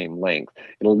be the same length.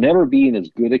 It'll never be in as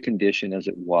good a condition as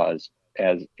it was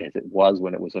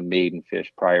when it was a maiden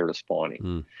fish prior to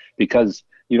spawning. Because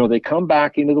they come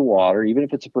back into the water, even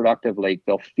if it's a productive lake,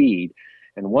 they'll feed.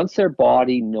 And once their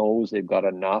body knows they've got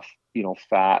enough,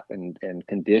 fat and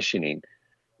conditioning,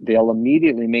 they'll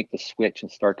immediately make the switch and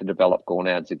start to develop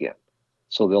gonads again.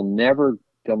 So they'll never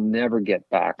get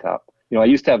back up. I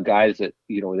used to have guys that,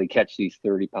 they catch these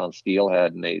 30-pound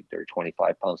steelhead and they're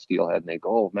 25-pound steelhead, and they go,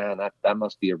 oh man, that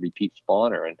must be a repeat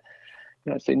spawner. And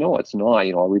I say, no, it's not.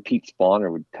 A repeat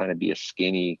spawner would kind of be a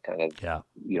skinny kind of,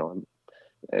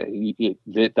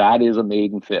 that is a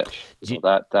maiden fish.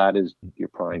 That is your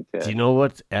prime fish. Do you know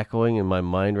what's echoing in my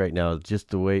mind right now? Just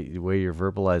the way you're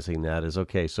verbalizing that is,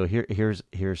 okay. So here's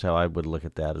how I would look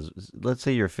at that. Is, let's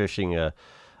say you're fishing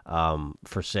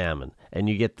for salmon, and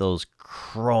you get those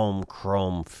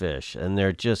chrome fish, and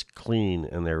they're just clean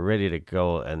and they're ready to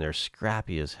go, and they're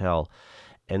scrappy as hell.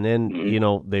 And then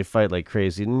they fight like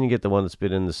crazy. And then you get the one that's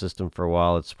been in the system for a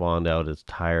while. It's spawned out. It's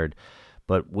tired.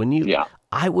 But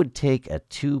I would take a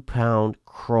 2-pound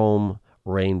chrome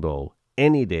rainbow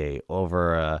any day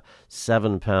over a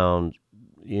 7-pound,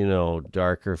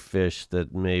 darker fish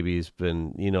that maybe's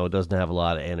been, doesn't have a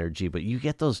lot of energy. But you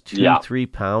get those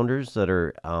 2-3 pounders that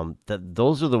are,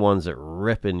 those are the ones that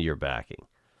rip into your backing.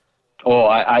 Oh,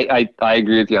 I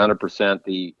agree with you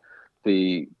 100%.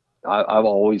 I've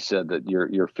always said that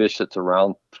your fish that's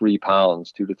around 3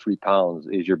 pounds, 2 to 3 pounds,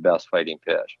 is your best fighting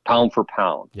fish, pound for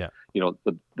pound. Yeah.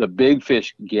 The big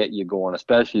fish get you going,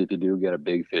 especially if you do get a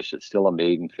big fish that's still a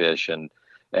maiden fish and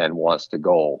wants to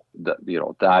go.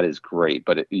 That is great.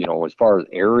 But as far as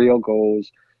aerial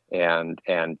goes and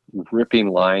ripping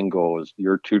line goes,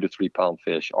 your 2 to 3 pound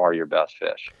fish are your best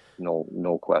fish.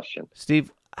 No question.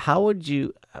 Steve, how would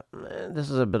you? This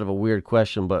is a bit of a weird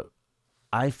question, but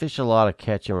I fish a lot of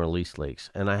catch and release lakes,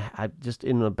 and I just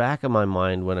in the back of my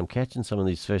mind when I'm catching some of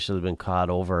these fish that have been caught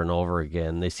over and over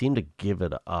again, they seem to give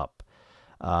it up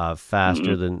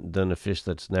faster than a fish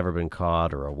that's never been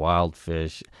caught or a wild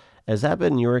fish. Has that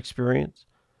been your experience?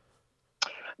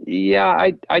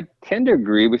 Yeah, I tend to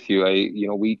agree with you.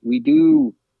 We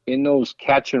do in those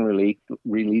catch and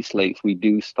release lakes, we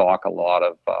do stock a lot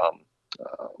of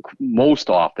most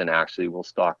often actually we'll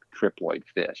stock triploid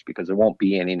fish because there won't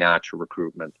be any natural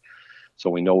recruitment. So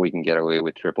we know we can get away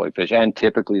with triploid fish, and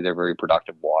typically they're very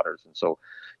productive waters. And so,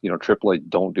 triploid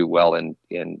don't do well in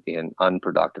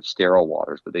unproductive sterile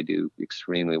waters, but they do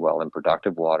extremely well in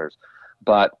productive waters.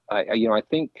 But I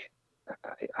think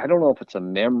I don't know if it's a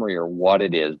memory or what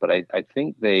it is, but I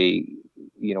think they,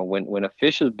 when a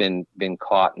fish has been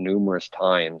caught numerous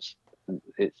times,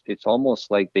 it's almost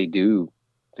like they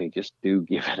just do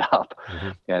give it up,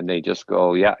 and they just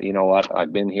go, yeah, you know what,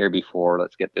 I've been here before.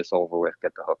 Let's get this over with,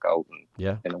 get the hook out,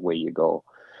 and away you go.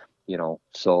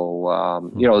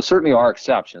 So there certainly are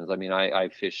exceptions. I mean, I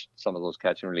fished some of those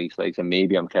catch and release lakes, and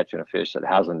maybe I'm catching a fish that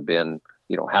hasn't been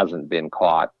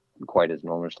caught quite as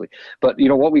enormously. But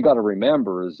what we got to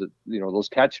remember is that those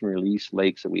catch and release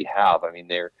lakes that we have, I mean,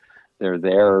 they're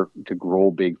there to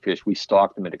grow big fish. We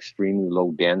stock them at extremely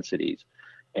low densities,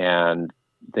 and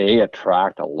they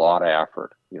attract a lot of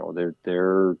effort. They're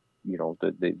the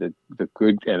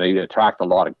good, and they attract a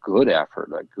lot of good effort,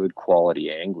 like good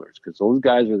quality anglers, because those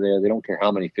guys are there. They don't care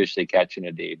how many fish they catch in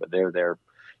a day, but they're there,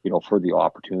 for the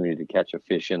opportunity to catch a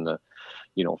fish in the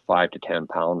 5 to 10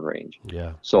 pound range.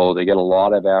 Yeah. So they get a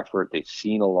lot of effort. They've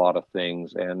seen a lot of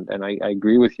things, and I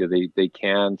agree with you.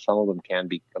 Some of them can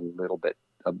be a little bit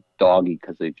doggy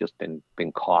because they've just been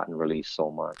caught and released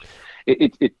so much.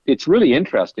 It's really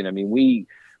interesting. I mean,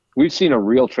 we've seen a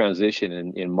real transition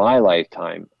in my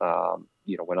lifetime.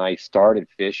 When I started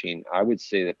fishing, I would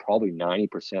say that probably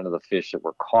 90% of the fish that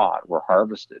were caught were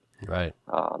harvested. Right.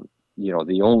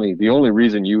 The only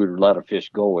reason you would let a fish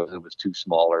go was it was too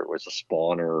small or it was a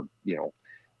spawner,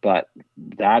 but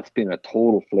that's been a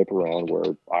total flip around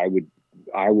where I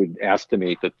would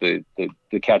estimate that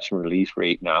the catch and release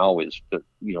rate now is that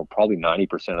probably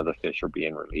 90% of the fish are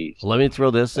being released. Let me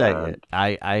throw this at you.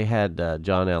 I had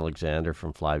John Alexander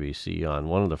from Fly BC on,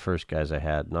 one of the first guys I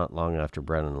had not long after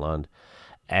Brennan Lund,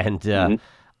 and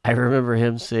I remember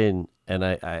him saying, and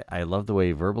I love the way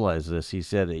he verbalized this. He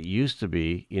said it used to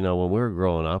be, when we were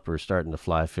growing up or starting to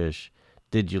fly fish,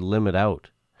 did you limit out?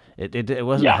 It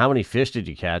wasn't how many fish did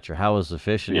you catch or how was the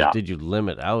fishing. Did you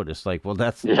limit out? It's like, well,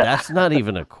 that's not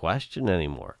even a question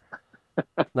anymore.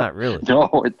 Not really.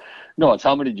 No, it's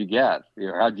how many did you get?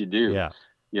 How'd you do? Yeah.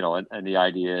 And the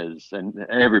idea is, and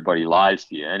everybody lies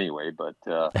to you anyway, but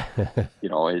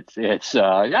it's it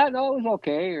was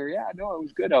okay, or it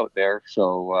was good out there.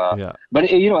 So but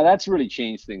that's really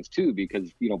changed things too,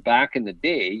 because back in the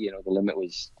day, the limit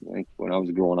was, I think when I was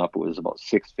growing up, it was about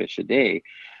 6 fish a day.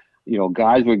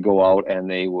 Guys would go out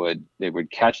and they would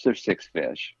catch their 6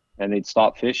 fish and they'd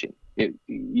stop fishing.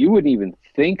 You wouldn't even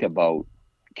think about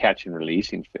catching and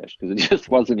releasing fish because it just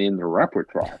wasn't in the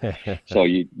repertoire. So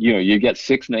you get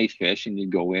 6 nice fish and you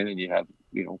go in and you have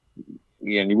and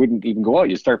you wouldn't even go out.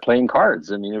 You start playing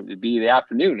cards. I mean, it'd be the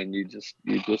afternoon and you just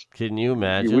can you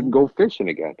imagine? You wouldn't go fishing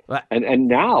again. What? And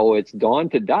now it's dawn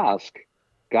to dusk.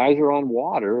 Guys are on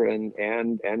water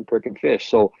and pricking fish.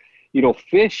 So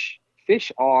fish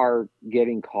are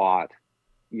getting caught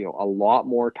a lot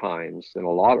more times and a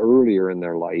lot earlier in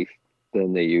their life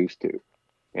than they used to.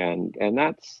 And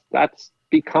that's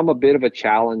become a bit of a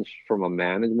challenge from a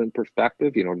management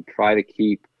perspective, to try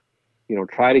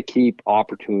to keep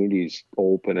opportunities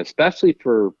open, especially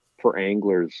for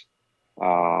anglers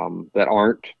that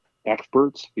aren't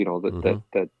experts,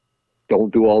 that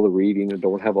don't do all the reading and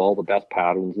don't have all the best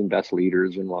patterns and best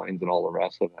leaders and lines and all the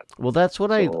rest of it. Well, that's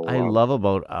what I love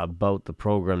about the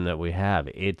program that we have.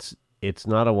 It's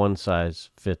not a one size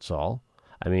fits all.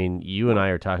 I mean, you and I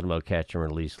are talking about catch and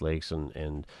release lakes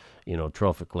and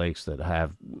trophic lakes that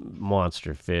have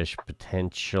monster fish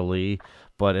potentially,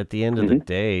 but at the end of the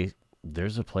day,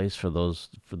 there's a place for those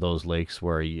lakes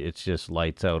where it's just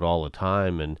lights out all the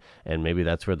time, and maybe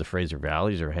that's where the Fraser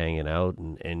Valleys are hanging out,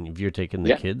 and if you're taking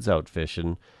the kids out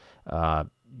fishing,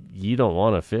 you don't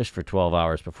want to fish for 12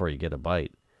 hours before you get a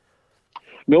bite.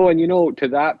 No, and to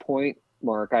that point,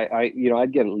 Mark, I'd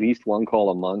get at least one call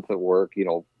a month at work,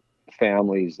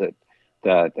 families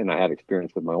and I had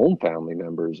experience with my own family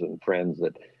members and friends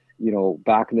that,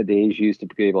 back in the days you used to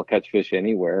be able to catch fish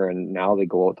anywhere, and now they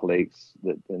go out to lakes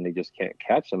and they just can't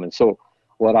catch them. And so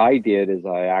what I did is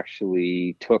I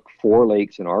actually took 4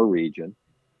 lakes in our region,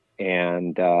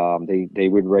 and they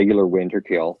would regular winter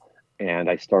kill. And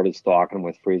I started stocking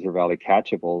with Fraser Valley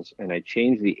Catchables, and I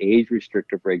changed the age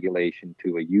restrictive regulation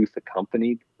to a youth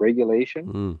accompanied regulation.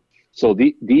 Mm. So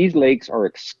these lakes are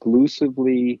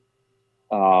exclusively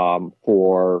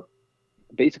for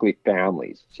basically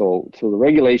families. So the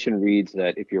regulation reads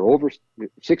that if you're over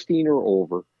 16 or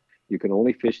over, you can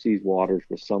only fish these waters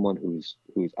with someone who's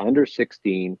under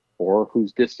 16 or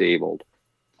who's disabled.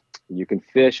 You can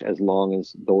fish as long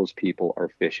as those people are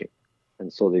fishing.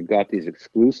 And so they've got these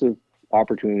exclusive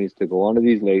opportunities to go onto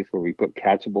these lakes where we put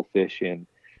catchable fish in.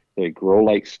 They grow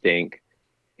like stink.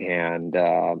 And,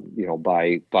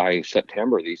 by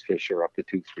September, these fish are up to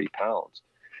 2-3 pounds.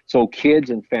 So kids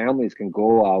and families can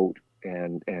go out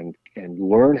and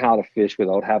learn how to fish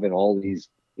without having all these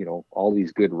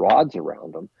good rods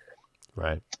around them.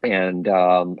 Right. And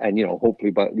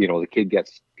hopefully, but the kid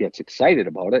gets excited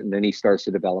about it, and then he starts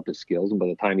to develop his skills. And by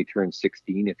the time he turns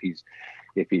 16,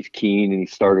 if he's keen and he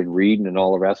started reading and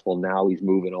all the rest, well, now he's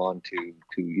moving on to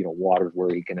waters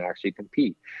where he can actually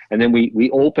compete. And then we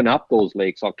open up those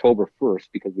lakes October 1st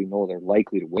because we know they're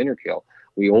likely to winter kill.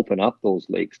 We open up those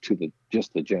lakes to the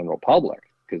general public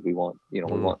because we want we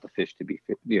want the fish to be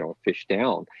fished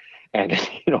down. And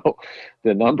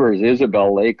the numbers,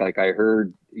 Isabel Lake, like I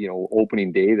heard,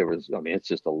 opening day there was, it's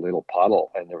just a little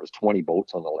puddle, and there was 20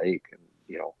 boats on the lake, and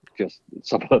just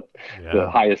some of the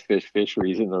highest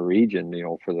fisheries in the region,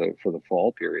 for the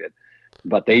fall period.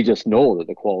 But they just know that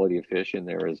the quality of fish in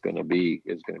there is going to be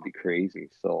crazy.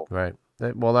 So right.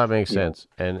 Well, that makes sense.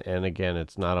 And again,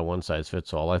 it's not a one size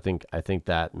fits all. I think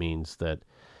that means that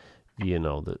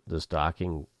the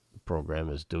stocking program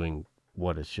is doing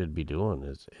what it should be doing,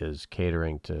 is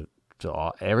catering to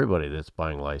everybody that's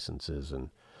buying licenses. And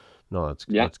no, that's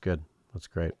good. That's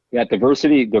great. Yeah,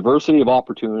 diversity of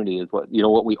opportunity is what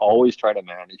we always try to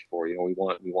manage for. We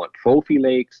want trophy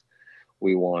lakes,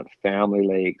 we want family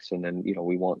lakes, and then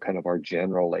we want kind of our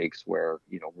general lakes where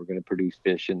we're going to produce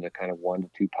fish in the kind of 1 to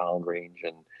 2 pound range,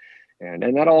 and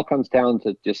that all comes down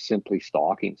to just simply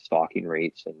stocking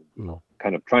rates and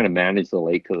kind of trying to manage the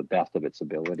lake to the best of its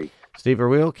ability. Steve, are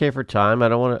we okay for time? I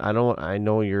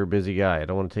know you're a busy guy. I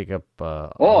don't want to take up.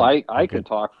 I can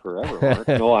talk forever, Mark.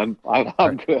 No, I'm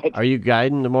good. Are you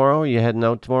guiding tomorrow? Are you heading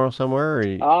out tomorrow somewhere?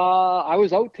 I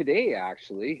was out today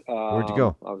actually. Where'd you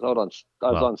go? I was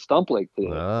on Stump Lake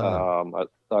today. I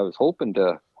was hoping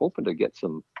to get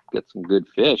some good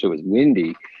fish. It was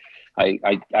windy.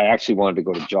 I actually wanted to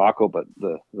go to Jocko, but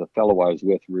the fellow I was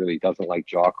with really doesn't like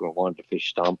Jocko and wanted to fish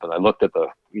Stump. And I looked at the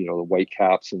the white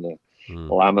caps and the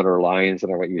Lamenter lines,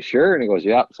 and I went, "You sure?" And he goes,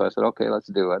 "Yeah." So I said, "Okay, let's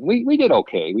do it." And we did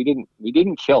okay. We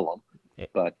didn't kill them,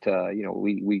 but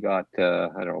we got I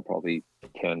don't know, probably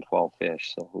 10, 12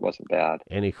 fish, so it wasn't bad.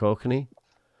 Any kokanee?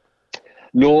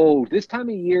 No, this time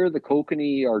of year the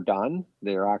kokanee are done.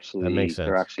 They're actually That makes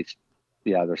sense.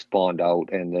 they're spawned out,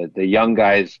 and the young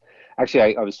guys.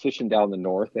 Actually, I was fishing down the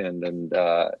north end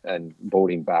and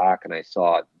boating back, and I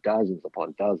saw dozens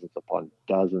upon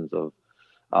dozens of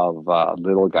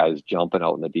little guys jumping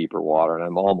out in the deeper water, and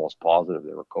I'm almost positive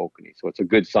they were kokanee. So it's a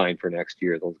good sign for next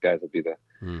year. Those guys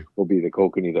will be the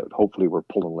kokanee that hopefully we're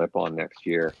pulling lip on next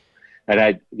year.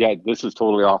 And this is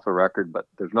totally off the record, but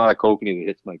there's not a kokanee that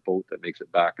hits my boat that makes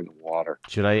it back in the water.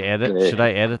 Should I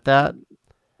edit that?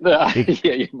 Well,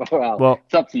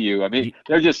 it's up to you. I mean,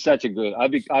 they're just such a good.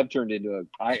 I've turned into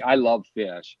I love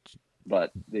fish,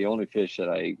 but the only fish that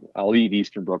I'll eat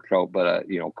Eastern brook trout, but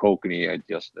kokanee,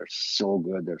 they're so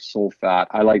good. They're so fat.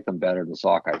 I like them better than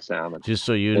sockeye salmon. Just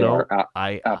so you know,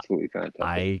 I absolutely fantastic.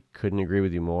 I couldn't agree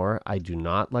with you more. I do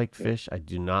not like fish. I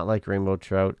do not like rainbow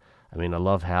trout. I mean, I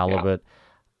love halibut.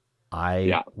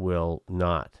 I will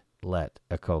not let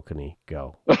a kokanee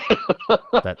go.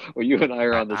 Well, you and I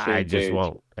are on the same page. I just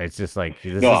won't. It's just like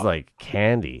this is like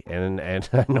candy, and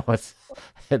I know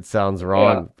it sounds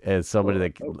wrong as somebody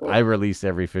that I release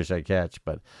every fish I catch,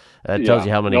 but that tells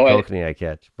you how many kokanee I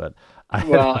catch. But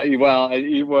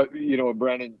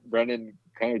Brennan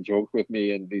kind of joked with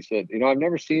me, and he said, I've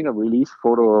never seen a release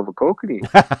photo of a kokanee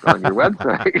on your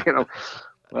website.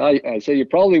 Well, I say you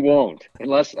probably won't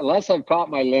unless I've caught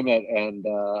my limit and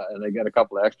I get a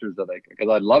couple of extras because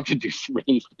I'd love to do some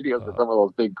release videos with some of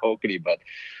those big kokanee, but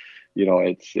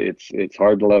it's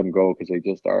hard to let them go because they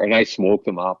just are. And I smoke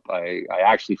them up. I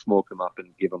actually smoke them up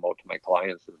and give them out to my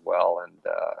clients as well. And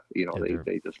Yeah,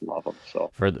 they just love them.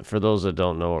 So for those that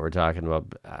don't know what we're talking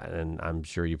about, and I'm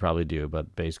sure you probably do,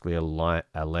 but basically a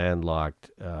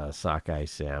landlocked sockeye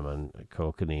salmon,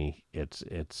 kokanee.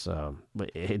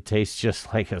 It tastes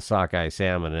just like a sockeye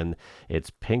salmon, and it's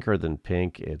pinker than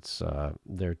pink.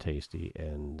 They're tasty,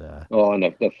 and and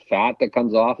the fat that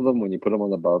comes off of them when you put them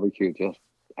on the barbecue, just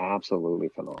absolutely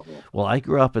phenomenal. well, I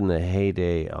grew up in the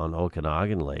heyday on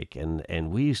Okanagan Lake,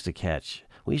 and we used to catch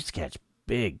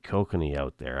big kokanee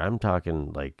out there. I'm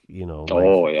talking like like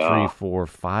Oh 3, yeah, 4,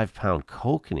 5 pound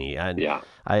kokanee, and yeah,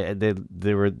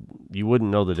 they were you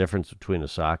wouldn't know the difference between a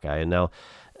sockeye. And now,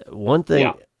 one thing,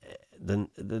 yeah,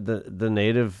 the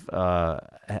native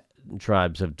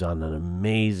tribes have done an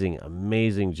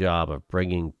amazing job of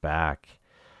bringing back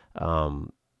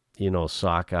um,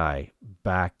 sockeye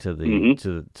back to the hmm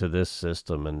to this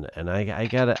system, and I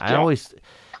gotta yeah,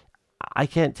 I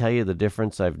can't tell you the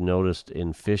difference I've noticed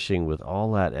in fishing with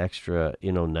all that extra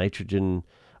nitrogen,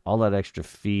 all that extra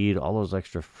feed, all those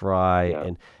extra fry, yeah.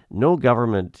 and no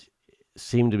government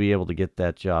seemed to be able to get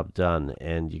that job done.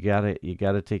 And you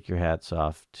gotta take your hats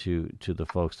off to the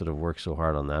folks that have worked so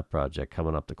hard on that project,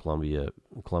 coming up the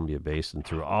Columbia Basin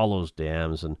through all those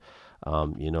dams, and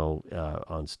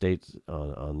on states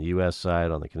on the U.S.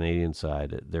 side, on the Canadian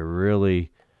side, they're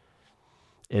really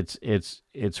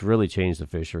it's really changed the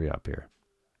fishery up here.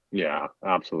 Yeah,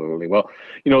 absolutely. Well,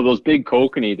 those big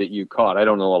kokanee that you caught, I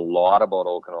don't know a lot about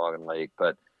Okanagan Lake,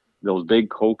 but those big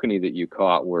kokanee that you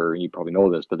caught were, you probably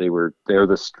know this, but they're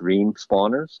the stream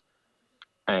spawners.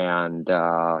 And,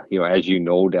 as you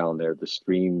know, down there, the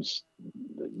streams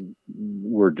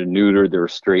were denuded, they were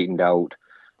straightened out.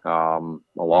 A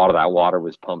lot of that water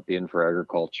was pumped in for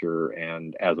agriculture.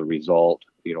 And as a result,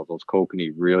 those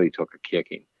kokanee really took a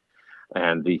kicking.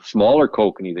 And the smaller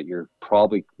kokanee that you're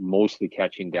probably mostly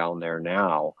catching down there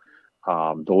now,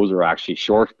 those are actually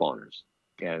shore spawners.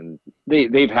 And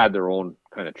they've had their own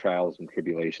kind of trials and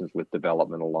tribulations with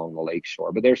development along the lake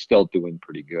shore, but they're still doing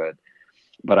pretty good.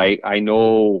 But I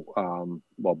know,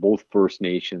 well, both First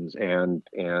Nations and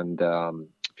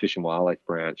Fish and Wildlife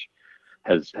Branch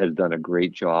has done a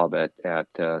great job at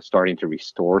starting to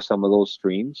restore some of those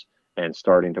streams and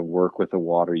starting to work with the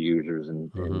water users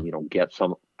and Hmm. get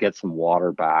some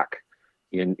water back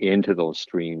into those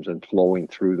streams and flowing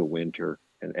through the winter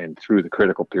and through the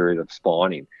critical period of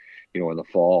spawning, in the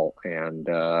fall. And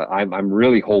I'm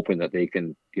really hoping that they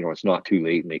can, it's not too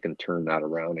late and they can turn that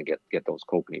around and get those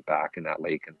kokanee back in that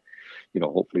lake. And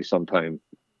hopefully sometime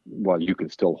while you can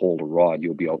still hold a rod,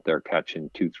 you'll be out there catching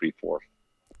 2, 3, 4,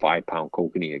 5 pound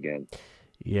kokanee again.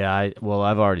 Yeah, well,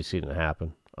 I've already seen it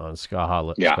happen on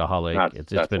Yeah, Skaha Lake. that's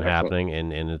It's that's been excellent. happening,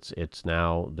 and it's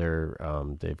now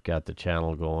they've got the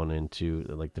channel going into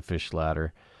like the fish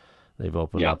ladder. They've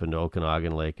opened Yeah, up into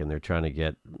Okanagan Lake, and they're trying to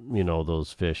get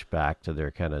those fish back to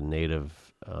their kind of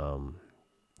native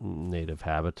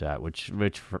habitat, which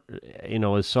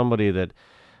is somebody that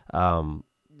um,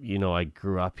 I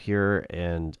grew up here,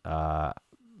 and I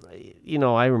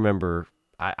remember.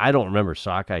 I don't remember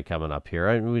sockeye coming up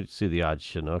here. We'd see the odd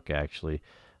Chinook actually,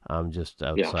 just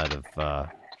yeah, outside of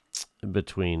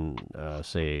between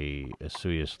say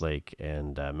Asuyas Lake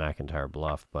and McIntyre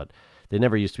Bluff, but they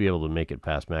never used to be able to make it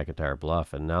past McIntyre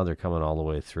Bluff, and now they're coming all the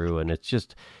way through, and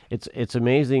it's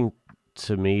amazing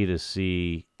to me to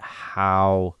see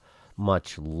how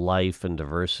much life and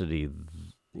diversity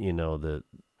that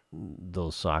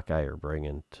those sockeye are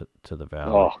bringing to the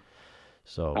valley. oh,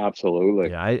 So absolutely,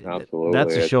 yeah, that's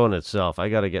absolutely. a It's show in itself. I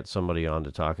got to get somebody on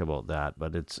to talk about that,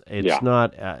 but it's Yeah,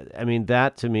 not. I mean,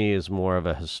 that to me is more of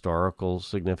a historical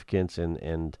significance,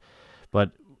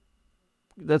 but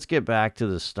let's get back to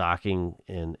the stocking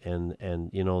and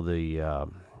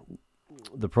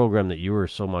the program that you were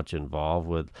so much involved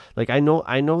with. Like I know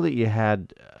that you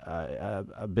had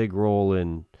a big role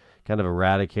in kind of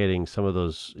eradicating some of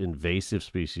those invasive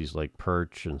species like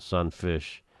perch and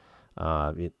sunfish.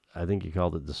 I think you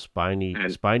called it the and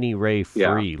spiny ray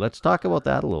yeah, free. Let's talk about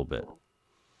that a little bit.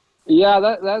 yeah.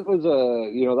 That was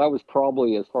that was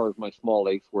probably, as far as my small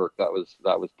lakes work, that was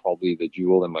probably the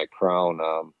jewel in my crown.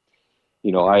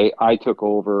 I took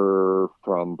over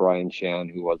from Brian Shan,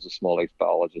 who was a small lakes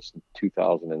biologist in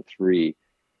 2003,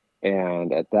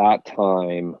 and at that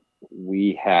time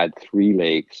we had 3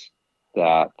 lakes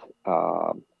that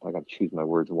I got to choose my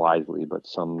words wisely, but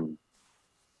some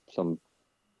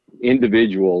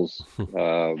individuals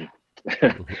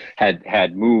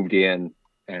had moved in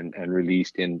and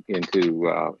released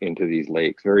into these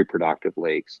lakes, very productive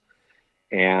lakes.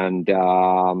 And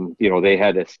they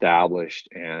had established,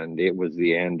 and it was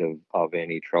the end of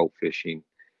any trout fishing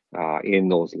in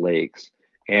those lakes.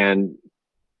 And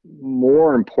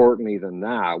more importantly than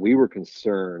that, we were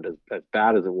concerned, as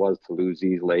bad as it was to lose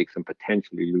these lakes and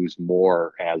potentially lose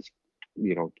more as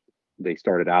they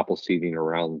started apple seeding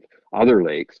around other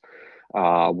lakes,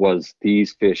 was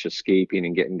these fish escaping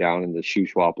and getting down into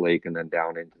Shuswap Lake and then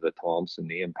down into the Thompson.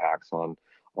 The impacts on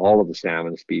all of the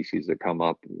salmon species that come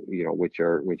up, which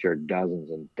are dozens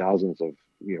and dozens of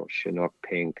Chinook,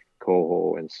 pink,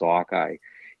 coho, and sockeye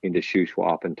into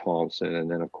Shuswap and Thompson, and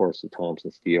then of course the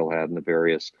Thompson steelhead and the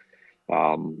various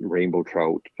rainbow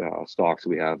trout stocks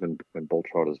we have, and bull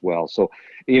trout as well. So,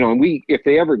 and if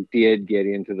they ever did get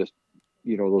into this,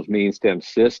 those main stem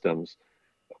systems,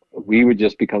 we would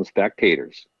just become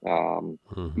spectators.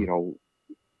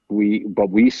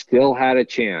 We still had a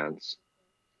chance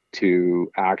to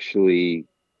actually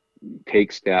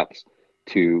take steps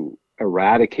to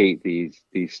eradicate these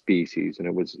species, and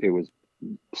it was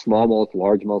smallmouth,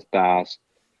 largemouth bass,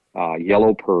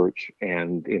 yellow perch,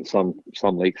 and in some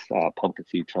lakes, pumpkin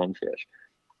seed sunfish.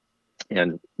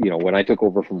 And when I took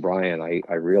over from Brian,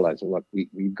 I realized, look,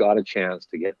 we've got a chance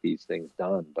to get these things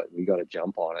done, but we got to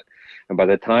jump on it. And by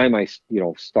the time I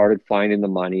started finding the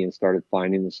money and started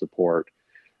finding the support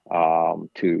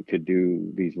to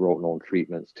do these rotenone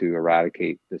treatments to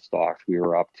eradicate the stocks, we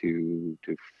were up to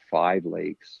 5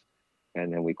 lakes,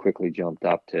 and then we quickly jumped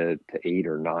up to 8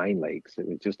 or 9 lakes. It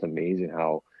was just amazing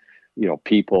how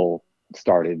people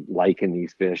started liking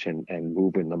these fish and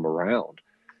moving them around.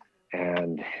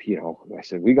 And I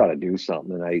said, we got to do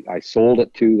something. And I sold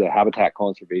it to the Habitat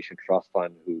Conservation Trust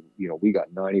Fund, who we got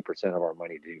 90% of our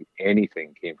money to do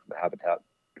anything came from the Habitat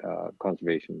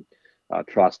Conservation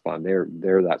Trust Fund.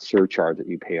 They're that surcharge that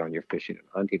you pay on your fishing and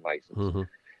hunting license. Mm-hmm.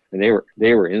 And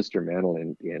they were instrumental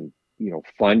in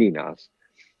funding us.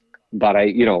 But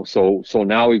so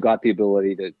now we've got the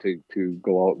ability to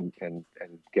go out and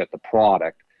get the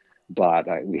product, but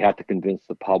we had to convince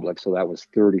the public. So that was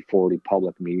 30, 40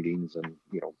 public meetings, and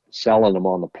selling them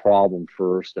on the problem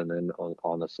first, and then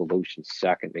on the solution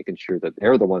second, making sure that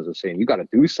they're the ones that are saying, you got to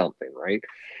do something, right,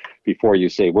 before you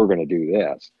say we're going to do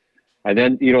this. And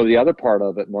then the other part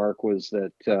of it, Mark, was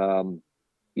that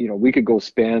we could go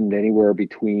spend anywhere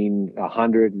between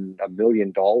 $100,000 and $1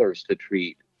 million to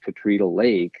treat a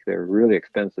lake. They're really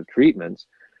expensive treatments,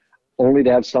 only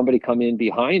to have somebody come in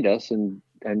behind us and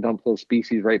dump those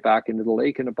species right back into the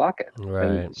lake in a bucket, right,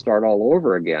 and start all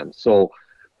over again. So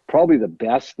probably the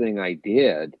best thing I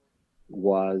did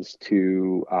was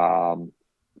to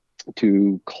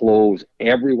close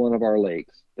every one of our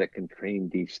lakes that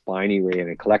contained these spiny ray, and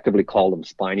I collectively called them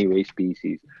spiny ray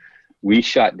species. We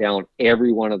shut down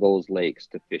every one of those lakes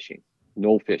to fishing,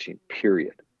 no fishing,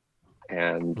 period.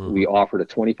 And we offered a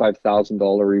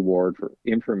 $25,000 reward for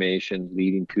information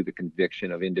leading to the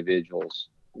conviction of individuals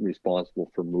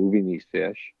responsible for moving these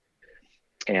fish.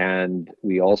 And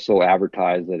we also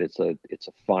advertised that it's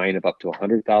a fine of up to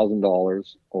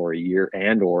 $100,000 or a year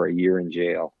in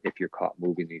jail if you're caught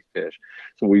moving these fish.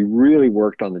 So we really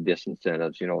worked on the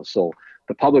disincentives, so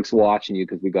the public's watching you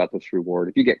because we got this reward.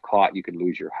 If you get caught, you could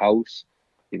lose your house.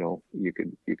 You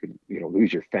could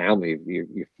lose your family.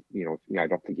 I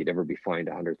don't think you'd ever be fined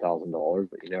 $100,000,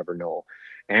 but you never know.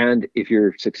 And if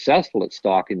you're successful at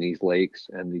stocking these lakes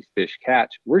and these fish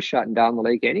catch, we're shutting down the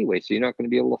lake anyway, so you're not going to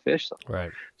be able to fish them.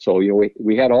 right. So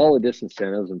we had all the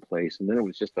disincentives in place, and then it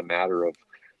was just a matter of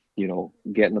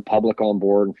getting the public on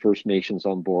board and First Nations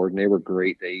on board, and they were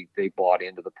great. They bought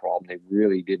into the problem. They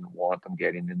really didn't want them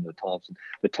getting into the Thompson.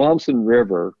 The Thompson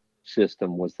River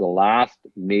system was the last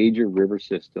major river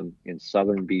system in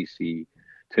southern BC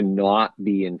to not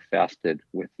be infested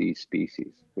with these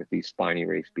species, with these spiny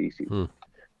ray species.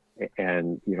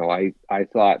 And I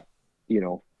thought,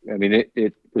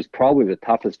 it was probably the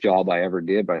toughest job I ever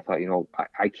did, but I thought,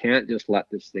 I can't just let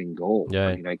this thing go.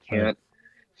 Yeah, I can't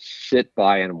sit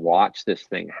by and watch this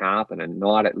thing happen and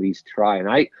not at least try. And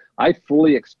I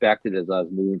fully expected, as I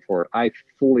was moving forward, I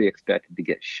fully expected to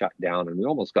get shut down, and we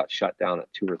almost got shut down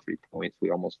at 2 or 3 points.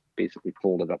 We almost basically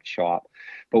folded up shop,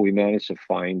 but we managed to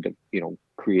find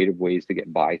creative ways to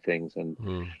get by things. And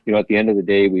at the end of the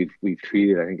day, we've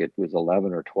treated, I think it was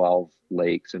 11 or 12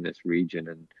 lakes in this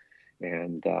region,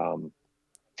 and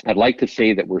I'd like to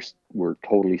say that we're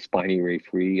totally spiny ray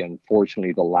free.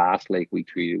 Unfortunately, the last lake we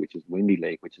treated, which is Windy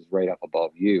Lake, which is right up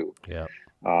above you,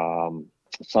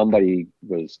 somebody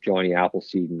was Johnny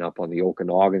Appleseeding up on the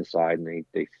Okanagan side, and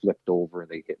they flipped over and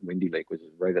they hit Windy Lake, which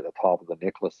is right at the top of the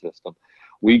Nicholas system.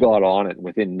 We got on it, and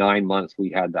within 9 months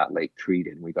we had that lake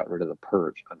treated, and we got rid of the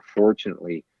perch.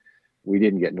 Unfortunately, we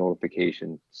didn't get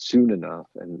notification soon enough,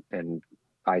 and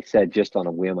I said just on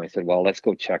a whim, I said, well, let's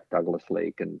go check Douglas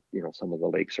Lake and, some of the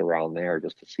lakes around there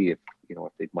just to see if, if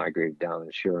they've migrated down.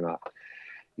 And sure enough,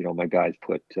 my guys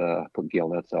put gill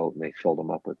nets out and they filled them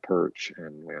up with perch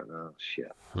and went, oh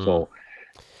shit. So,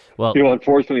 Well,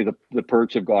 unfortunately the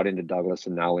perch have got into Douglas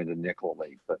and now into Nicoll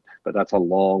Lake, but that's a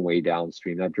long way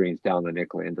downstream. That drains down the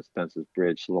Nicoll into Spence's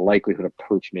Bridge. So the likelihood of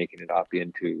perch making it up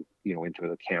into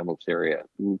the Kamloops area,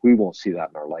 we won't see that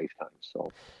in our lifetime.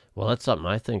 So. Well, that's something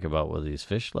I think about with these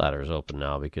fish ladders open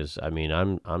now, because I mean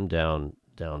I'm down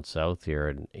south here,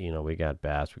 and we got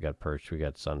bass, we got perch, we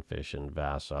got sunfish and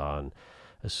Vasa and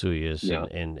Asuyas, Yeah.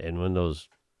 and when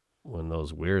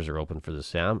those weirs are open for the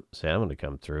salmon to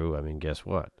come through, I mean, guess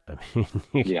what? I mean,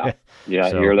 Yeah,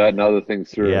 So, hear that and other things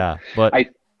through. yeah, but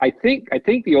I think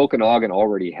the Okanagan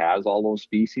already has all those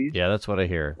species. yeah, that's what I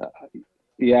hear.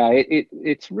 Yeah,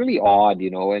 it's really odd,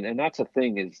 and that's the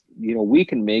thing is, we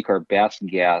can make our best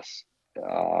guess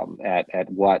at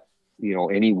what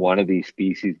any one of these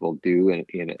species will do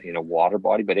in a water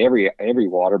body, but every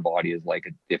water body is like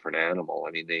a different animal.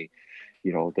 I mean,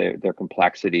 their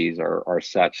complexities are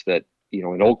such that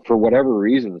for whatever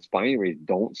reason, the spiny rays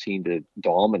don't seem to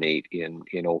dominate in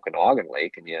Okanagan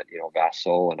Lake, and yet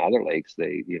Vaso and other lakes,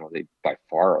 they by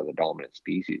far are the dominant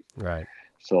species. Right.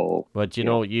 So, But I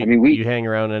mean, you hang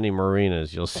around any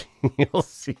marinas, you'll see you'll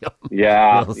see them.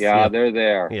 yeah, You'll see yeah, 'em. they're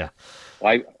there. Yeah.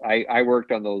 I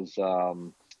worked on those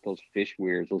fish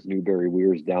weirs, those Newberry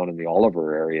weirs down in the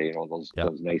Oliver area. Those Yep.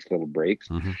 those nice little breaks.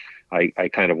 Mhm. I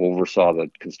kind of oversaw the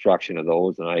construction of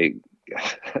those, and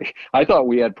I thought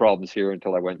we had problems here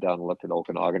until I went down and looked at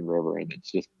Okanagan River, and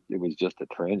it was just a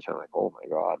trench. I'm like, oh my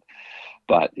god!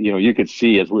 But you could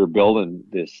see as we were building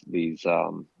these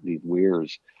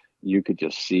weirs, you could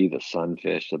just see the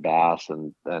sunfish, the bass,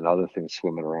 and other things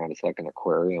swimming around. It's like an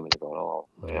aquarium, and you're going, oh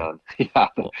man, yeah,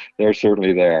 Well- they're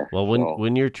certainly there. Well, So,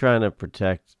 when you're trying to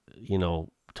protect,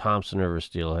 Thompson River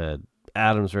steelhead,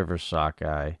 Adams River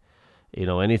sockeye,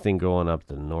 anything going up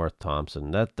the North Thompson,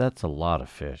 that's a lot of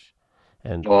fish.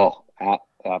 And oh,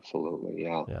 absolutely,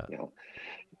 yeah, Yeah. yeah.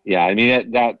 Yeah, I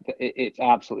mean it's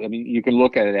absolutely. I mean, you can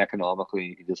look at it economically.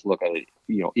 You can just look at it,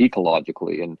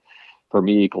 ecologically. And for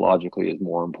me, ecologically is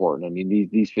more important. I mean,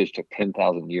 these fish took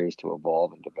 10,000 years to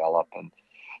evolve and develop. And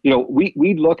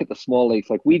we look at the small lakes,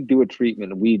 like we'd do a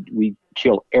treatment and we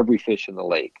kill every fish in the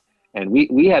lake. And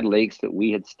we had lakes that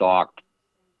we had stocked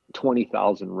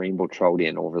 20,000 rainbow trout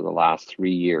in over the last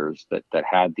 3 years that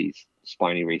had these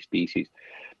spiny ray species.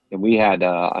 And we had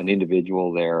an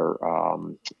individual there,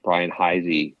 Brian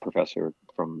Heisey, professor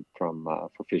for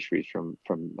fisheries from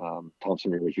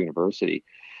Thompson Rivers University,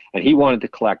 and he wanted to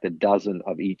collect a dozen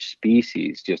of each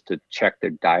species just to check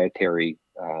their dietary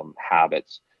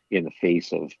habits in the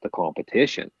face of the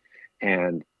competition.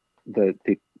 And the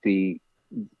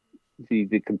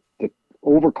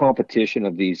over competition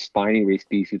of these spiny ray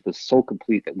species was so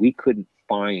complete that we couldn't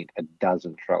find a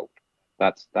dozen trout.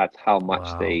 That's how much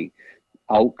Wow. they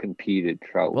outcompeted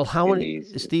trout. well,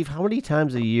 Steve, how many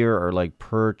times a year are like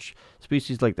perch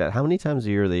species like that? How many times a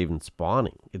year are they even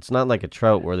spawning? It's not like a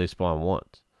trout where they spawn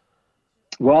once.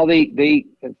 Well, they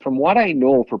from what I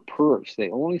know for perch, they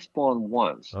only spawn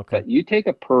once. Okay. But you take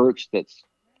a perch that's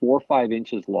 4 or 5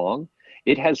 inches long,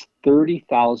 it has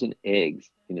 30,000 eggs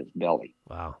in its belly,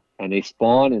 Wow. and they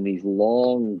spawn in these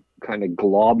long, kind of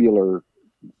globular,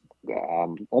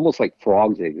 almost like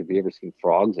frogs' eggs. Have you ever seen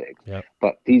frogs' eggs? Yep.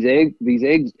 But these egg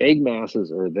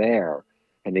masses are there,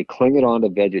 and they cling it onto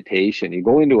vegetation. You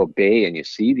go into a bay and you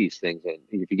see these things, and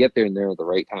if you get there at the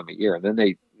right time of year, and then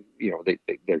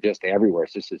they're just everywhere.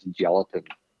 It's just this gelatin,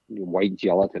 white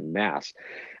gelatin mass,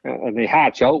 and they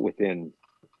hatch out within,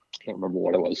 I can't remember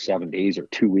what it was, 7 days or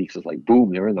 2 weeks. It's like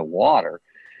boom, they're in the water.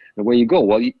 And where you go,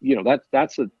 well,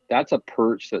 that's a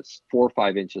perch that's 4 or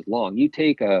 5 inches long. You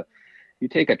take a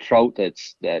trout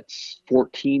that's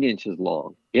 14 inches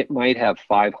long. It might have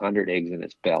 500 eggs in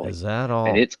its belly. Is that all?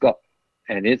 And it's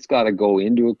got to go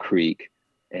into a creek,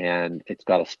 and it's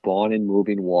got to spawn in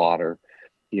moving water.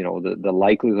 The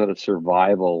likelihood of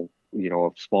survival,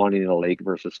 of spawning in a lake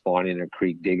versus spawning in a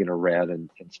creek, digging a red and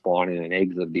spawning and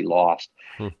eggs would be lost.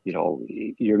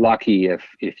 You're lucky if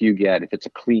it's a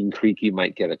clean creek, you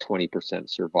might get a 20%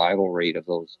 survival rate of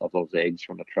those eggs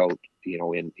from a trout,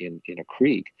 in a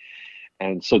creek.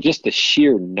 And so just the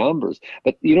sheer numbers.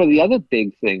 But the other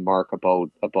big thing, Mark,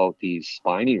 about these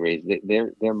spiny rays,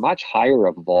 they're much higher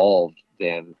evolved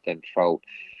than trout.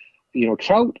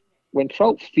 Trout, when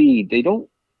trout feed, they don't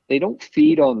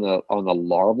feed on the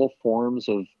larval forms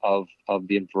of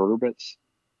the invertebrates,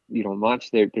 much.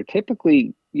 They're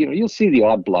typically, you'll see the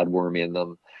odd bloodworm in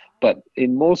them, but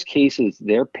in most cases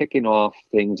they're picking off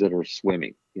things that are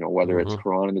swimming. whether it's Mm-hmm.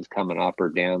 chironomids coming up or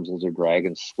damsels or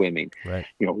dragons swimming, Right.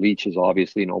 leeches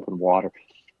obviously in open water.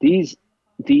 These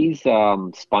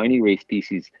spiny ray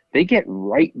species, they get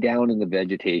right down in the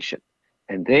vegetation,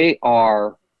 and they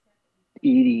are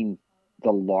eating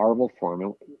the larval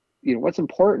form. And what's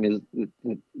important is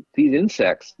that these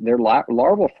insects, their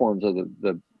larval forms are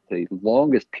the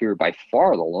longest period, by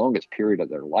far the longest period of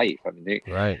their life. I mean,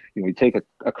 Right. you take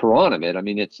a chironomid. I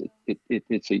mean,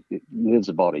 it lives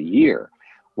about a year.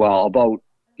 Well, about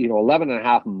 11 and a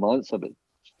half months of its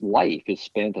life is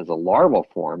spent as a larval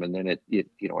form, and then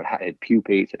it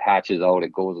pupates, it hatches out,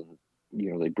 it goes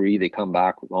and they breed, they come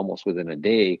back almost within a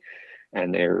day,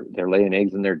 and they're laying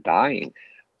eggs and they're dying.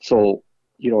 So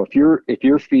if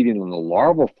you're feeding them the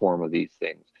larval form of these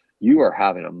things, you are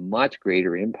having a much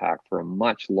greater impact for a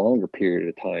much longer period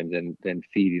of time than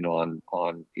feeding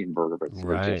on invertebrates that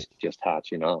are Right. just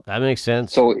hatching up. That makes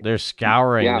sense. So They're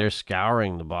scouring. yeah, They're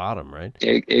scouring the bottom, right?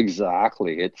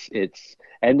 exactly. It's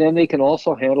and then they can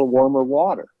also handle warmer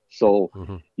water. So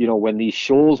Mm-hmm. when these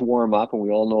shoals warm up, and we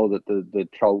all know that the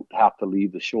trout have to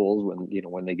leave the shoals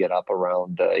when they get up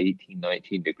around 18,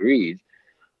 19 degrees.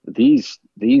 These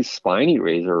spiny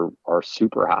rays are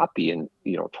super happy in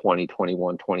 20,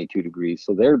 21, 22 degrees.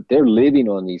 So they're living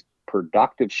on these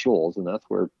productive shoals, and that's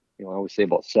where I always say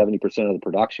about 70% of the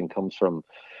production comes from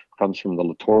the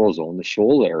littoral zone, the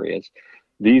shoal areas.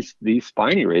 These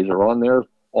spiny rays are on there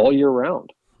all year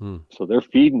round. Hmm. So they're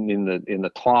feeding in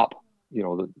the top,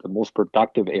 the most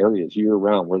productive areas year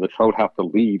round, where the trout have to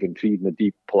leave and feed in the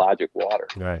deep pelagic water.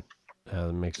 Right.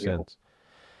 That makes You know, sense.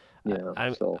 yeah.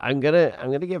 I'm So I'm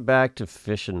gonna get back to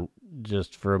fishing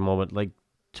just for a moment. Like,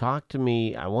 talk to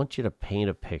me. I want you to paint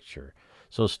a picture.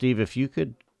 So, Steve, if you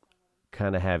could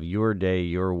kind of have your day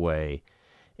your way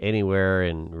anywhere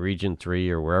in Region 3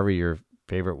 or wherever your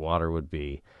favorite water would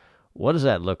be, what does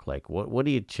that look like? What are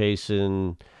you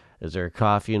chasing? Is there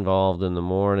coffee involved in the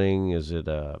morning? Is it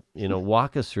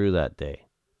walk us through that day.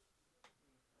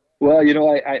 well,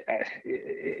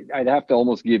 I'd have to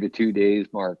almost give it 2 days,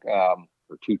 Mark, or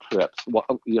two trips.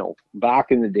 Well, back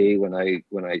in the day when I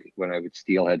would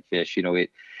steelhead fish,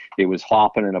 it was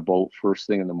hopping in a boat first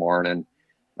thing in the morning,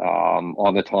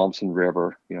 on the Thompson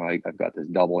River. I've got this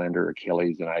double ender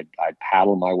Achilles, and I'd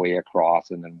paddle my way across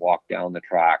and then walk down the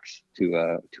tracks to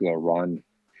a run.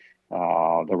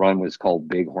 The run was called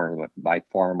Bighorn, by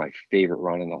far my favorite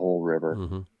run in the whole river.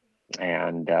 Mm-hmm.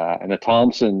 And the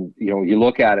Thompson, you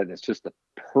look at it, and it's just the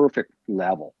perfect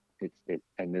level.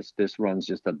 And this runs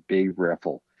just a big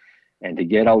riffle. And to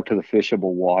get out to the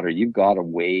fishable water, you've got to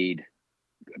wade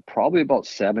probably about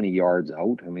 70 yards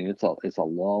out. I mean, it's a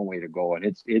long way to go, and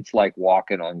it's like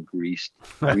walking on greased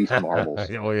marbles.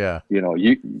 Oh yeah.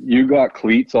 You got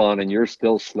cleats on, and you're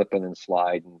still slipping and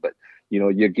sliding, but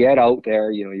you get out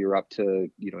there, you're up to,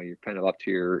 you're kind of up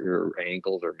to your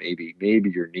ankles, or maybe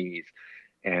your knees,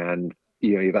 and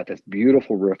you've got this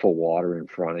beautiful riffle water in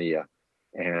front of you,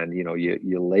 and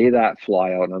you lay that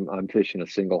fly out. And I'm fishing a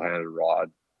single-handed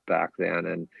rod back then,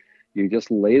 and you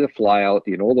just lay the fly out.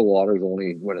 The water's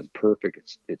only, when it's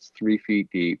perfect, it's 3 feet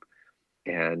deep,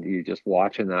 and you're just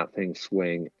watching that thing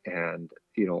swing. And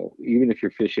even if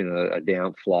you're fishing a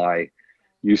damp fly,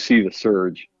 you see the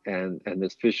surge, and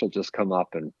this fish will just come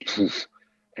up, and poof,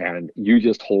 and you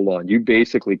just hold on. You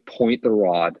basically point the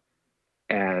rod,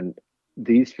 and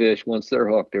these fish, once they're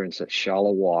hooked, they're in such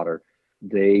shallow water,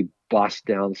 they bust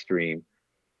downstream.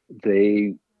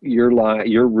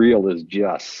 Your reel is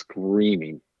just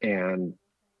screaming, and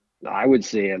I would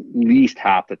say at least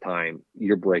half the time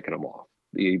you're breaking them off.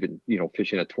 Even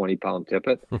fishing a 20-pound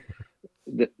tippet,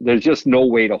 there's just no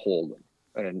way to hold them.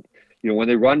 And when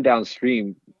they run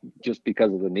downstream, just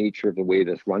because of the nature of the way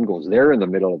this run goes, they're in the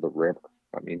middle of the river.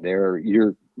 I mean, they're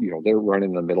running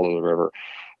in the middle of the river,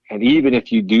 and even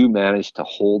if you do manage to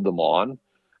hold them on,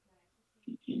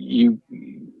 you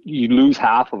lose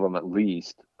half of them at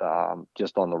least,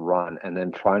 just on the run, and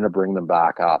then trying to bring them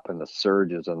back up, and the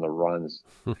surges and the runs,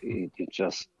 it's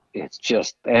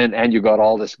just and you got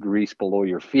all this grease below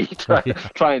your feet, Yeah.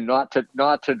 trying not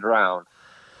to drown.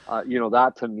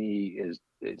 That to me is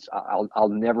I'll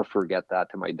never forget that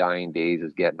to my dying days,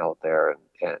 is getting out there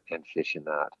and fishing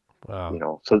that.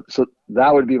 Wow. So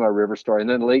that would be my river story. And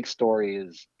then lake story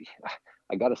is,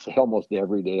 I got to say, almost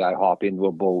every day I hop into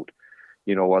a boat,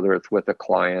 whether it's with a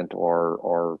client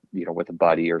or with a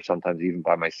buddy, or sometimes even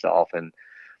by myself. And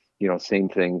same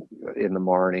thing in the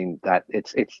morning, that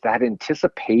it's that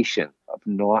anticipation of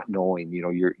not knowing.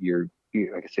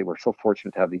 Like I say, we're so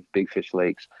fortunate to have these big fish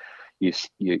lakes.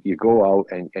 You go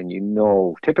out, and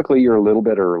typically you're a little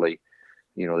bit early.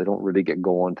 They don't really get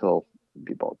going till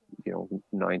be about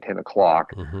 9, 10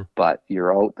 o'clock, Mm-hmm. but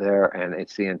you're out there and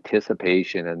it's the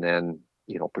anticipation, and then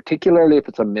particularly if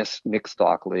it's a mixed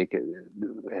stock lake,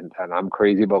 and I'm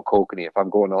crazy about kokanee. If I'm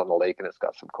going out in the lake and it's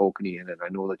got some kokanee in it, I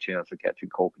know the chance of catching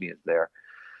kokanee is there.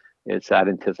 It's that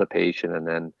anticipation, and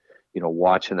then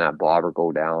watching that bobber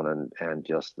go down, and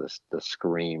just the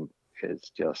scream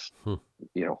is just Hmm.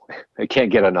 I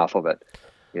can't get enough of it.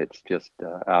 It's just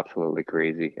absolutely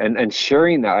crazy, and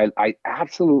sharing that. I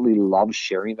absolutely love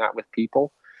sharing that with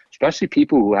people, especially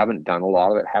people who haven't done a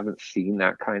lot of it, haven't seen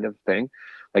that kind of thing.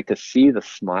 Like to see the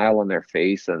smile on their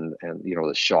face, and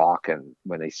the shock, and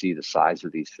when they see the size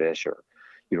of these fish, or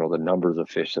the numbers of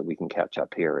fish that we can catch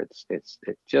up here. It's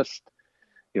just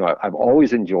I've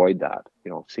always enjoyed that.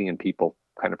 Seeing people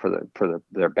kind of for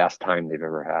their best time they've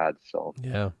ever had. So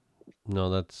Yeah. No,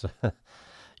 that's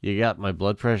you got my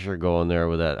blood pressure going there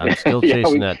with that. I'm still yeah,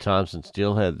 chasing that Thompson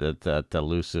steelhead, that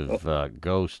elusive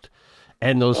ghost,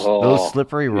 and those oh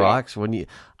slippery yeah. rocks.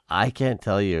 I can't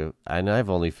tell you, and I've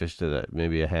only fished it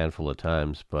maybe a handful of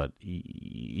times, but you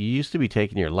used to be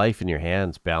taking your life in your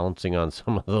hands, balancing on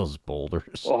some of those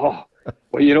boulders. Oh,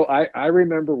 well, I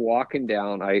remember walking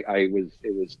down. It was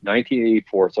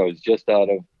 1984, so I was just out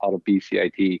of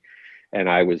BCIT, and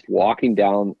I was walking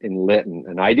down in Lytton,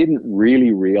 and I didn't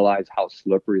really realize how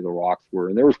slippery the rocks were.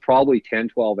 And there was probably 10,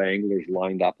 12 anglers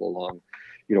lined up along,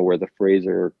 where the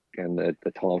Fraser and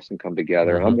the Thompson come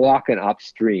together. And Mm-hmm. I'm walking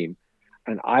upstream,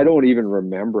 and I don't even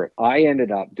remember it. I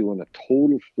ended up doing a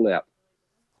total flip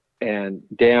and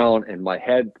down, and my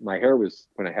hair was,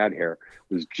 when I had hair,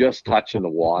 was just touching the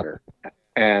water,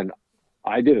 and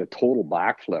I did a total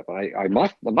backflip. I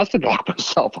must have knocked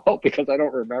myself out because I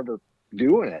don't remember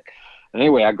doing it.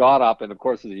 Anyway, I got up, and of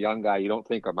course, as a young guy, you don't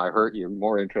think am I hurt. You're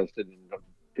more interested in,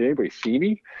 did anybody see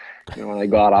me? And I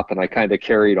got up and I kind of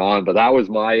carried on, but that was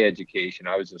my education.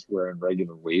 I was just wearing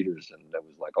regular waders, and it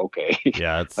was like, okay,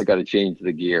 Yeah, I got to change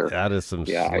the gear. that is some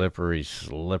Yeah,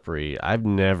 slippery.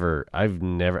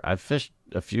 I've fished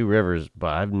a few rivers,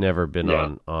 but I've never been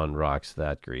yeah. on rocks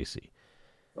that greasy.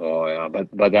 Oh yeah, but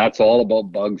that's all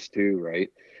about bugs too, right?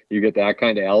 You get that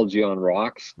kind of algae on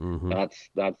rocks. Mm-hmm.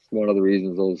 That's one of the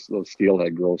reasons those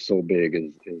steelhead grow so big,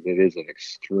 is it is an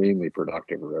extremely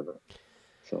productive river.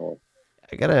 So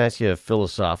I gotta ask you a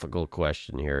philosophical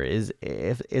question here. Is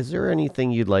there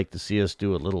anything you'd like to see us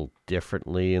do a little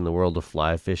differently in the world of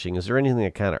fly fishing? Is there anything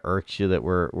that kind of irks you that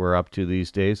we're up to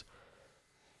these days?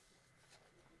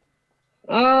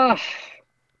 uh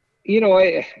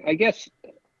I guess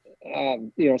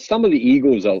some of the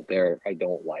egos out there I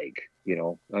don't like.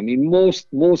 I mean,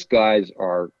 most guys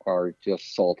are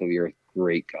just salt of the earth,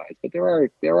 great guys, but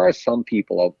there are some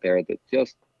people out there that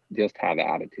just have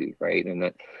attitude, right? And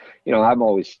that, I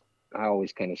always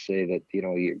kind of say that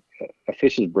a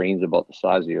fish's brain's about the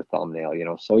size of your thumbnail,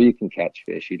 so you can catch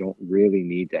fish. You don't really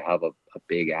need to have a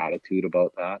big attitude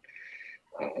about that,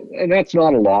 and that's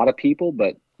not a lot of people,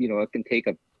 but it can take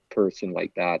a person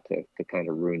like that to kind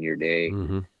of ruin your day.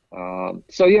 Mm-hmm.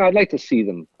 So I'd like to see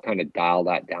them kind of dial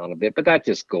that down a bit, but that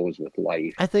just goes with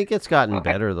life. I think it's gotten I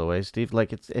better the way, Steve.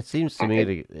 Like it seems to me I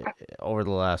to over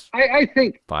the last I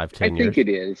think five, I ten think years. it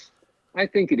is. I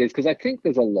think it is, because I think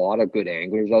there's a lot of good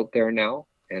anglers out there now,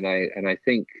 and I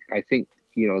think I think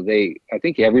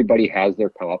everybody has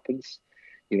their comeuppance.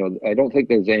 I don't think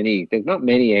there's not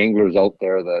many anglers out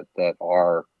there that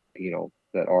are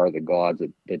that are the gods,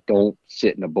 that don't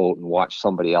sit in a boat and watch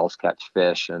somebody else catch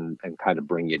fish, and kind of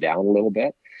bring you down a little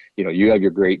bit. You have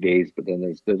your great days, but then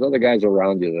there's other guys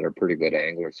around you that are pretty good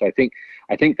anglers. So I think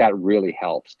that really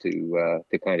helps to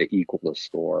kind of equal the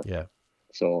score. Yeah.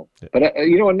 So, Yeah. but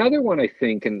another one I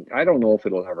think, and I don't know if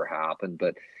it'll ever happen,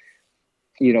 but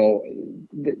in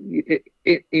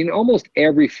almost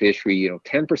every fishery,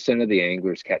 10% of the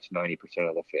anglers catch 90%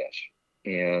 of the fish.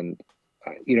 And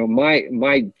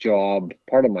my job,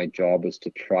 part of my job, is to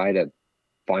try to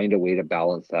find a way to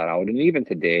balance that out. And even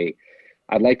today,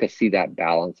 I'd like to see that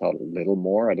balance out a little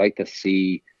more. I'd like to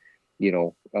see,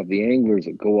 of the anglers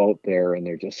that go out there and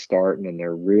they're just starting and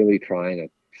they're really trying to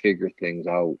figure things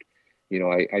out.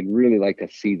 I'd really like to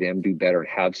see them do better and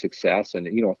have success. And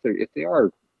if they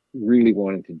are really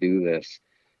wanting to do this,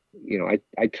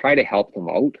 I try to help them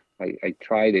out. I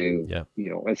try to, Yeah.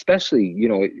 especially,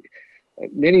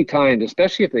 many times,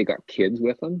 especially if they got kids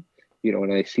with them,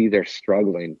 and I see they're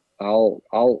struggling, I'll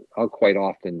quite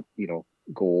often,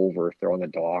 go over if they're on the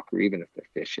dock, or even if they're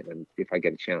fishing, and if I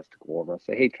get a chance to go over, I'll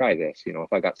say, hey, try this.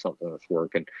 If I got something that's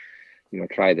working,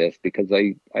 try this, because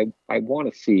I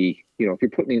want to see, if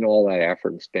you're putting in all that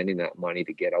effort and spending that money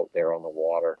to get out there on the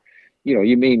water,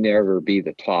 you may never be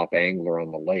the top angler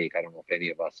on the lake. I don't know if any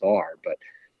of us are, but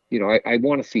I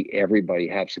want to see everybody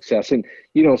have success, and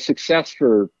success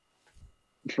for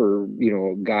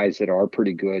guys that are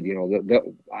pretty good.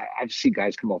 I've seen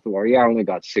guys come off the water. Yeah, I only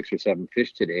got 6 or 7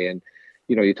 fish today, and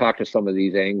you talk to some of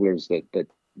these anglers that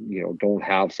don't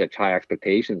have such high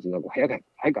expectations, and they'll go, "Hey,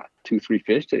 I got 2, 3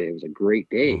 fish today. It was a great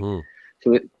day." Hmm.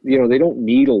 So that they don't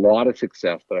need a lot of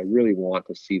success, but I really want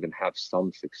to see them have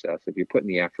some success. If you're putting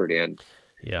the effort in,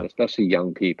 Yeah. and especially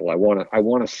young people, I want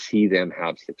to see them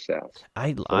have success.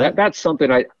 I, So I, that's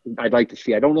something I'd like to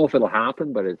see. I don't know if it'll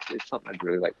happen, but it's something I'd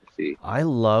really like to see. I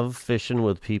love fishing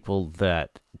with people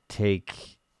that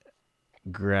take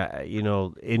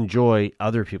enjoy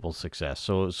other people's success.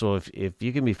 So if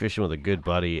you can be fishing with a good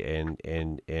buddy and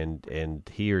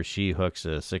he or she hooks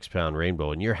a 6 pound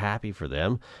rainbow and you're happy for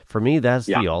them, for me that's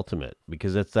Yeah, the ultimate,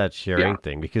 because it's that sharing yeah,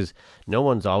 thing, because no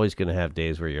one's always going to have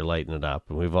days where you're lighting it up,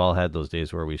 and we've all had those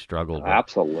days where we struggled. But if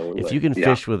absolutely. you can Yeah,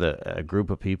 fish with a group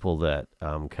of people that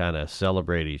kind of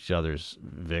celebrate each other's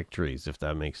victories, if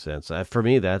that makes sense, for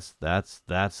me that's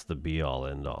the be all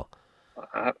end all.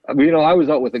 I was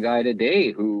out with a guy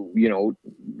today who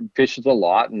fishes a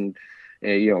lot, and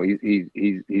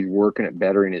he's working at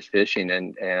bettering his fishing,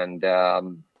 and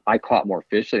I caught more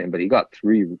fish than him, but he got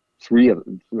three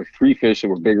fish that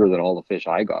were bigger than all the fish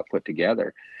I got put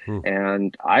together, Hmm.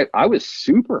 and I was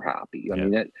super happy. I Yeah.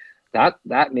 mean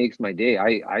that makes my day.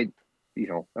 I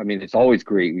mean, it's always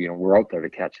great. We're out there to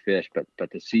catch fish,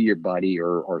 but to see your buddy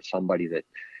or somebody that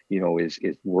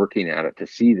is working at it, to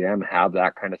see them have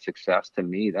that kind of success, to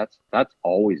me, that's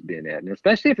always been it. And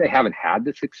especially if they haven't had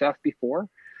the success before,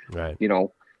 Right. you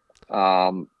know,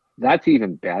 um, that's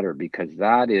even better, because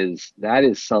that is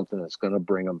something that's going to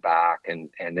bring them back, and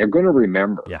they're going to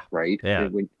remember, Yeah. right? Yeah.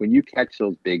 When you catch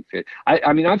those big fish,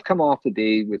 I mean, I've come off the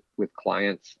day with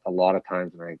clients a lot of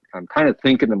times, and I'm kind of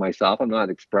thinking to myself, I'm not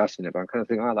expressing it, but I'm kind of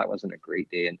thinking, oh, that wasn't a great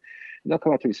day, and they'll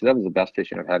come up to me and say, that was the best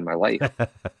fishing I've had in my life.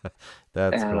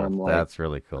 That's And cool. That's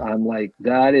really cool. I'm like,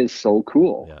 that is so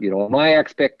cool. Yeah. My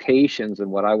expectations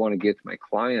and what I want to give to my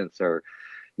clients are,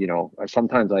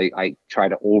 sometimes I try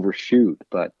to overshoot,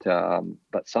 but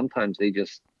sometimes they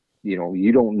just,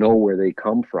 you don't know where they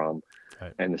come from,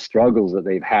 Right. and the struggles that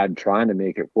they've had trying to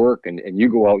make it work. And you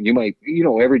go out, you might,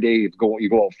 every day you go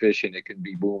out fishing, it can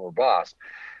be boom or bust.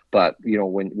 But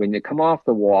when you come off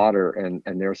the water and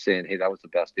they're saying, hey, that was the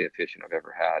best day of fishing I've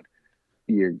ever had,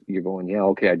 you're going, yeah,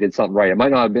 okay, I did something right. It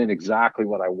might not have been exactly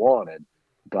what I wanted,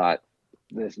 but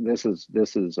this is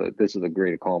a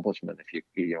great accomplishment if you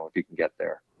can get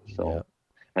there. Yeah. So,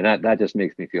 and that just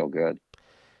makes me feel good.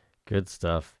 Good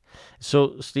stuff.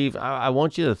 So, Steve, I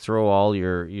want you to throw all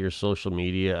your social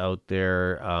media out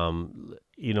there.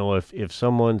 If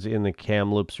someone's in the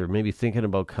Kamloops or maybe thinking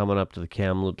about coming up to the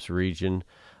Kamloops region,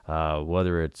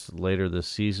 whether it's later this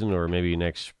season or maybe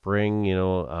next spring,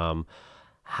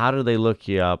 how do they look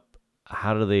you up?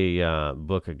 How do they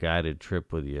book a guided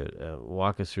trip with you?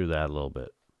 Walk us through that a little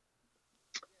bit.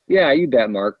 Yeah, you bet,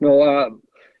 Mark. No, I've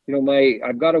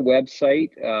got a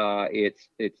website.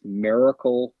 It's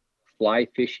Miracle Fly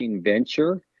Fishing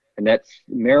Venture, and that's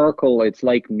Miracle. It's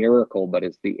like miracle, but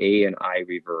it's the A and I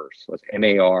reverse. So it's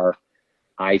MARICLE,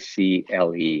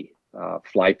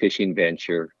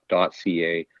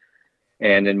 flyfishingventure.ca.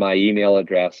 And then my email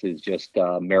address is just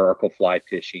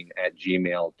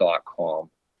miracleflyfishing@gmail.com.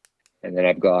 And then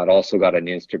I've also got an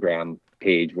Instagram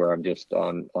page where I'm just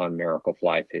on Miracle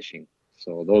Fly Fishing.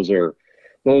 So those are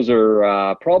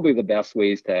probably the best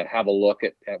ways to have a look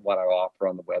at what I offer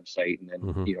on the website, and then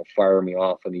Hmm. fire me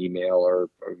off an email or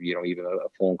even a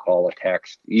phone call, a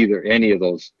text, either any of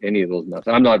those methods.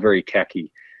 I'm not very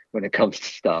techy when it comes to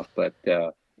stuff, but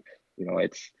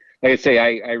it's like I say,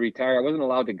 I retired. I wasn't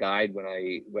allowed to guide when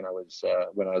I was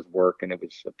working. It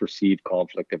was a perceived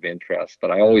conflict of interest, but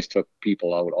I always took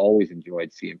people out. Always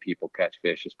enjoyed seeing people catch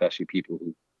fish, especially people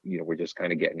who were just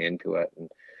kind of getting into it. And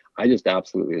I just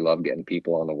absolutely love getting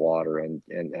people on the water, and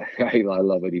I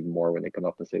love it even more when they come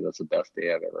up and say that's the best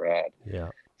day I've ever had.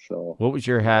 Yeah. So What was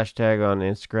your hashtag on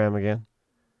Instagram again?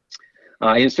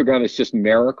 Instagram is just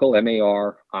Miracle,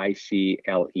 MARICLE,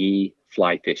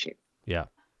 fly fishing. Yeah.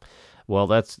 Well,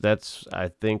 that's I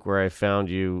think where I found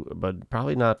you, but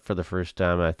probably not for the first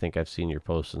time. I think I've seen your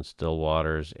posts in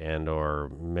Stillwaters and or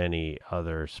many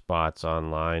other spots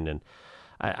online, and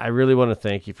I really want to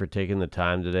thank you for taking the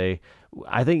time today.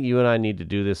 I think you and I need to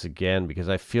do this again, because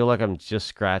I feel like I'm just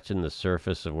scratching the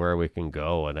surface of where we can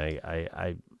go. And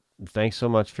I thanks so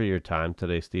much for your time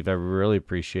today, Steve. I really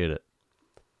appreciate it.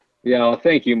 Yeah, well,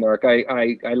 thank you, Mark.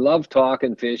 I love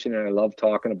talking fishing, and I love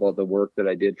talking about the work that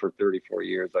I did for 34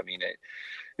 years. I mean,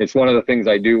 it's one of the things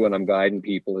I do when I'm guiding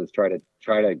people is try to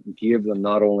give them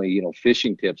not only,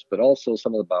 fishing tips, but also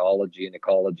some of the biology and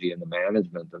ecology and the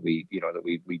management that we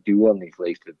do on these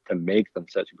lakes to make them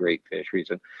such great fisheries.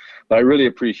 But I really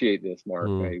appreciate this, Mark.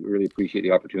 Mm. I really appreciate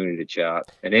the opportunity to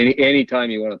chat. And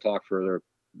anytime you want to talk further,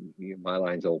 my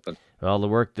line's open. Well, the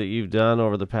work that you've done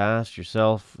over the past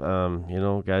yourself,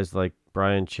 guys like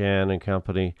Brian Chan and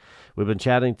company. We've been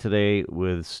chatting today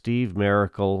with Steve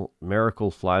Miracle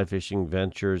Fly Fishing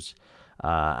Ventures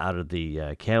out of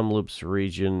the Kamloops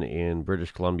region in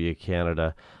British Columbia,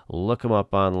 Canada. Look him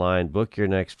up online. Book your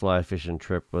next fly fishing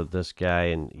trip with this guy,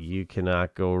 and you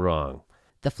cannot go wrong.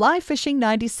 The Fly Fishing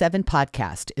 97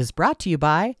 podcast is brought to you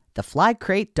by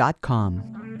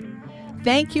theflycrate.com.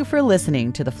 Thank you for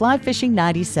listening to the Fly Fishing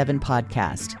 97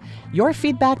 podcast. Your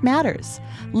feedback matters.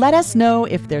 Let us know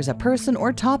if there's a person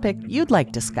or topic you'd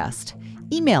like discussed.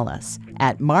 Email us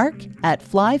at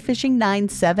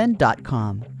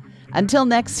mark@flyfishing97.com. Until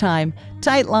next time,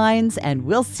 tight lines, and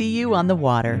we'll see you on the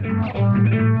water.